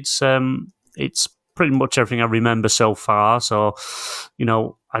it. It's pretty much everything I remember so far. So,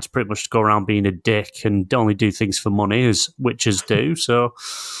 I just pretty much go around being a dick and only do things for money, as witches do. So,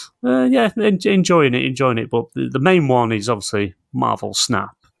 enjoying it. But the main one is obviously Marvel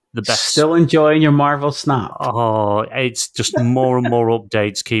Snap. The best. Still enjoying your Marvel Snap. Oh, it's just more and more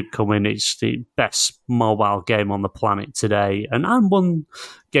updates keep coming. It's the best mobile game on the planet today. And I won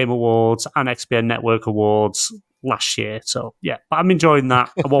Game Awards and XBN Network Awards last year. So, yeah, but I'm enjoying that.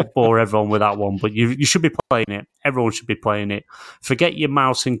 I won't bore everyone with that one, but you should be playing it. Everyone should be playing it. Forget your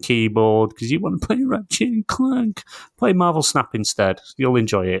mouse and keyboard because you want to play Ratchet and Clank. Play Marvel Snap instead. You'll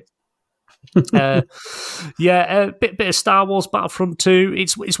enjoy it. A bit of Star Wars Battlefront 2.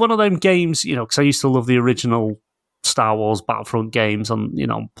 It's one of them games, because I used to love the original Star Wars Battlefront games on,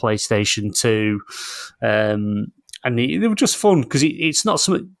 PlayStation 2. And they were just fun because it's not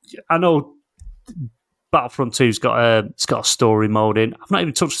something... I know Battlefront 2's got a story mode in. I've not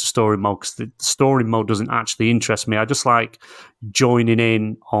even touched the story mode because the story mode doesn't actually interest me. I just like joining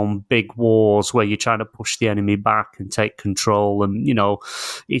in on big wars where you're trying to push the enemy back and take control. And,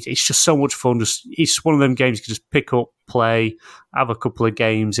 it's just so much fun. It's one of them games you can just pick up, play, have a couple of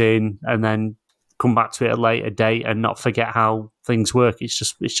games in, and then come back to it at a later date and not forget how things work. It's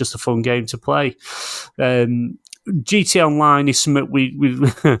just a fun game to play. GTA Online is something we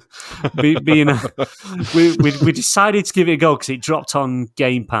decided to give it a go because it dropped on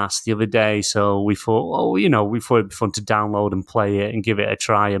Game Pass the other day. So we thought, we thought it'd be fun to download and play it and give it a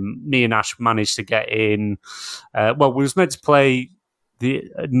try. And me and Ash managed to get in. We was meant to play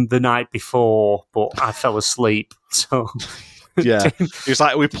the night before, but I fell asleep. So yeah, he was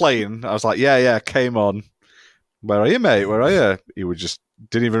like, "We're playing." I was like, "Yeah, came on." Where are you, mate? Where are you? He would just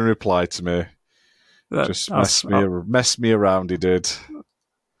didn't even reply to me. Just mess me around, he did.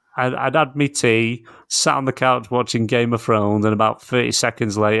 I'd had me tea, sat on the couch watching Game of Thrones, and about 30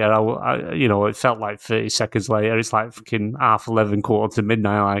 seconds later, it felt like 30 seconds later, it's like fucking 11:30, quarter to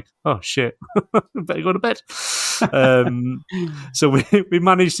midnight, like, oh shit, better go to bed. So we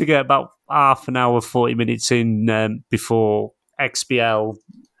managed to get about half an hour, 40 minutes in before XBL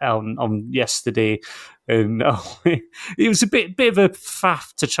on yesterday, and it was a bit of a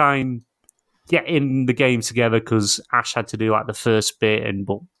faff to try and get in the game together because Ash had to do like the first bit,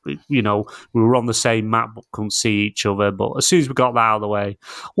 but we were on the same map but couldn't see each other. But as soon as we got that out of the way,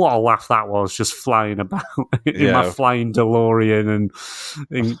 what a laugh that was, just flying about in my flying DeLorean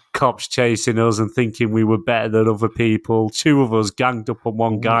and cops chasing us and thinking we were better than other people. Two of us ganged up on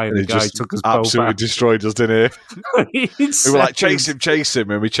one guy and the guy took us both out. Absolutely destroyed us, didn't he? We were like, chase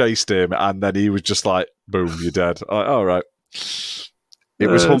him, and we chased him, and then he was just like, boom, you're dead. Like, all right. It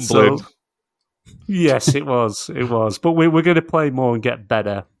was humbling. Yes, it was. But we're going to play more and get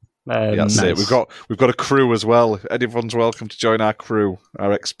better. That's it. We've got a crew as well. Everyone's welcome to join our crew,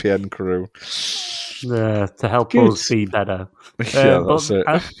 our XPN crew. To help us be better. That's it.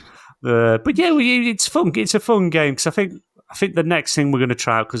 But yeah, it's fun. It's a fun game because I think the next thing we're going to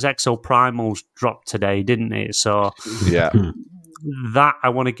try, because Exo Primal's dropped today, didn't it? So yeah. That I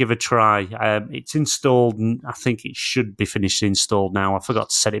want to give a try. It's installed, and I think it should be finished installed now. I forgot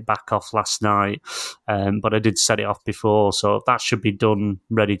to set it back off last night, but I did set it off before, so that should be done,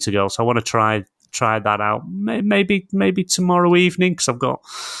 ready to go. So I want to try that out. Maybe tomorrow evening, because I've got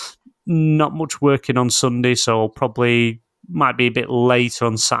not much working on Sunday, so probably might be a bit later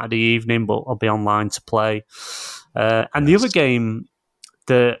on Saturday evening, but I'll be online to play. And the other game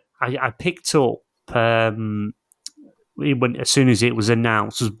that I picked up as soon as it was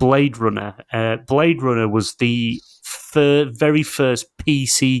announced was Blade Runner. Blade Runner was the very first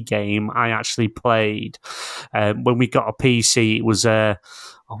PC game I actually played. When we got a PC, it was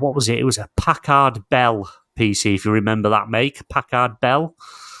what was it? It was a Packard Bell PC, if you remember that make, Packard Bell.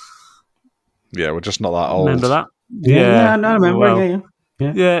 Yeah, we're just not that old. Remember that? Yeah, I remember. Well,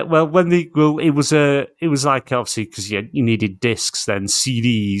 yeah. Well, it was like, obviously, because you needed discs, then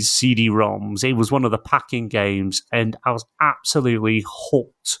CDs, CD-ROMs. It was one of the packing games, and I was absolutely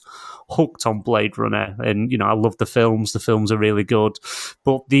hooked on Blade Runner. And I love the films. The films are really good,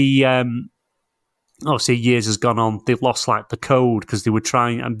 but the obviously years has gone on. They've lost like the code because they were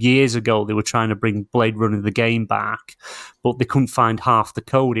trying years ago. They were trying to bring Blade Runner the game back, but they couldn't find half the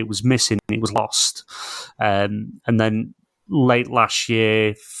code. It was missing. It was lost, and then late last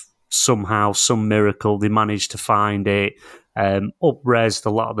year, somehow, some miracle, they managed to find it, up-resed a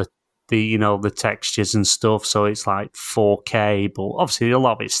lot of the textures and stuff, so it's like 4K, but obviously a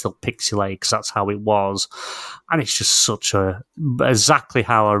lot of it's still pixelated because that's how it was, and it's just exactly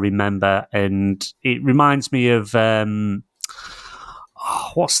how I remember, and it reminds me of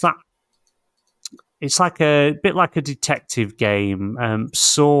what's that? It's like a bit like a detective game,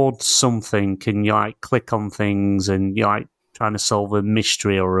 Sword something, and you like click on things and you like trying to solve a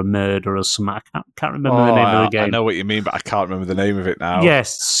mystery or a murder or something. I can't remember the name of the game. I know what you mean, but I can't remember the name of it now.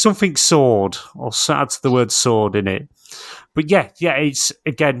 Yes, something sword, or adds the word sword in it. But yeah, it's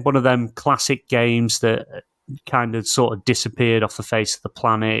again one of them classic games that kind of sort of disappeared off the face of the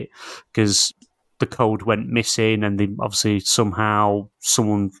planet because the code went missing, and then obviously somehow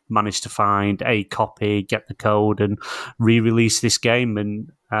someone managed to find a copy, get the code, and re-release this game.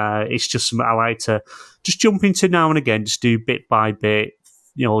 And it's just something I like to just jump into now and again, just do bit by bit.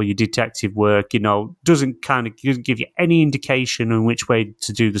 Your detective work. Doesn't give you any indication on which way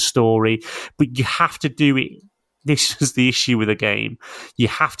to do the story, but you have to do it. This is the issue with the game. You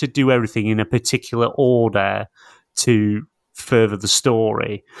have to do everything in a particular order to further the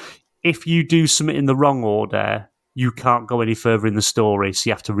story. If you do something in the wrong order, you can't go any further in the story, so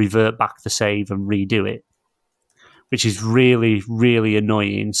you have to revert back the save and redo it, which is really, really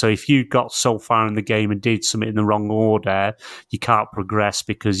annoying. So if you got so far in the game and did something in the wrong order, you can't progress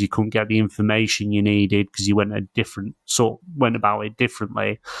because you couldn't get the information you needed because you went about it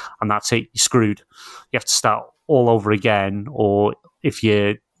differently, and that's it, you're screwed. You have to start all over again, or if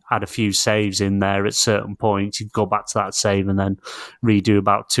you had a few saves in there at certain points, you'd go back to that save and then redo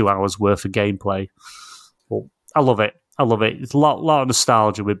about 2 hours worth of gameplay. Well, I love it. It's a lot of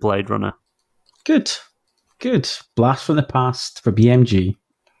nostalgia with Blade Runner. Good. Blast from the past for BMG.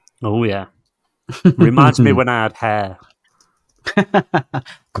 Oh, yeah. Reminds me when I had hair.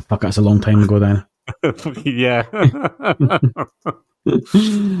 Fuck, that's a long time ago then. Yeah.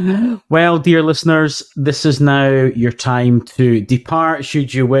 Well, dear listeners, this is now your time to depart,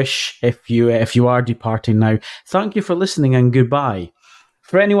 should you wish, if you are departing now. Thank you for listening and goodbye.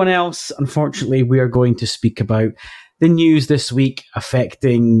 For anyone else, unfortunately, we are going to speak about the news this week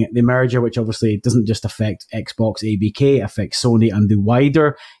affecting the merger, which obviously doesn't just affect Xbox ABK, it affects Sony and the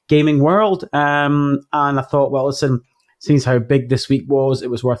wider gaming world. And I thought, well, listen, since how big this week was, it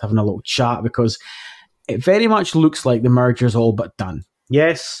was worth having a little chat because it very much looks like the merger's all but done.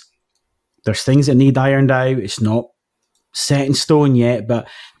 Yes, there's things that need ironed out. It's not set in stone yet, but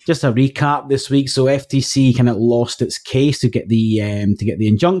just a recap this week. So FTC kind of lost its case to get the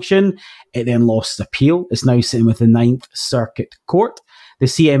injunction. It then lost the appeal. It's now sitting with the Ninth Circuit Court. The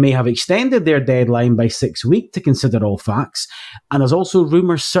CMA have extended their deadline by 6 weeks to consider all facts. And there's also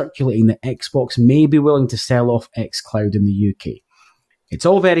rumours circulating that Xbox may be willing to sell off xCloud in the UK. It's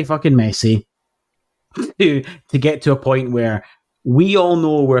all very fucking messy to get to a point where we all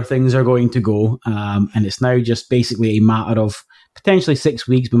know where things are going to go. And it's now just basically a matter of potentially 6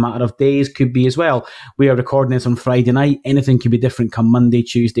 weeks, but a matter of days could be as well. We are recording this on Friday night. Anything could be different come Monday,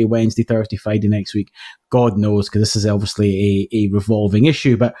 Tuesday, Wednesday, Thursday, Friday next week. God knows, because this is obviously a revolving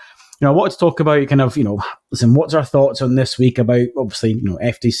issue. But, I wanted to talk about kind of, listen, what's our thoughts on this week about, obviously,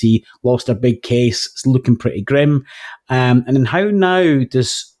 FTC lost a big case. It's looking pretty grim. And then how now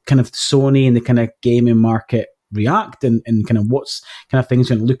does kind of Sony and the kind of gaming market react and kind of what's kind of things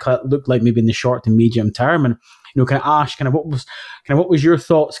going to look like maybe in the short to medium term? And kind of Ash, what was your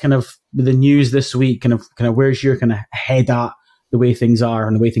thoughts kind of with the news this week? Kind of where's your kind of head at the way things are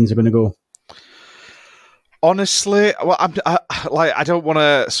and the way things are going to go? Honestly, well, I don't want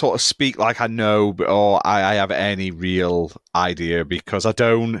to sort of speak like I know or I have any real idea because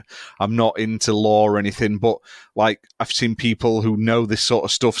I'm not into law or anything. But like I've seen people who know this sort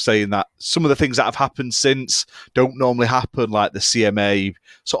of stuff saying that some of the things that have happened since don't normally happen, like the CMA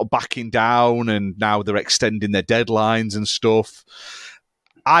sort of backing down and now they're extending their deadlines and stuff.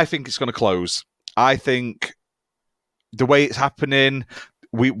 I think it's going to close. I think the way it's happening,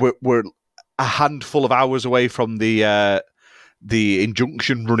 we're a handful of hours away from the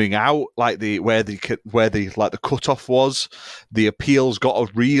injunction running out, like where the cutoff was. The appeal's got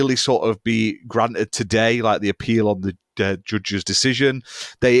to really sort of be granted today, like the appeal on the judge's decision.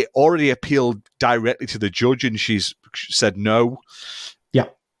 They already appealed directly to the judge, and she's said no. Yeah.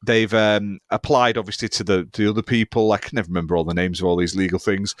 They've applied, obviously, to the other people. I can never remember all the names of all these legal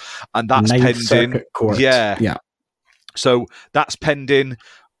things, and that's Ninth pending. Circuit Court. Yeah. So that's pending.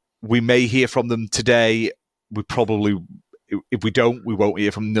 We may hear from them today. We probably, if we don't, we won't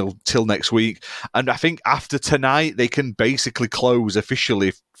hear from them till next week. And I think after tonight, they can basically close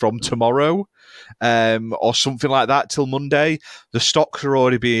officially from tomorrow, or something like that till Monday. The stocks are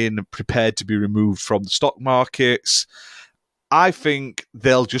already being prepared to be removed from the stock markets. I think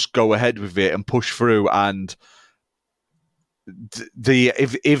they'll just go ahead with it and push through. And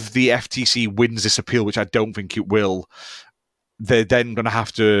if the FTC wins this appeal, which I don't think it will, they're then going to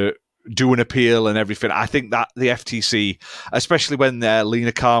have to do an appeal and everything. I think that the FTC, especially when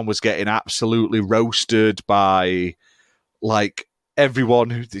Lena Khan was getting absolutely roasted by like everyone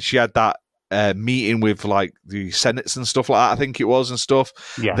who she had that meeting with, like the senates and stuff like that, I think it was, and stuff.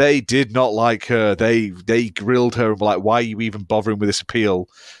 Yeah. They did not like her. They grilled her and were like, why are you even bothering with this appeal?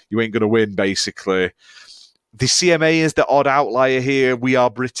 You ain't going to win, basically. The CMA is the odd outlier here. We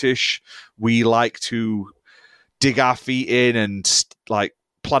are British. We like to dig our feet in and like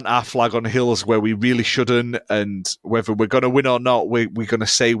plant our flag on hills where we really shouldn't, and whether we're going to win or not, we're going to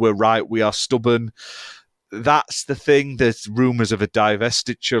say we're right. We are stubborn. That's the thing. There's rumours of a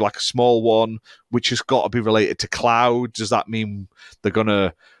divestiture, like a small one, which has got to be related to cloud. Does that mean they're going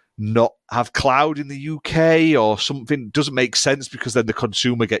to not have cloud in the UK or something? Doesn't make sense because then the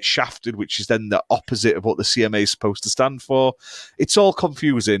consumer gets shafted, which is then the opposite of what the CMA is supposed to stand for. It's all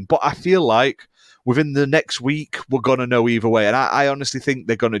confusing, but I feel like within the next week, we're going to know either way. And I honestly think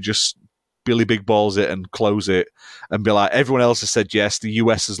they're going to just Billy Big Balls it and close it and be like, everyone else has said yes, the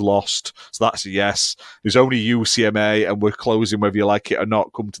US has lost, so that's a yes. There's only you, CMA, and we're closing whether you like it or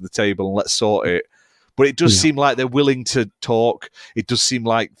not. Come to the table and let's sort it. But it does seem like they're willing to talk. It does seem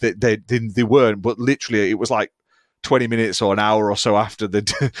like they weren't, but literally it was like 20 minutes or an hour or so after the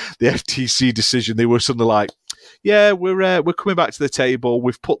FTC decision, they were suddenly like, yeah, we're coming back to the table.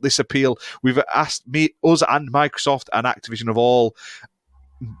 We've put this appeal. We've asked us and Microsoft and Activision have all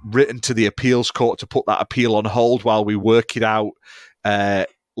written to the appeals court to put that appeal on hold while we work it out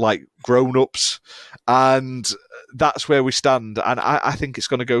like grown-ups, and that's where we stand. And I think it's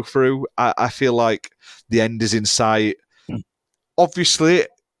going to go through. I feel like the end is in sight. Obviously,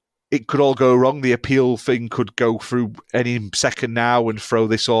 it could all go wrong. The appeal thing could go through any second now and throw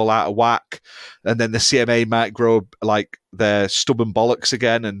this all out of whack, and then the CMA might grow like their stubborn bollocks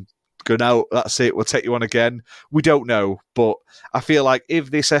again and go, no, that's it, we'll take you on again. We don't know, but I feel like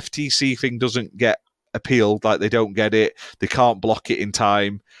if this FTC thing doesn't get appealed, like they don't get it, they can't block it in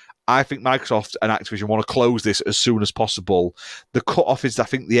time, I think Microsoft and Activision want to close this as soon as possible. The cut-off is, I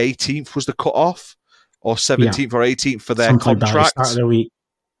think the 18th was the cut-off, or 17th or 18th for their something contract. Like that, start of the week.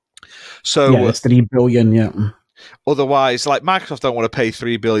 So it's $3 billion, Otherwise, like, Microsoft don't want to pay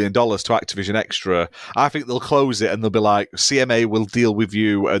 $3 billion to Activision extra. I think they'll close it and they'll be like, CMA will deal with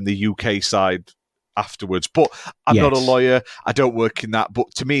you and the UK side afterwards. But I'm not a lawyer. I don't work in that.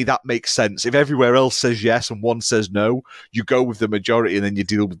 But to me, that makes sense. If everywhere else says yes and one says no, you go with the majority and then you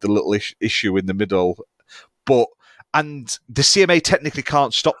deal with the little issue in the middle. And the CMA technically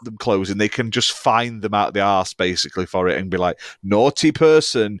can't stop them closing. They can just fine them out the arse, basically, for it and be like, naughty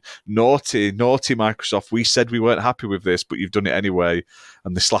person, naughty Microsoft. We said we weren't happy with this, but you've done it anyway.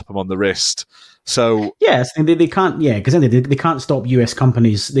 And they slap them on the wrist. So yes, they can't. Yeah, because they can't stop US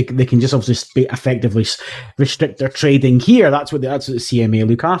companies. They can just obviously effectively restrict their trading here. That's what the CMA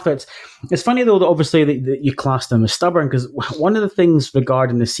look after. It's funny though that obviously that you class them as stubborn, because one of the things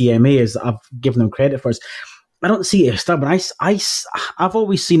regarding the CMA is that I've given them credit for is, I don't see it as stubborn. I've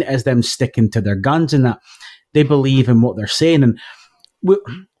always seen it as them sticking to their guns and that they believe in what they're saying. And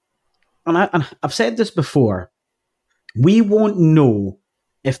I've said this before. We won't know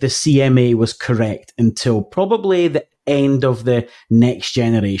if the CMA was correct until probably the end of the next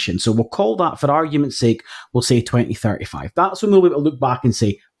generation. So we'll call that, for argument's sake, we'll say 2035. That's when we'll be able to look back and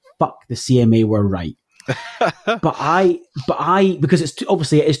say, fuck, the CMA were right. Because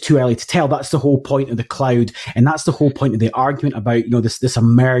obviously it is too early to tell. That's the whole point of the cloud, and that's the whole point of the argument about this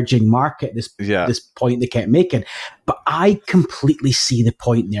emerging market. This point they kept making, but I completely see the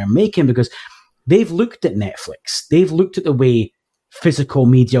point they're making, because they've looked at Netflix, they've looked at the way physical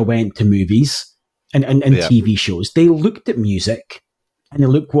media went to movies and TV shows. They looked at music and they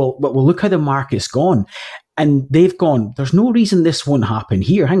look look how the market's gone. And they've gone, there's no reason this won't happen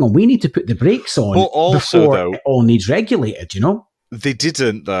here. Hang on, we need to put the brakes on before it all needs regulated, They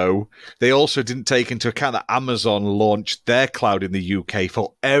didn't, though. They also didn't take into account that Amazon launched their cloud in the UK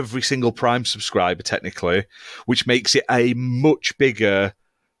for every single Prime subscriber, technically, which makes it a much bigger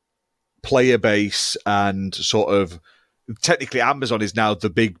player base and sort of... Technically, Amazon is now the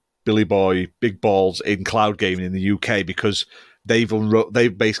big Billy Boy, big balls in cloud gaming in the UK, because... They've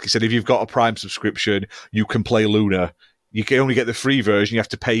basically said, if you've got a Prime subscription, you can play Luna. You can only get the free version. You have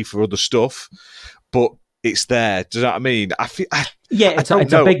to pay for other stuff, but it's there. Do you know what I mean? It's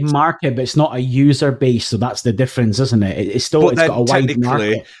a big market, but it's not a user base, so that's the difference, isn't it? It's got a wide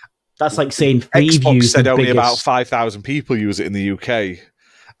market. That's like saying Xbox said only about 5,000 people use it in the UK.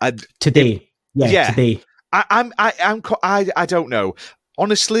 And today. Today. I don't know.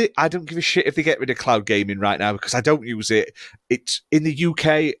 Honestly, I don't give a shit if they get rid of cloud gaming right now, because I don't use it. It's in the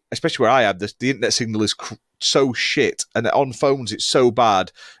UK, especially where I am, the internet signal is so shit, and on phones it's so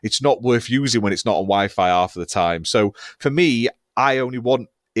bad. It's not worth using when it's not on Wi-Fi half of the time. So for me, I only want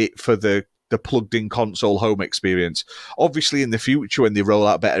it for the plugged-in console home experience. Obviously, in the future, when they roll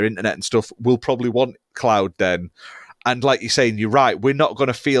out better internet and stuff, we'll probably want cloud then. And like you're saying, you're right. We're not going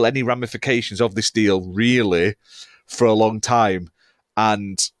to feel any ramifications of this deal really for a long time.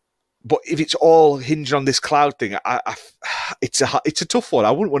 But if it's all hinged on this cloud thing, it's a tough one.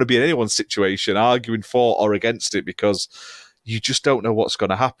 I wouldn't want to be in anyone's situation arguing for or against it, because you just don't know what's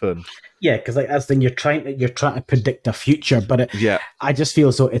going to happen. Yeah, because that's the thing, you're trying to predict a future, but I just feel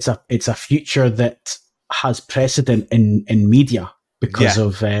as though it's a future that has precedent in media. Because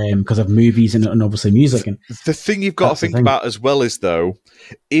of movies and obviously music. And the thing you've got to think about as well is, though,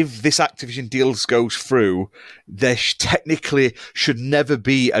 if this Activision deal goes through, there technically should never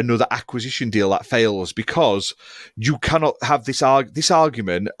be another acquisition deal that fails, because you cannot have this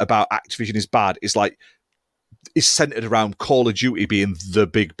argument about Activision is bad. Is centered around Call of Duty being the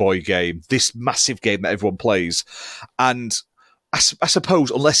big boy game, this massive game that everyone plays, and I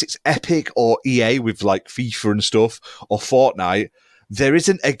suppose unless it's Epic or EA with like FIFA and stuff, or Fortnite, there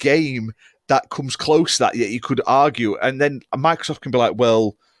isn't a game that comes close to that yet. You could argue, and then Microsoft can be like,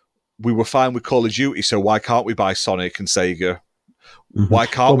 well, we were fine with Call of Duty, so why can't we buy Sonic and Sega? Mm-hmm. Why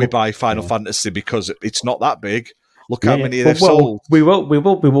can't we buy Final Fantasy? Because it's not that big. Look how many they've sold. We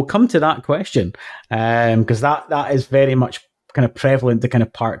will come to that question, because that is very much kind of prevalent to kind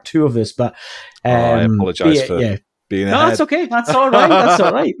of part 2 of this. But I apologise for being ahead. No, that's okay. That's all right. That's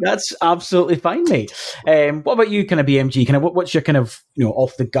all right. That's absolutely fine, mate. What about you, kind of BMG? Kind of what's your kind of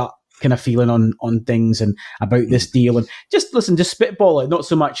off the gut kind of feeling on things and about this deal? And just spitball it. Not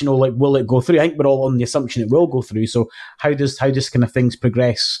so much like will it go through? I think we're all on the assumption it will go through. So how does kind of things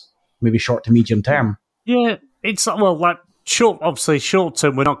progress? Maybe short to medium term. Yeah, it's like short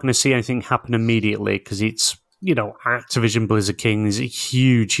term. We're not going to see anything happen immediately because it's. Activision Blizzard King is a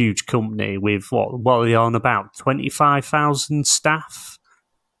huge company with what are they on about 25,000 staff,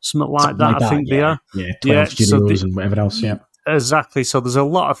 something like that. I think they are. Yeah, 12 studios and whatever else. Yeah, exactly. So there's a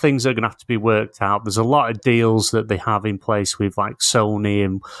lot of things that are going to have to be worked out. There's a lot of deals that they have in place with like Sony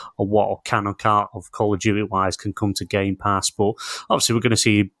and what can or can't of Call of Duty wise can come to Game Pass. But obviously, we're going to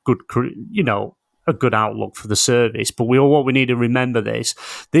see a good outlook for the service. But what we need to remember this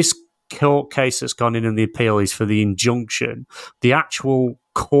court case that's gone in and the appeal is for the injunction. The actual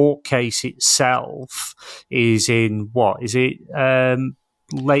court case itself is in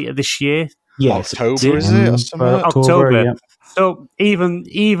later this year? Yes, October, is it? October. Yeah. So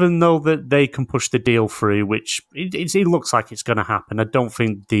even though that they can push the deal through, which it looks like it's going to happen, I don't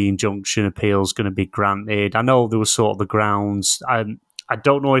think the injunction appeal is going to be granted. I know there was sort of the grounds. I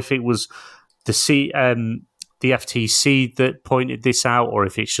don't know if it was the FTC that pointed this out, or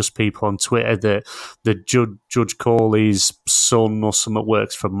if it's just people on Twitter that the Judge Corley's son or someone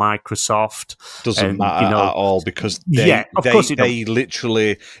works for Microsoft. Doesn't matter at all because they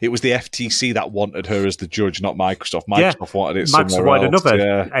literally, it was the FTC that wanted her as the judge, not Microsoft. Microsoft wanted it somewhere else.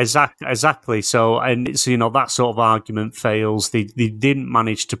 Another. Exactly. So, and it's, that sort of argument fails. They didn't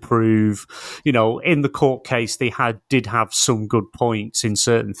manage to prove, in the court case, they did have some good points in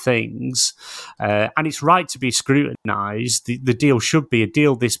certain things. And it's right to be scrutinized. The deal should be a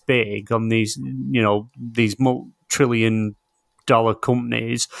deal this big on these multi-trillion dollar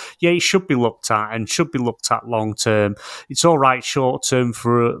companies. Yeah, it should be looked at and should be looked at long term. It's all right short term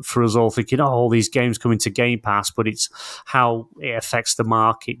for us all thinking, all these games coming to Game Pass, but it's how it affects the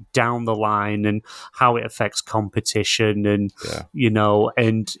market down the line and how it affects competition and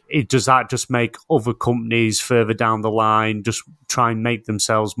and does that just make other companies further down the line just try and make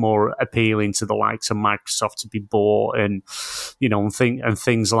themselves more appealing to the likes of Microsoft to be bought and and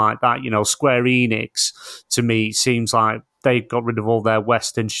things like that. Square Enix to me seems like they got rid of all their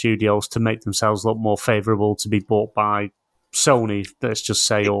Western studios to make themselves look more favourable to be bought by Sony, let's just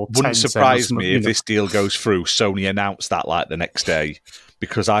say, or wouldn't Tencent surprise me if this deal goes through. Sony announced that like the next day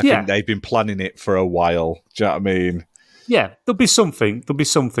because I think they've been planning it for a while. Do you know what I mean? Yeah, there'll be something.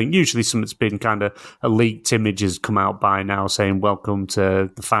 Usually something's been kind of a leaked image has come out by now saying welcome to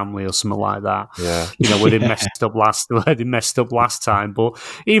the family or something like that. Yeah. Where they messed up last time. But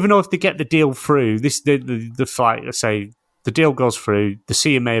even though if they get the deal through, the flight, say, the deal goes through, the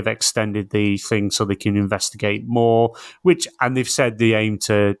CMA have extended the thing so they can investigate more, and they've said they aim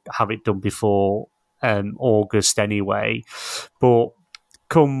to have it done before August anyway. But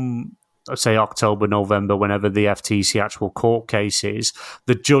come, let's say, October, November, whenever the FTC actual court case is,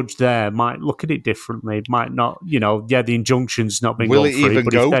 the judge there might look at it differently. It might not, the injunction's not been Will gone it through. even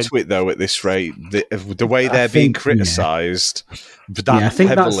go to it, though, at this rate? The way they're being criticised... I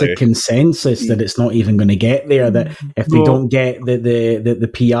think that's the consensus that it's not even going to get there. That if they don't get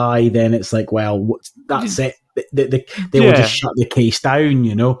the PI, then it's like, well, that's it. They will just shut the case down.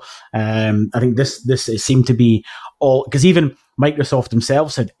 I think this it seemed to be all because even Microsoft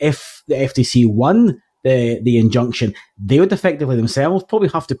themselves said if the FTC won the injunction, they would effectively themselves probably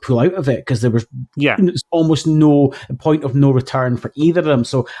have to pull out of it because there was almost no point of no return for either of them.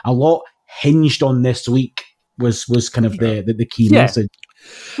 So a lot hinged on this week. Was kind of the key message,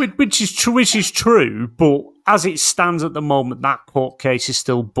 which is true. But as it stands at the moment, that court case is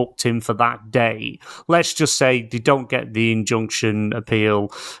still booked in for that day. Let's just say they don't get the injunction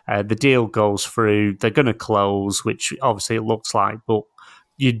appeal, the deal goes through, they're going to close, which obviously it looks like, but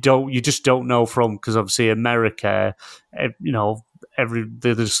you just don't know because obviously America,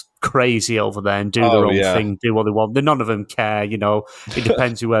 they're just crazy over there and do their own thing, do what they want. None of them care, It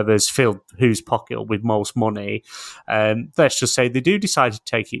depends whoever's filled whose pocket up with most money. Let's just say they do decide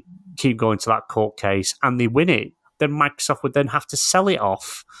to keep going to that court case, and they win it. Then Microsoft would then have to sell it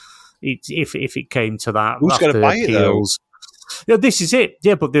off if it came to that. Who's going to buy it though? Yeah, this is it.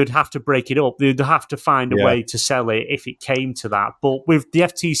 Yeah, but they'd have to break it up. They'd have to find a way to sell it if it came to that. But with the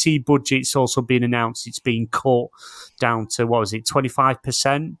FTC budget, it's also been announced it's been cut down to,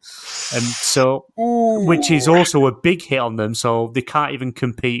 25%? Which is also a big hit on them. So they can't even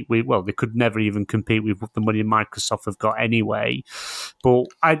compete with, they could never even compete with the money Microsoft have got anyway. But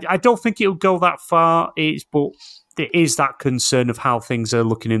I don't think it will go that far. But there is that concern of how things are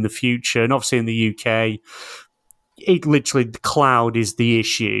looking in the future. And obviously in the UK, the cloud is the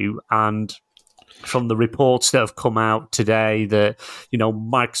issue. And from the reports that have come out today that,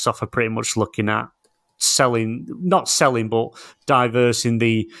 Microsoft are pretty much looking at not selling, but diversing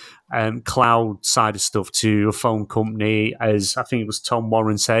the cloud side of stuff to a phone company. As I think it was Tom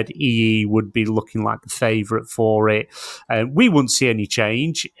Warren said, EE would be looking like the favourite for it. We wouldn't see any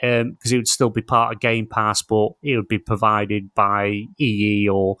change because it would still be part of Game Pass, but it would be provided by EE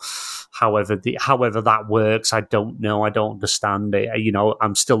or however that works. I don't know. I don't understand it.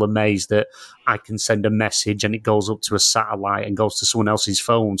 I'm still amazed that I can send a message and it goes up to a satellite and goes to someone else's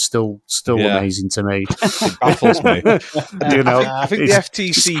phone. Still amazing to me. It baffles me. I think the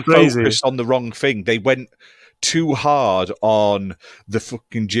FTC focused on the wrong thing. They went too hard on the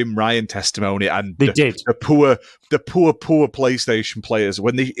fucking Jim Ryan testimony and the poor PlayStation players.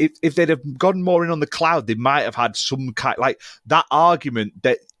 When if they'd have gone more in on the cloud, they might have had some kind like that argument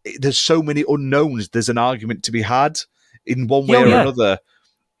that there's so many unknowns. There's an argument to be had in one way or another.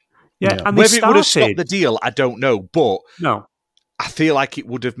 Yeah, and whether it would have stopped the deal, I don't know, but no. I feel like it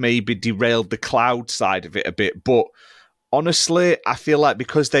would have maybe derailed the cloud side of it a bit. But honestly, I feel like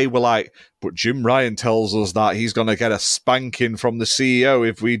because they were like, but Jim Ryan tells us that he's going to get a spanking from the CEO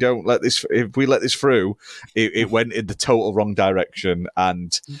if we let this through, it went in the total wrong direction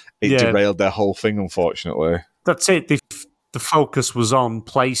and it derailed their whole thing, unfortunately. That's it. The focus was on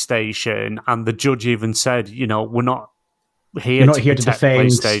PlayStation, and the judge even said, we're not here to defend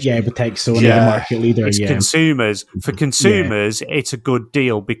protect Sony, the market leader. It's consumers. For consumers, it's a good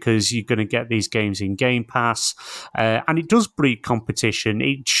deal because you're going to get these games in Game Pass, and it does breed competition.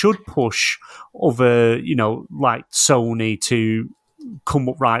 It should push other, like Sony to come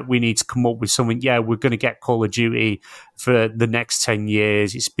up, right, we need to come up with something. Yeah, we're going to get Call of Duty for the next 10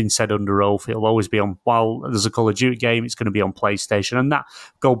 years. It's been said under oath. It'll always be on, while there's a Call of Duty game, it's going to be on PlayStation, and that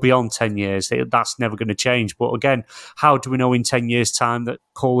go beyond 10 years. That's never going to change. But again, how do we know in 10 years' time that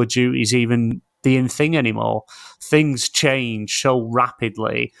Call of Duty is even the in thing anymore? Things change so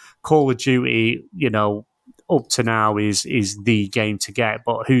rapidly. Call of Duty, up to now is the game to get,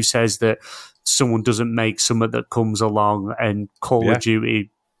 but who says that someone doesn't make something that comes along and Call of Duty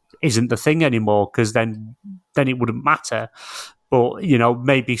isn't the thing anymore? Because then it wouldn't matter. But,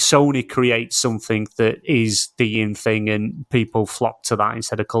 maybe Sony creates something that is the in thing and people flock to that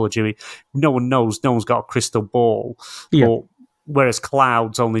instead of Call of Duty. No one knows. No one's got a crystal ball. Yeah. But whereas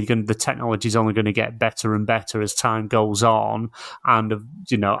the technology's only going to get better and better as time goes on, and and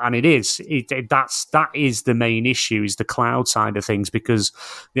that is the main issue, is the cloud side of things, because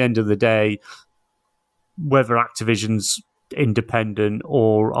at the end of the day, whether Activision's independent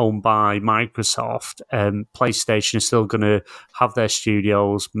or owned by Microsoft, PlayStation is still going to have their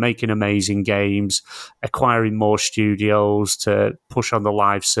studios making amazing games, acquiring more studios to push on the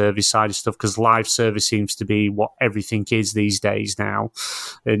live service side of stuff, because live service seems to be what everything is these days now,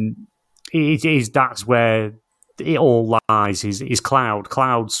 and that's where it all lies, is cloud.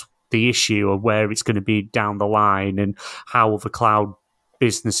 Cloud's the issue of where it's going to be down the line, and how other cloud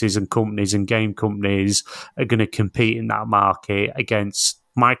businesses and companies and game companies are going to compete in that market against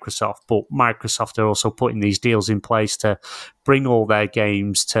Microsoft. But Microsoft are also putting these deals in place to bring all their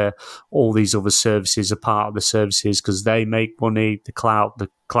games to all these other services, a part of the services, because they make money. The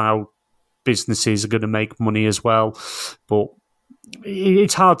cloud businesses are going to make money as well. But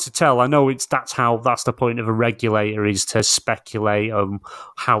it's hard to tell. I know that's the point of a regulator, is to speculate on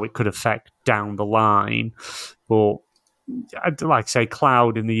how it could affect down the line. But I'd like to say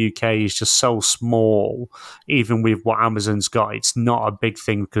cloud in the UK is just so small. Even with what Amazon's got, it's not a big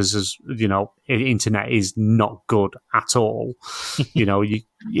thing, because internet is not good at all.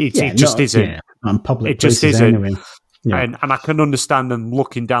 It just isn't. Yeah, on public places, it just isn't. Anyway. Yeah. And I can understand them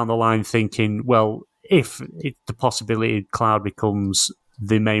looking down the line thinking, well, if the possibility cloud becomes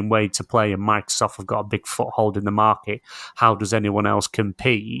the main way to play and Microsoft have got a big foothold in the market, how does anyone else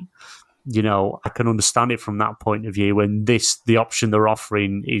compete? I can understand it from that point of view. And the option they're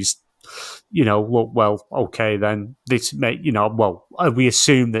offering is, look, well, okay, then this may, we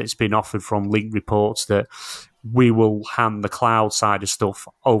assume that it's been offered from leaked reports that we will hand the cloud side of stuff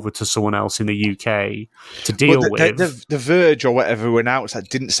over to someone else in the UK to deal with. The Verge or whatever announced that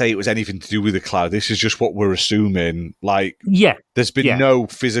didn't say it was anything to do with the cloud. This is just what we're assuming. There's been no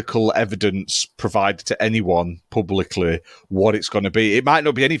physical evidence provided to anyone publicly what it's going to be. It might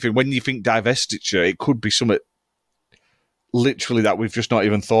not be anything. When you think divestiture, it could be something literally that we've just not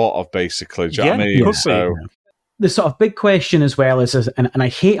even thought of, basically. Do you know what I mean? So the sort of big question as well is, and I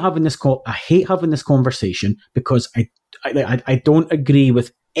hate having this conversation, because I don't agree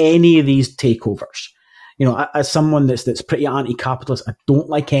with any of these takeovers. as someone that's pretty anti-capitalist, I don't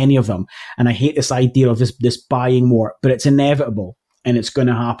like any of them, and I hate this idea of this buying war. But it's inevitable, and it's going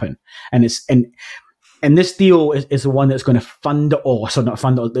to happen, and this deal is the one that's going to fund it all. So not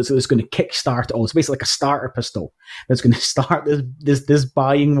fund it all, it's going to kickstart it all. It's basically like a starter pistol that's going to start this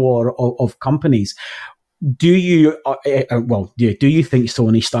buying war of companies. Do you think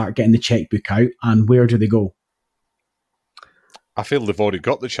Sony start getting the checkbook out, and where do they go? I feel they've already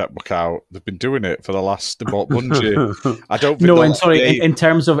got the checkbook out. They've been doing it for the last about Bungie. I don't think no, and sorry, in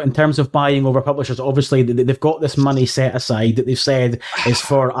terms of buying over publishers, obviously they've got this money set aside that they've said is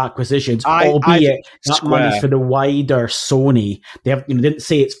for acquisitions, albeit that money's for the wider Sony. They didn't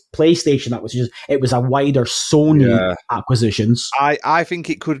say it's PlayStation acquisitions; it was a wider Sony acquisitions. I think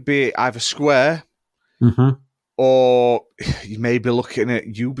it could be either Square. Mm-hmm. Or you may be looking at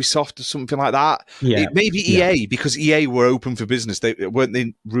Ubisoft or something like that. Yeah. Maybe EA, because EA were open for business. They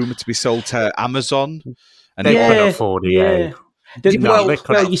weren't rumoured to be sold to Amazon. And they couldn't afford EA.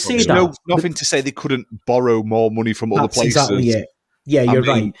 You say that. Nothing to say they couldn't borrow more money from other places. Exactly it. Yeah, you're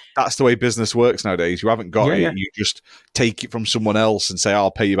right. That's the way business works nowadays. You haven't got it. You just take it from someone else and say, I'll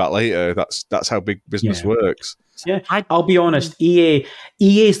pay you back later. That's how big business works. Yeah, I'll be honest. EA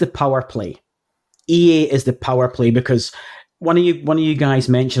is the power play. EA is the power play, because one of you guys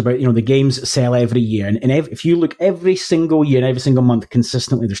mentioned about the games that sell every year, and if you look every single year and every single month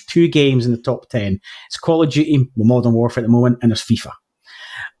consistently, there's 2 games in the top 10. It's Call of Duty, Modern Warfare at the moment, and there's FIFA.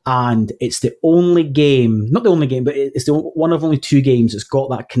 And it's the only game, not the only game, but it's one of only 2 games that's got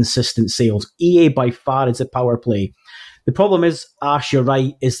that consistent sales. EA by far is the power play. The problem is, Ash, you're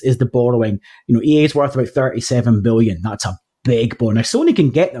right, is the borrowing. EA is worth about $37 billion. That's a big bonus. Sony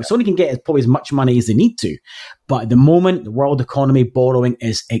can get them. Sony can get probably as much money as they need to. But at the moment, the world economy, borrowing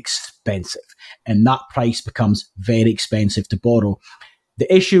is expensive. And that price becomes very expensive to borrow.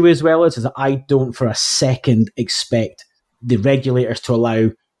 The issue as well is that I don't for a second expect the regulators to allow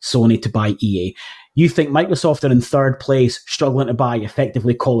Sony to buy EA. You think Microsoft are in 3rd place, struggling to buy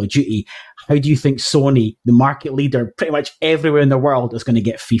effectively Call of Duty. How do you think Sony, the market leader pretty much everywhere in the world, is going to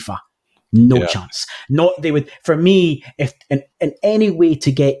get FIFA? No chance. They would, for me, if in any way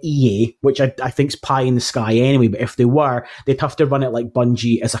to get EA, which I think is pie in the sky anyway, but if they were, they'd have to run it like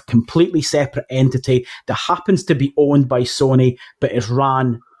Bungie as a completely separate entity that happens to be owned by Sony, but is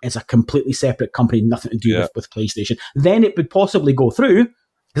ran as a completely separate company, nothing to do with PlayStation. Then it would possibly go through,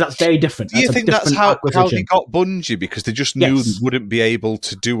 because that's very different. Do you think that's how they got Bungie? Because they just knew they wouldn't be able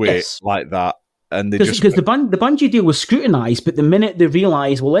to do it like that. Because the Bungie deal was scrutinised, but the minute they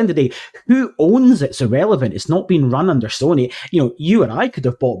realised, well, at the end of the day, who owns it's irrelevant. It's not being run under Sony. You and I could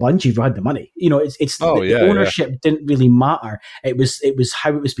have bought Bungie if we had the money. The ownership didn't really matter. It was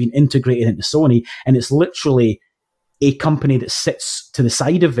how it was being integrated into Sony, and it's literally a company that sits to the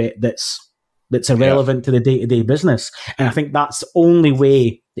side of it that's irrelevant to the day-to-day business. And I think that's the only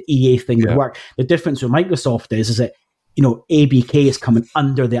way the EA thing would work. The difference with Microsoft is that ABK is coming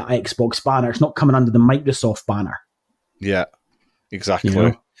under the Xbox banner. It's not coming under the Microsoft banner. Yeah,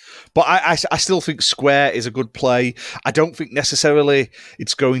 exactly. But I still think Square is a good play. I don't think necessarily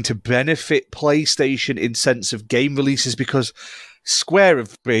it's going to benefit PlayStation in sense of game releases, because Square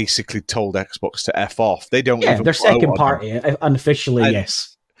have basically told Xbox to F off. They don't even they're second party, unofficially,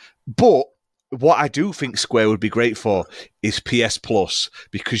 yes. But what I do think Square would be great for is PS Plus,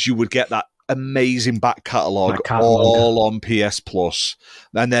 because you would get that amazing back catalogue all on PS Plus,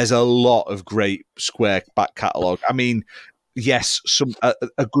 and there's a lot of great Square back catalogue. I mean, yes,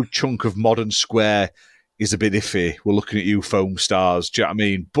 a good chunk of modern Square is a bit iffy. We're looking at you, Foam Stars. Do you know what I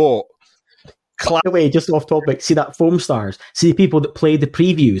mean? But by the way, just off topic, see that Foam Stars? See the people that played the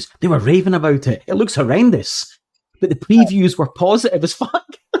previews? They were raving about it. It looks horrendous, but the previews were positive as fuck.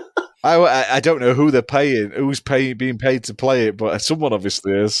 I don't know who they're paying, who's being paid to play it, but someone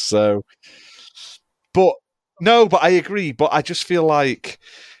obviously is. So, but I agree. But I just feel like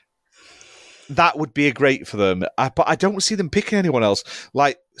that would be a great for them. But I don't see them picking anyone else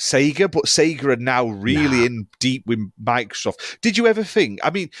like Sega. But Sega are now really in deep with Microsoft. Did you ever think? I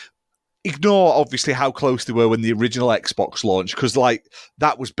mean, ignore obviously how close they were when the original Xbox launched, because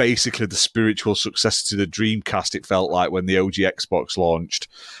that was basically the spiritual successor to the Dreamcast. It felt like when the OG Xbox launched,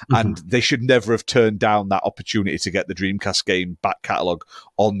 and they should never have turned down that opportunity to get the Dreamcast game back catalogue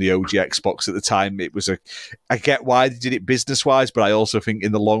on the OG Xbox at the time. It was I get why they did it business wise, but I also think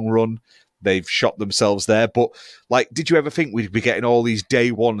in the long run they've shot themselves there. But did you ever think we'd be getting all these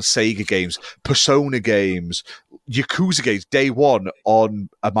day one Sega games, Persona games, Yakuza games, day one on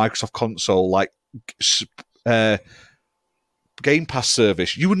a Microsoft console, Game Pass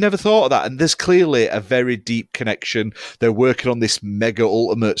service? You would never thought of that. And there's clearly a very deep connection. They're working on this mega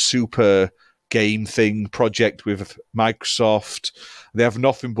ultimate super game thing project with Microsoft. They have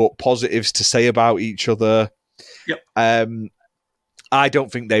nothing but positives to say about each other. Yep. I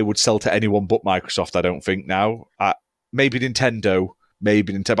don't think they would sell to anyone but Microsoft. I don't think now. Maybe Nintendo,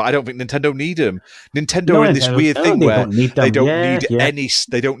 but I don't think Nintendo need them. Nintendo are in this weird thing where they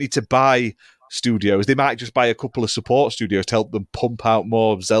don't need to buy studios. They might just buy a couple of support studios to help them pump out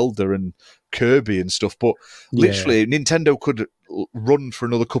more Zelda and Kirby and stuff. But literally, Nintendo could run for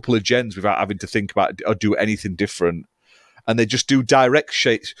another couple of gens without having to think about or do anything different. And they just do direct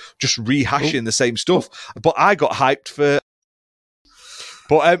shapes, just rehashing the same stuff. But I got hyped for...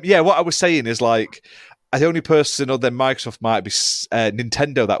 But what I was saying is like, the only person other than Microsoft might be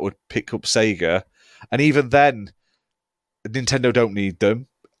Nintendo that would pick up Sega. And even then, Nintendo don't need them.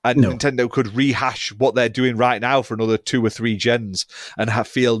 And Nintendo could rehash what they're doing right now for another 2 or 3 gens and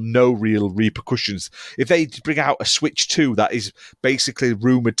feel no real repercussions. If they bring out a Switch 2 that is basically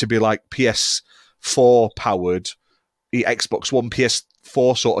rumoured to be like PS4 powered, the Xbox One,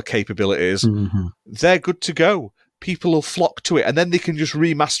 PS4 sort of capabilities, they're good to go. People will flock to it, and then they can just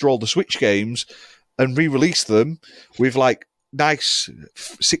remaster all the Switch games and re-release them with like nice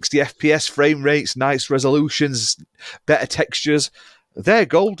 60 FPS frame rates, nice resolutions, better textures. They're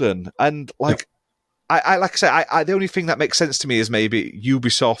golden. And like I like I say, the only thing that makes sense to me is maybe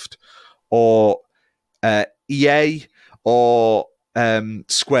Ubisoft or EA or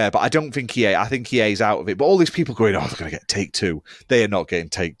Square, but I don't think EA. I think EA's out of it. But all these people going, they're going to get Take-Two. They are not getting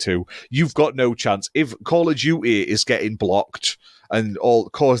Take-Two. You've got no chance. If Call of Duty is getting blocked and all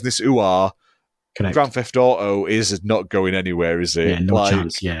causing this ooh-ah, Grand Theft Auto is not going anywhere, is it? Yeah, no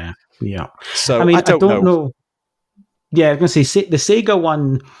chance. Yeah. So I mean, I don't know. Yeah, I was going to say the Sega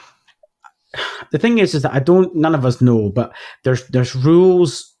one. The thing is that none of us know, but there's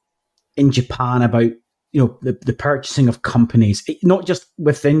rules in Japan about the purchasing of companies, not just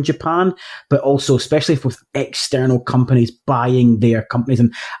within Japan, but also especially with external companies buying their companies.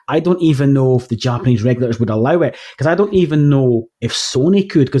 And I don't even know if the Japanese regulators would allow it, because I don't even know if Sony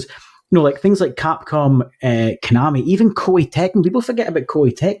could, because like things like Capcom, Konami, even Koei Tecmo. People forget about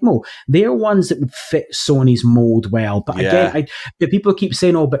Koei Tecmo. They're ones that would fit Sony's mold well. But again, people keep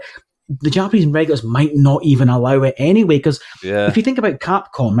saying, but the Japanese regulators might not even allow it anyway. Because if you think about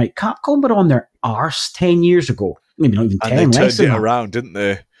Capcom, right? Capcom were on their arse 10 years ago. Maybe not even 10. And they turned it around, didn't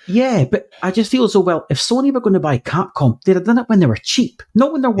they? Yeah, but I just feel so if Sony were going to buy Capcom, they'd have done it when they were cheap.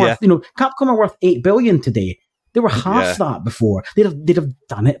 Not when they're worth, Capcom are worth $8 billion today. They were half that before. They'd have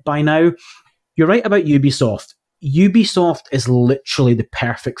done it by now. You're right about Ubisoft. Ubisoft is literally the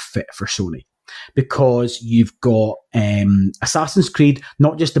perfect fit for Sony, because you've got Assassin's Creed,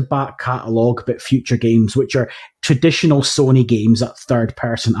 not just the back catalogue, but future games, which are traditional Sony games, that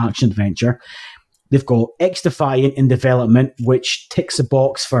third-person action-adventure. They've got X-Defiant in development, which ticks a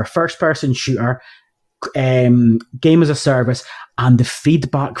box for a first-person shooter, game as a service, and the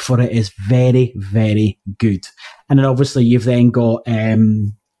feedback for it is very, very good. And then obviously you've then got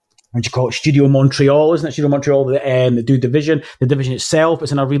Studio Montreal, isn't it? Studio Montreal that do Division. The Division itself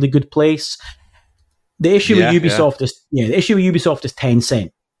is in a really good place. The issue with Ubisoft is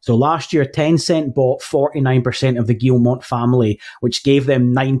Tencent. So last year, Tencent bought 49% of the Guillemot family, which gave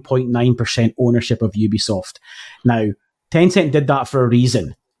them 9.9% ownership of Ubisoft. Now, Tencent did that for a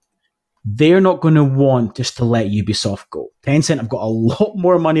reason. They're not going to want just to let Ubisoft go. Tencent have got a lot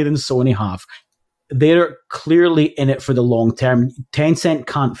more money than Sony have. They're clearly in it for the long term. Tencent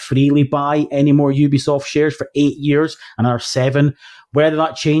can't freely buy any more Ubisoft shares for 8 years, another 7. Whether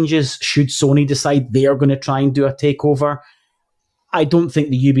that changes, should Sony decide they are going to try and do a takeover, I don't think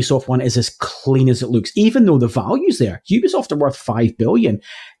the Ubisoft one is as clean as it looks, even though the value's there. Ubisoft are worth $5 billion.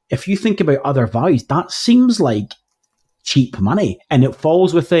 If you think about other values, that seems like cheap money, and it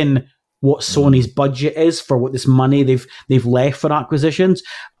falls within what Sony's budget is for what this money they've left for acquisitions.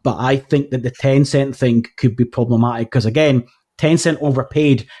 But I think that the Tencent thing could be problematic, because again, Tencent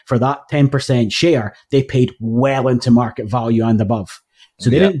overpaid for that 10% share. They paid well into market value and above. So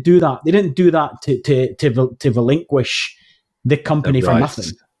they didn't do that. They didn't do that to relinquish the company for nothing.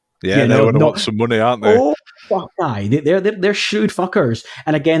 Yeah, they're going to want some money, aren't they? Oh, fuck, guy. They're shrewd fuckers.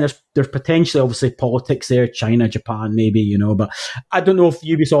 And again, there's potentially, obviously, politics there, China, Japan, maybe, but I don't know if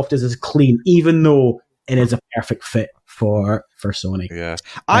Ubisoft is as clean, even though it is a perfect fit for Sony. Yeah.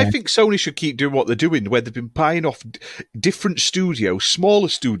 I think Sony should keep doing what they're doing, where they've been buying off different studios, smaller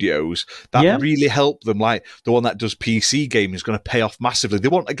studios, that really help them, like the one that does PC gaming is going to pay off massively. They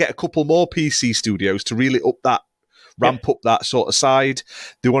want to get a couple more PC studios to really ramp up that sort of side.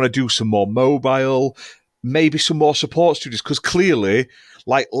 They want to do some more mobile, maybe some more support studios, because clearly,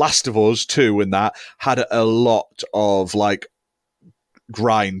 like Last of Us 2 and that, had a lot of like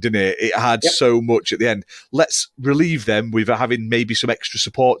grind, didn't it? It had so much at the end. Let's relieve them with having maybe some extra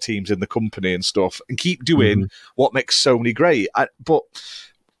support teams in the company and stuff, and keep doing what makes Sony great. But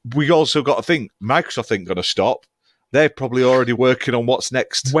we also got to think, Microsoft ain't going to stop. They're probably already working on what's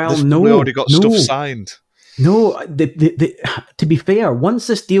next. Well, we already got stuff signed. No, to be fair, once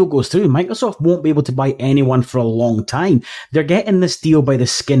this deal goes through, Microsoft won't be able to buy anyone for a long time. They're getting this deal by the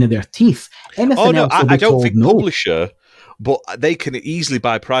skin of their teeth. Anything else will be I don't told think no. Publisher, but they can easily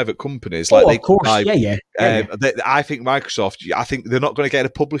buy private companies. Of course, yeah. I think Microsoft, I think they're not going to get a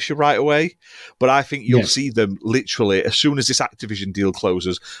publisher right away, but I think you'll see them literally, as soon as this Activision deal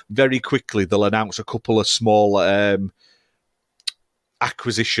closes, very quickly they'll announce a couple of small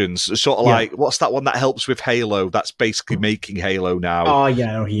acquisitions, sort of like, what's that one that helps with Halo? That's basically making Halo now. Oh yeah,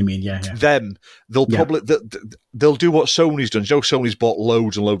 I know what you mean. Yeah. Them, they'll probably they'll do what Sony's done. Sony's bought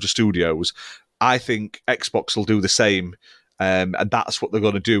loads and loads of studios. I think Xbox will do the same, and that's what they're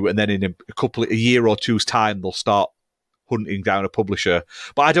going to do. And then in a year or two's time, they'll start hunting down a publisher.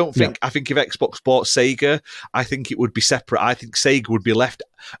 But I don't think. I think if Xbox bought Sega, I think it would be separate. I think Sega would be left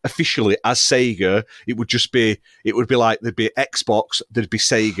officially as Sega. It would be like there'd be Xbox, there'd be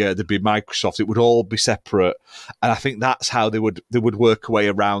Sega, there'd be Microsoft. It would all be separate. And I think that's how they would work a way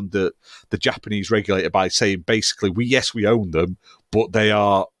around the Japanese regulator by saying basically, we own them, but they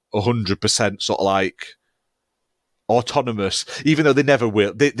are 100% sort of like autonomous, even though they never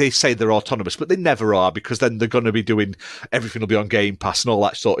will. They say they're autonomous, but they never are, because then they're going to be doing everything will be on Game Pass and all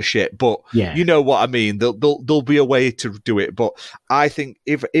that sort of shit. But you know what I mean. There'll be a way to do it. But I think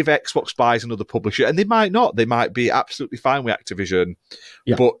if Xbox buys another publisher, and they might not, they might be absolutely fine with Activision.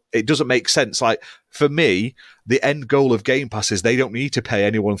 But it doesn't make sense. Like, for me, the end goal of Game Pass is they don't need to pay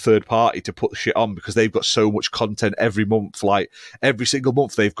anyone third party to put shit on, because they've got so much content every month. Like, every single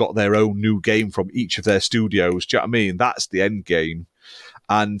month they've got their own new game from each of their studios. Do you know what I mean? That's the end game.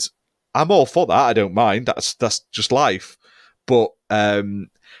 And I'm all for that. I don't mind. That's just life. But they're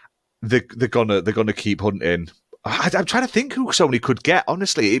gonna keep hunting. I'm trying to think who Sony could get,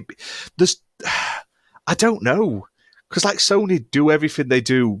 honestly. I don't know. Because like Sony do everything they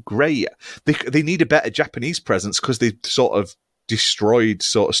do great. They need a better Japanese presence, because they sort of destroyed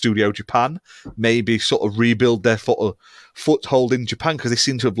sort of Studio Japan. Maybe sort of rebuild their foothold in Japan, because they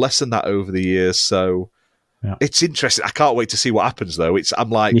seem to have lessened that over the years. So it's interesting. I can't wait to see what happens, though. I'm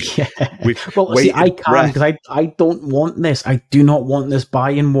like, I can't, because I don't want this. I do not want this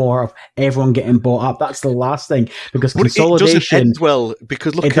buying war of everyone getting bought up. That's the last thing, because consolidation it doesn't end well.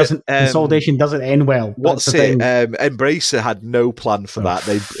 Because look, consolidation doesn't end well. What's it? Embracer had no plan for that.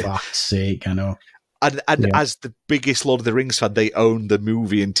 For fuck's sake, I know. And as the biggest Lord of the Rings fan, they own the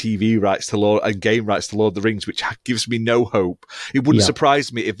movie and TV rights to and game rights to Lord of the Rings, which gives me no hope. It wouldn't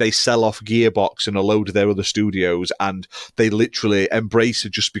surprise me if they sell off Gearbox and a load of their other studios, and they literally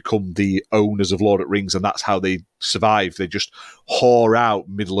Embracer just become the owners of Lord of the Rings, and that's how they survive. They just whore out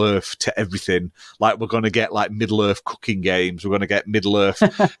Middle Earth to everything. Like, we're going to get like Middle Earth cooking games. We're going to get Middle Earth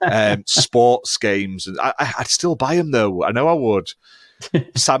sports games. And I'd still buy them, though. I know I would.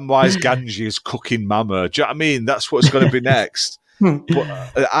 Samwise Ganji's cooking mama. Do you know what I mean? That's what's going to be next. But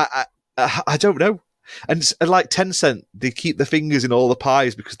I don't know. And like Tencent, they keep their fingers in all the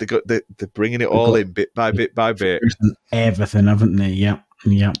pies, because they're bringing it all in bit by bit by bit. Everything, haven't they? Yeah.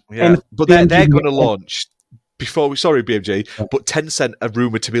 But they're going to launch before we. Sorry, BMJ, but Tencent are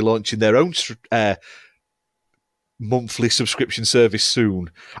rumored to be launching their own monthly subscription service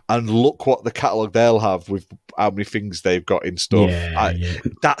soon, and look what the catalogue they'll have with how many things they've got in stuff.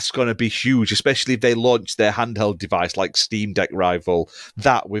 That's going to be huge, especially if they launch their handheld device like Steam Deck rival,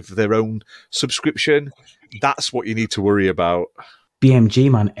 that with their own subscription. That's what you need to worry about. BMG,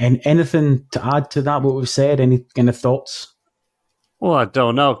 man, and anything to add to that, what we've said? Any kind of thoughts? Well, I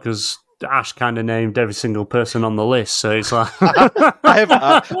don't know, because Ash kind of named every single person on the list, so it's like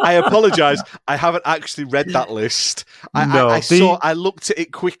I apologise. I haven't actually read that list. I looked at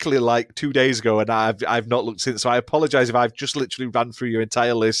it quickly like 2 days ago, and I've not looked since. So I apologise if I've just literally ran through your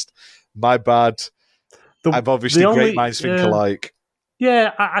entire list. My bad. I've obviously great minds think alike.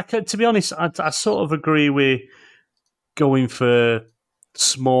 Yeah, I to be honest, I sort of agree with going for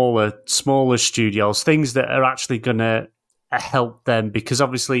smaller studios, things that are actually going to help them, because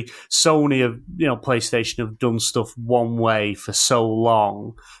obviously Sony PlayStation have done stuff one way for so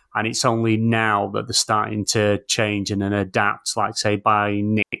long, and it's only now that they're starting to change and then adapt, like say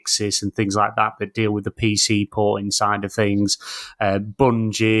buying Nixis and things like that deal with the PC porting side of things.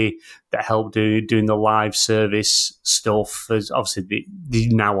 Bungie that help doing the live service stuff. Obviously they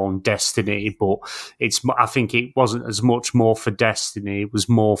now own Destiny, but I think it wasn't as much more for Destiny. It was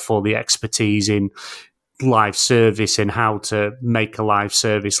more for the expertise in live service and how to make a live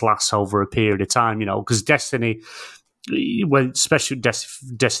service last over a period of time, because Destiny, when especially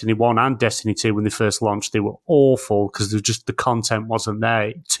Destiny 1 and Destiny 2, when they first launched, they were awful because the content wasn't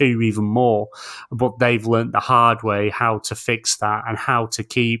there. 2 even more, but they've learned the hard way how to fix that and how to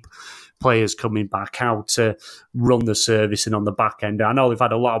keep players coming back, how to run the service and on the back end. I know they've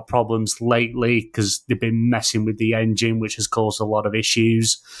had a lot of problems lately because they've been messing with the engine, which has caused a lot of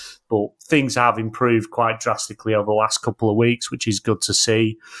issues, but things have improved quite drastically over the last couple of weeks, which is good to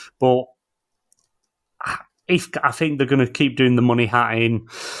see. But I think they're going to keep doing the money hatting,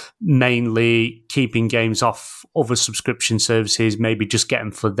 mainly keeping games off other subscription services, maybe just get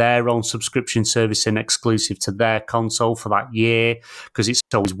them for their own subscription service and exclusive to their console for that year, because it's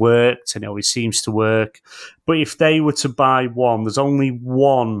always worked and it always seems to work. But if they were to buy one, there's only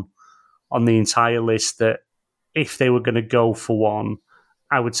one on the entire list that if they were going to go for one,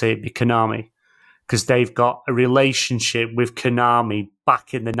 I would say it'd be Konami, because they've got a relationship with Konami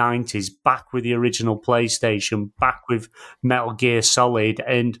back in the 90s, back with the original PlayStation, back with Metal Gear Solid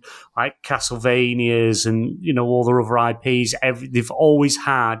and like Castlevanias and, all their other IPs. They've always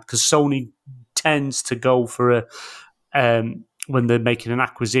had, because Sony tends to go for when they're making an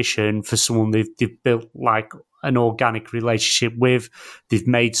acquisition for someone they've built like an organic relationship with, they've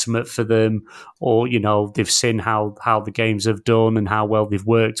made something for them, or they've seen how the games have done and how well they've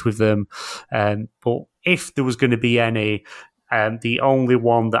worked with them. But if there was going to be any, the only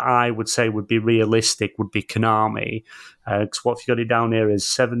one that I would say would be realistic would be Konami. Because what if you got it down here is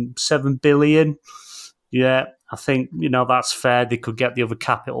 7 billion? Yeah, I think, that's fair. They could get the other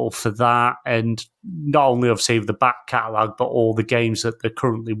capital for that. And not only obviously the back catalogue, but all the games that they're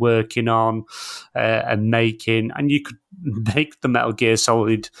currently working on and making. And you could make the Metal Gear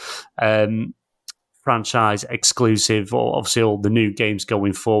Solid franchise exclusive, or obviously all the new games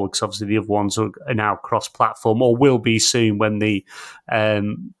going forward, because obviously the other ones are now cross-platform, or will be soon when the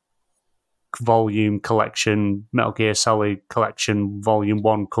volume collection, Metal Gear Solid collection volume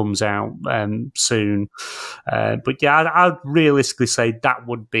 1 comes out soon. But yeah, I'd realistically say that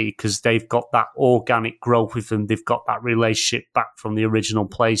would be because they've got that organic growth with them. They've got that relationship back from the original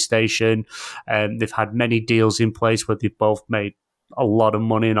PlayStation. They've had many deals in place where they've both made a lot of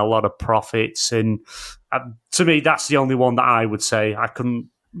money and a lot of profits. And to me, that's the only one that I would say. I couldn't,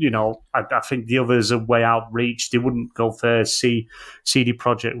 I think the others are way outreach. They wouldn't go for CD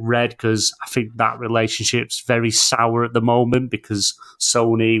Projekt Red because I think that relationship's very sour at the moment because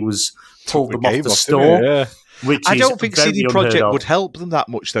Sony was pulled them off the store. Yeah. Which I don't think CD Projekt would help them that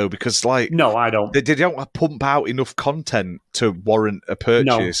much though, because no, I don't. They don't pump out enough content to warrant a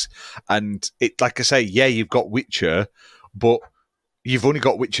purchase. No. And it, like I say, yeah, you've got Witcher, but you've only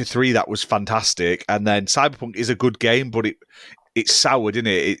got Witcher 3 that was fantastic, and then Cyberpunk is a good game, but it's soured, isn't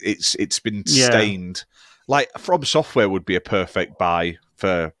it? It's been stained. Like From Software would be a perfect buy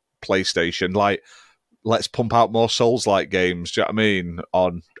for PlayStation. Like, let's pump out more Souls-like games. Do you know what I mean?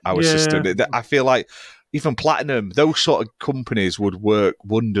 On our system, I feel like even Platinum, those sort of companies would work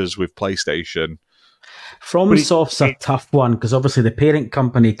wonders with PlayStation. FromSoft's a tough one because obviously the parent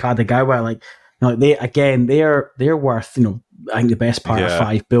company Kagawa, they're worth I think the best part of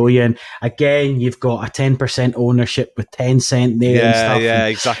 $5 billion. Again, you've got a 10% ownership with Tencent there and stuff. Yeah,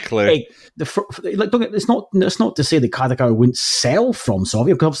 exactly. It's not to say that Kagawa wouldn't sell From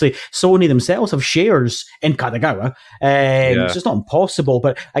Software, because obviously Sony themselves have shares in Kagawa. So it's not impossible,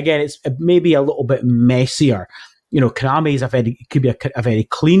 but again, it's maybe a little bit messier. Konami could be a very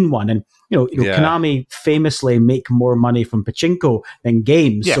clean one, and Konami famously make more money from pachinko than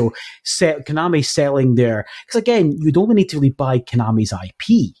games. Yeah. So Konami selling because again, you'd only need to really buy Konami's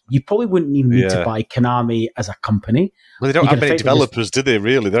IP. You probably wouldn't even need to buy Konami as a company. Well, they don't have many developers, do they?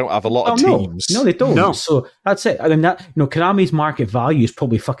 Really, they don't have a lot of teams. No, they don't. No. So that's it. I mean, Konami's market value is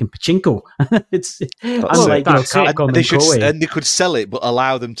probably fucking pachinko. And they could sell it, but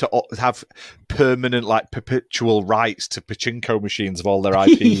allow them to have permanent, perpetual rights to pachinko machines of all their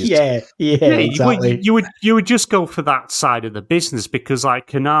IPs. Yeah, exactly. You would just go for that side of the business because,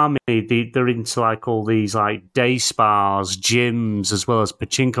 Konami, they're into all these day spas, gyms, as well as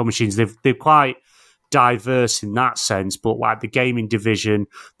pachinko machines. They're quite diverse in that sense, but the gaming division,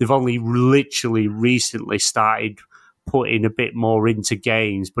 they've only literally recently started putting a bit more into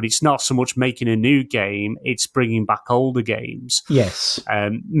games, but it's not so much making a new game, it's bringing back older games. Yes.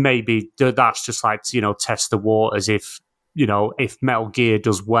 Maybe that's just to test the waters. If Metal Gear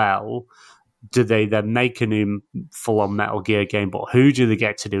does well, do they then make a new full-on Metal Gear game? But who do they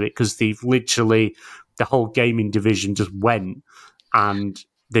get to do it? Because they've literally, the whole gaming division just went and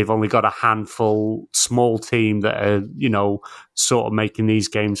they've only got a handful, small team that are, sort of making these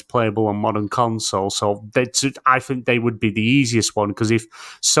games playable on modern consoles. So I think they would be the easiest one, because if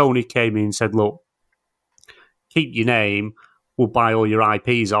Sony came in and said, look, keep your name, we'll buy all your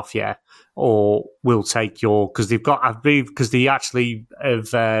IPs off you, or we'll take because they actually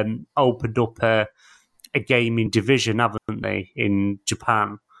have opened up a gaming division, haven't they, in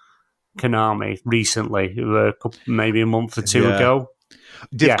Japan, Konami, recently, maybe a month or two ago.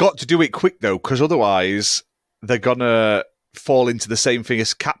 They've got to do it quick, though, because otherwise they're going to fall into the same thing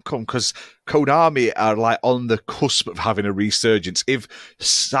as Capcom, because Konami are like on the cusp of having a resurgence. If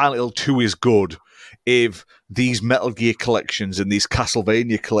Silent Hill 2 is good, if these Metal Gear collections and these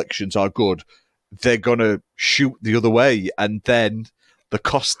Castlevania collections are good, they're going to shoot the other way, and then the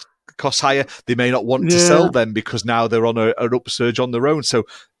cost higher. They may not want to sell them because now they're on an upsurge on their own. So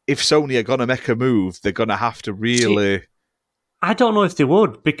if Sony are going to make a move, they're going to have to really... I don't know if they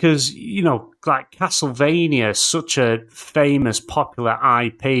would, because, like Castlevania is such a famous, popular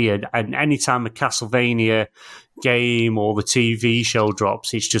IP, and anytime a Castlevania game or the TV show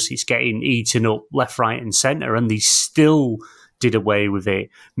drops, it's getting eaten up left, right, and centre, and they still did away with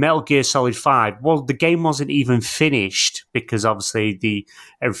it. Metal Gear Solid 5, well, the game wasn't even finished because obviously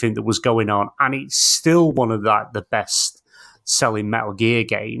everything that was going on, and it's still one of the best selling Metal Gear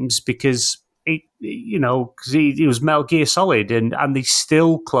games because it was Metal Gear Solid, and they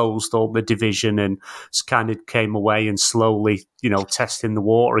still closed all the division and kind of came away and slowly, testing the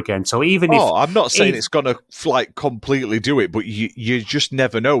water again. So I'm not saying it's going to completely do it, but you just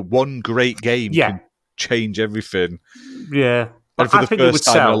never know. One great game can change everything. Yeah. And for the first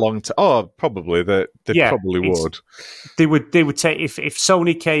time in a long time, probably they probably would. They would take if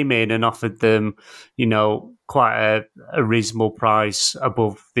Sony came in and offered them, quite a reasonable price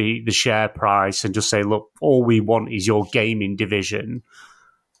above the share price, and just say, look, all we want is your gaming division.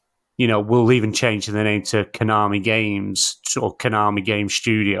 We'll even change the name to Konami Games or Konami Game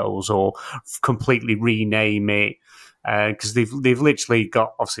Studios, or completely rename it. Because they've literally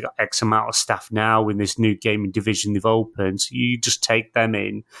got X amount of staff now in this new gaming division they've opened. So you just take them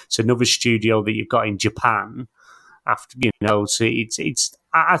in. It's another studio that you've got in Japan. After so it's.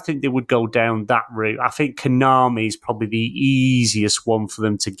 I think they would go down that route. I think Konami is probably the easiest one for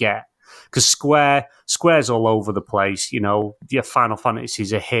them to get, because Square's all over the place. Your Final Fantasy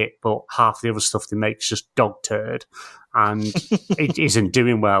is a hit, but half the other stuff they make is just dog turd, and it isn't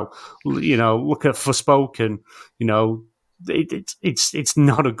doing well. Look at Forspoken. It's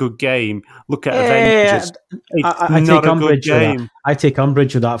not a good game. Look at Avengers. I take umbrage with that. I take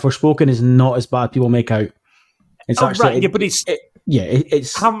umbrage with that. Forspoken is not as bad people make out. It's actually but it's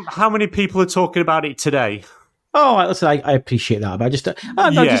it's how many people are talking about it today? Oh, listen, I appreciate that, but I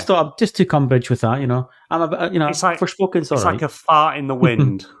just thought just took umbrage with that. I'm it's like Forspoken's all right. Like a fart in the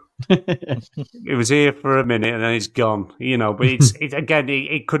wind. It was here for a minute and then it's gone. But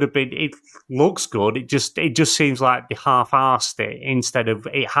it could have been. It looks good. It just seems like they half-arsed it instead of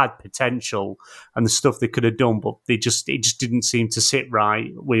it had potential and the stuff they could have done, but it just didn't seem to sit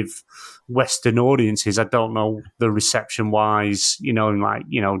right with Western audiences. I don't know the reception wise,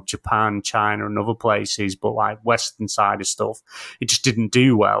 in Japan, China, and other places, but like Western side of stuff, it just didn't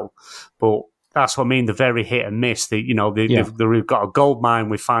do well. But that's what I mean. They're very hit and miss. They've got a gold mine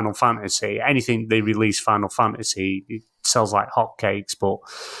with Final Fantasy. Anything they release Final Fantasy, it sells like hotcakes. But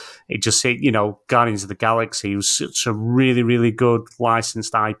it just, Guardians of the Galaxy was such a really, really good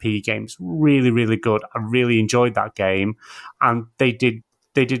licensed IP game. It's really, really good. I really enjoyed that game, and they did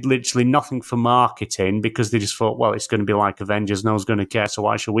literally nothing for marketing because they just thought, well, it's going to be like Avengers. No one's going to care, so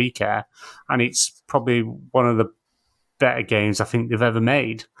why should we care? And it's probably one of the better games I think they've ever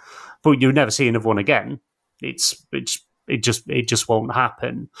made. But you'll never see another one again. It just won't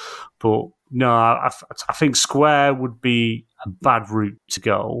happen. But no, I think Square would be a bad route to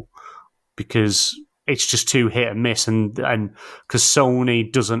go because it's just too hit and miss, and because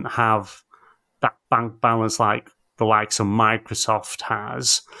Sony doesn't have that bank balance like the likes of Microsoft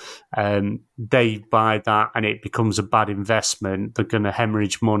has. They buy that and it becomes a bad investment. They're going to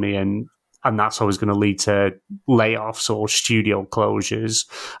hemorrhage money, and that's always going to lead to layoffs or studio closures.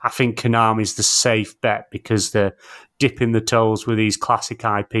 I think Konami's the safe bet because they're dipping the toes with these classic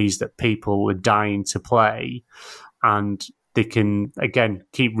IPs that people are dying to play, and they can, again,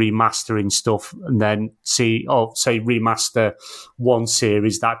 keep remastering stuff and then say remaster one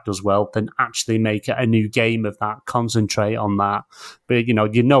series that does well, then actually make it a new game of that, concentrate on that. But,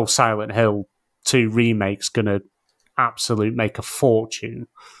 Silent Hill 2 remake's going to absolutely make a fortune.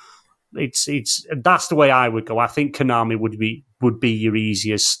 That's the way I would go. I think Konami would be your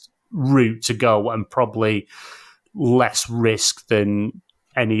easiest route to go, and probably less risk than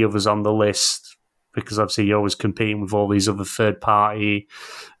any others on the list, because obviously you're always competing with all these other third-party,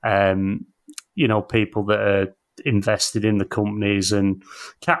 people that are invested in the companies. And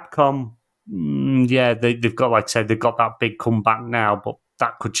Capcom, they've got, like I said, they've got that big comeback now, but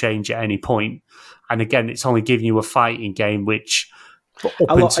that could change at any point. And again, it's only giving you a fighting game, which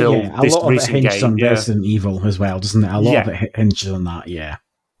a lot of it hinges on Resident Evil as well, doesn't it? A lot of it hinges on that, yeah.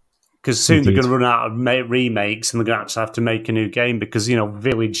 Because soon they're going to run out of remakes, and they're going to have to make a new game because,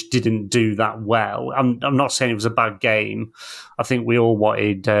 Village didn't do that well. I'm not saying it was a bad game. I think we all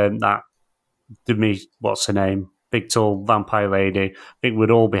wanted that. What's her name? Big tall vampire lady. I think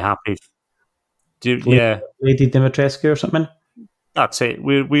we'd all be happy. Lady Dimitrescu or something. That's it.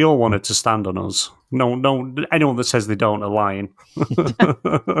 We all want it to stand on us. No, anyone that says they don't are lying.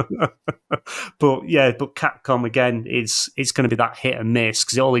 But Capcom again, it's going to be that hit and miss,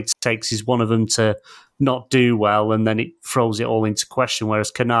 because all it takes is one of them to not do well, and then it throws it all into question.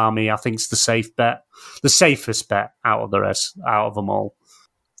 Whereas Konami, I think, is the safest bet out of them all.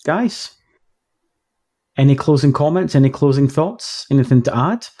 Guys, any closing comments? Any closing thoughts? Anything to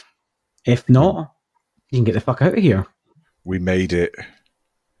add? If not, you can get the fuck out of here. We made it.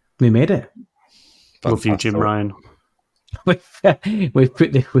 Love you, Jim Ryan. We've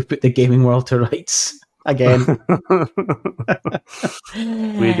put the gaming world to rights again.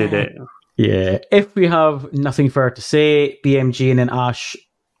 We did it. Yeah. If we have nothing further to say, BMG and then Ash,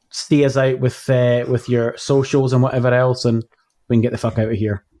 see us out with your socials and whatever else, and we can get the fuck out of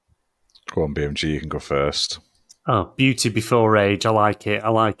here. Go on, BMG, you can go first. Oh, beauty before age. I like it.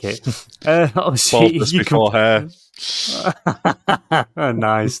 Baldness before hair.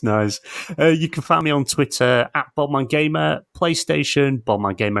 Nice. You can find me on Twitter at BaldmanGamer, PlayStation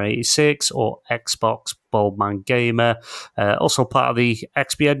BaldmanGamer86, or Xbox BaldmanGamer. Also part of the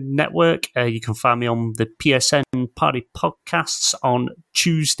XPN network. You can find me on the PSN Party Podcasts on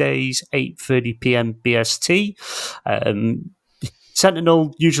Tuesdays, 8:30 p.m. BST.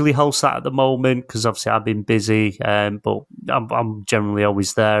 Sentinel usually hosts that at the moment, because obviously I've been busy, but I'm generally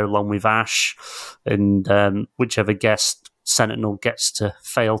always there along with Ash and whichever guest Sentinel gets to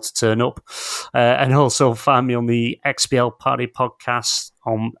fail to turn up. And also find me on the XPL Party Podcast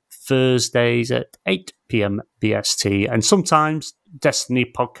on Thursdays at 8 p.m. BST, and sometimes Destiny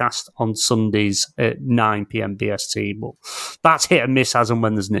Podcast on Sundays at 9 p.m. BST. But that's hit and miss as and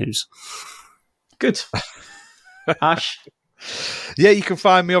when there's news. Good. Ash? Yeah, you can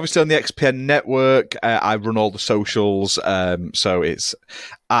find me obviously on the XPN network. I run all the socials, so it's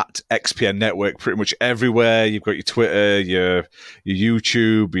at XPN network pretty much everywhere. You've got your Twitter, your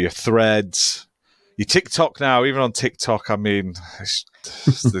YouTube, your Threads, your TikTok now. Even on TikTok, I mean, it's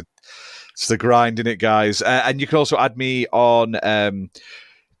the grind, in it, guys. And you can also add me on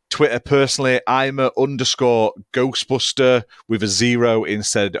Twitter personally. I'm _Ghostbuster with a 0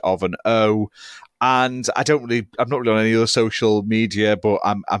 instead of an O. And I'm not really on any other social media, but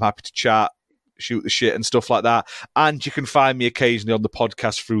I'm happy to chat, shoot the shit and stuff like that. And you can find me occasionally on the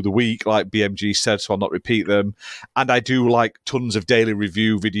podcast through the week, like BMG said, so I'll not repeat them. And I do like tons of daily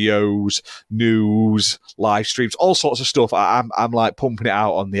review videos, news, live streams, all sorts of stuff. I'm like pumping it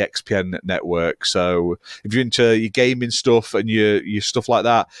out on the XPN network. So if you're into your gaming stuff and your stuff like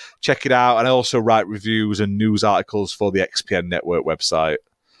that, check it out. And I also write reviews and news articles for the XPN network website.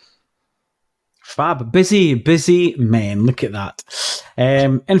 Fab. Busy men. Look at that.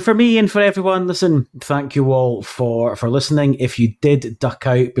 And for me and for everyone, listen, thank you all for listening. If you did duck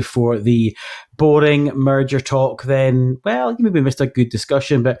out before the boring merger talk, then, well, you maybe missed a good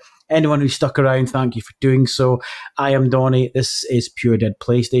discussion, but anyone who stuck around, thank you for doing so. I am Donnie. This is Pure Dead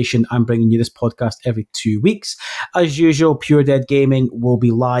PlayStation. I'm bringing you this podcast every 2 weeks. As usual, Pure Dead Gaming will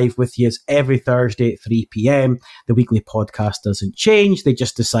be live with you every Thursday at 3 p.m. The weekly podcast doesn't change. They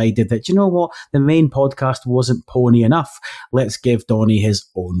just decided that, you know what, the main podcast wasn't pony enough. Let's give Donnie his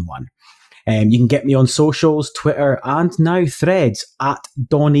own one. You can get me on socials, Twitter, and now Threads at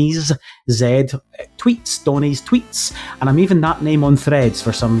Donnie's Z Tweets, Donnie's Tweets. And I'm even that name on Threads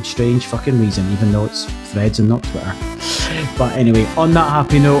for some strange fucking reason, even though it's Threads and not Twitter. But anyway, on that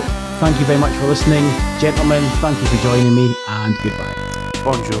happy note, thank you very much for listening. Gentlemen, thank you for joining me, and goodbye.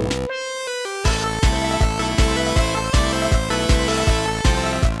 Bonjour.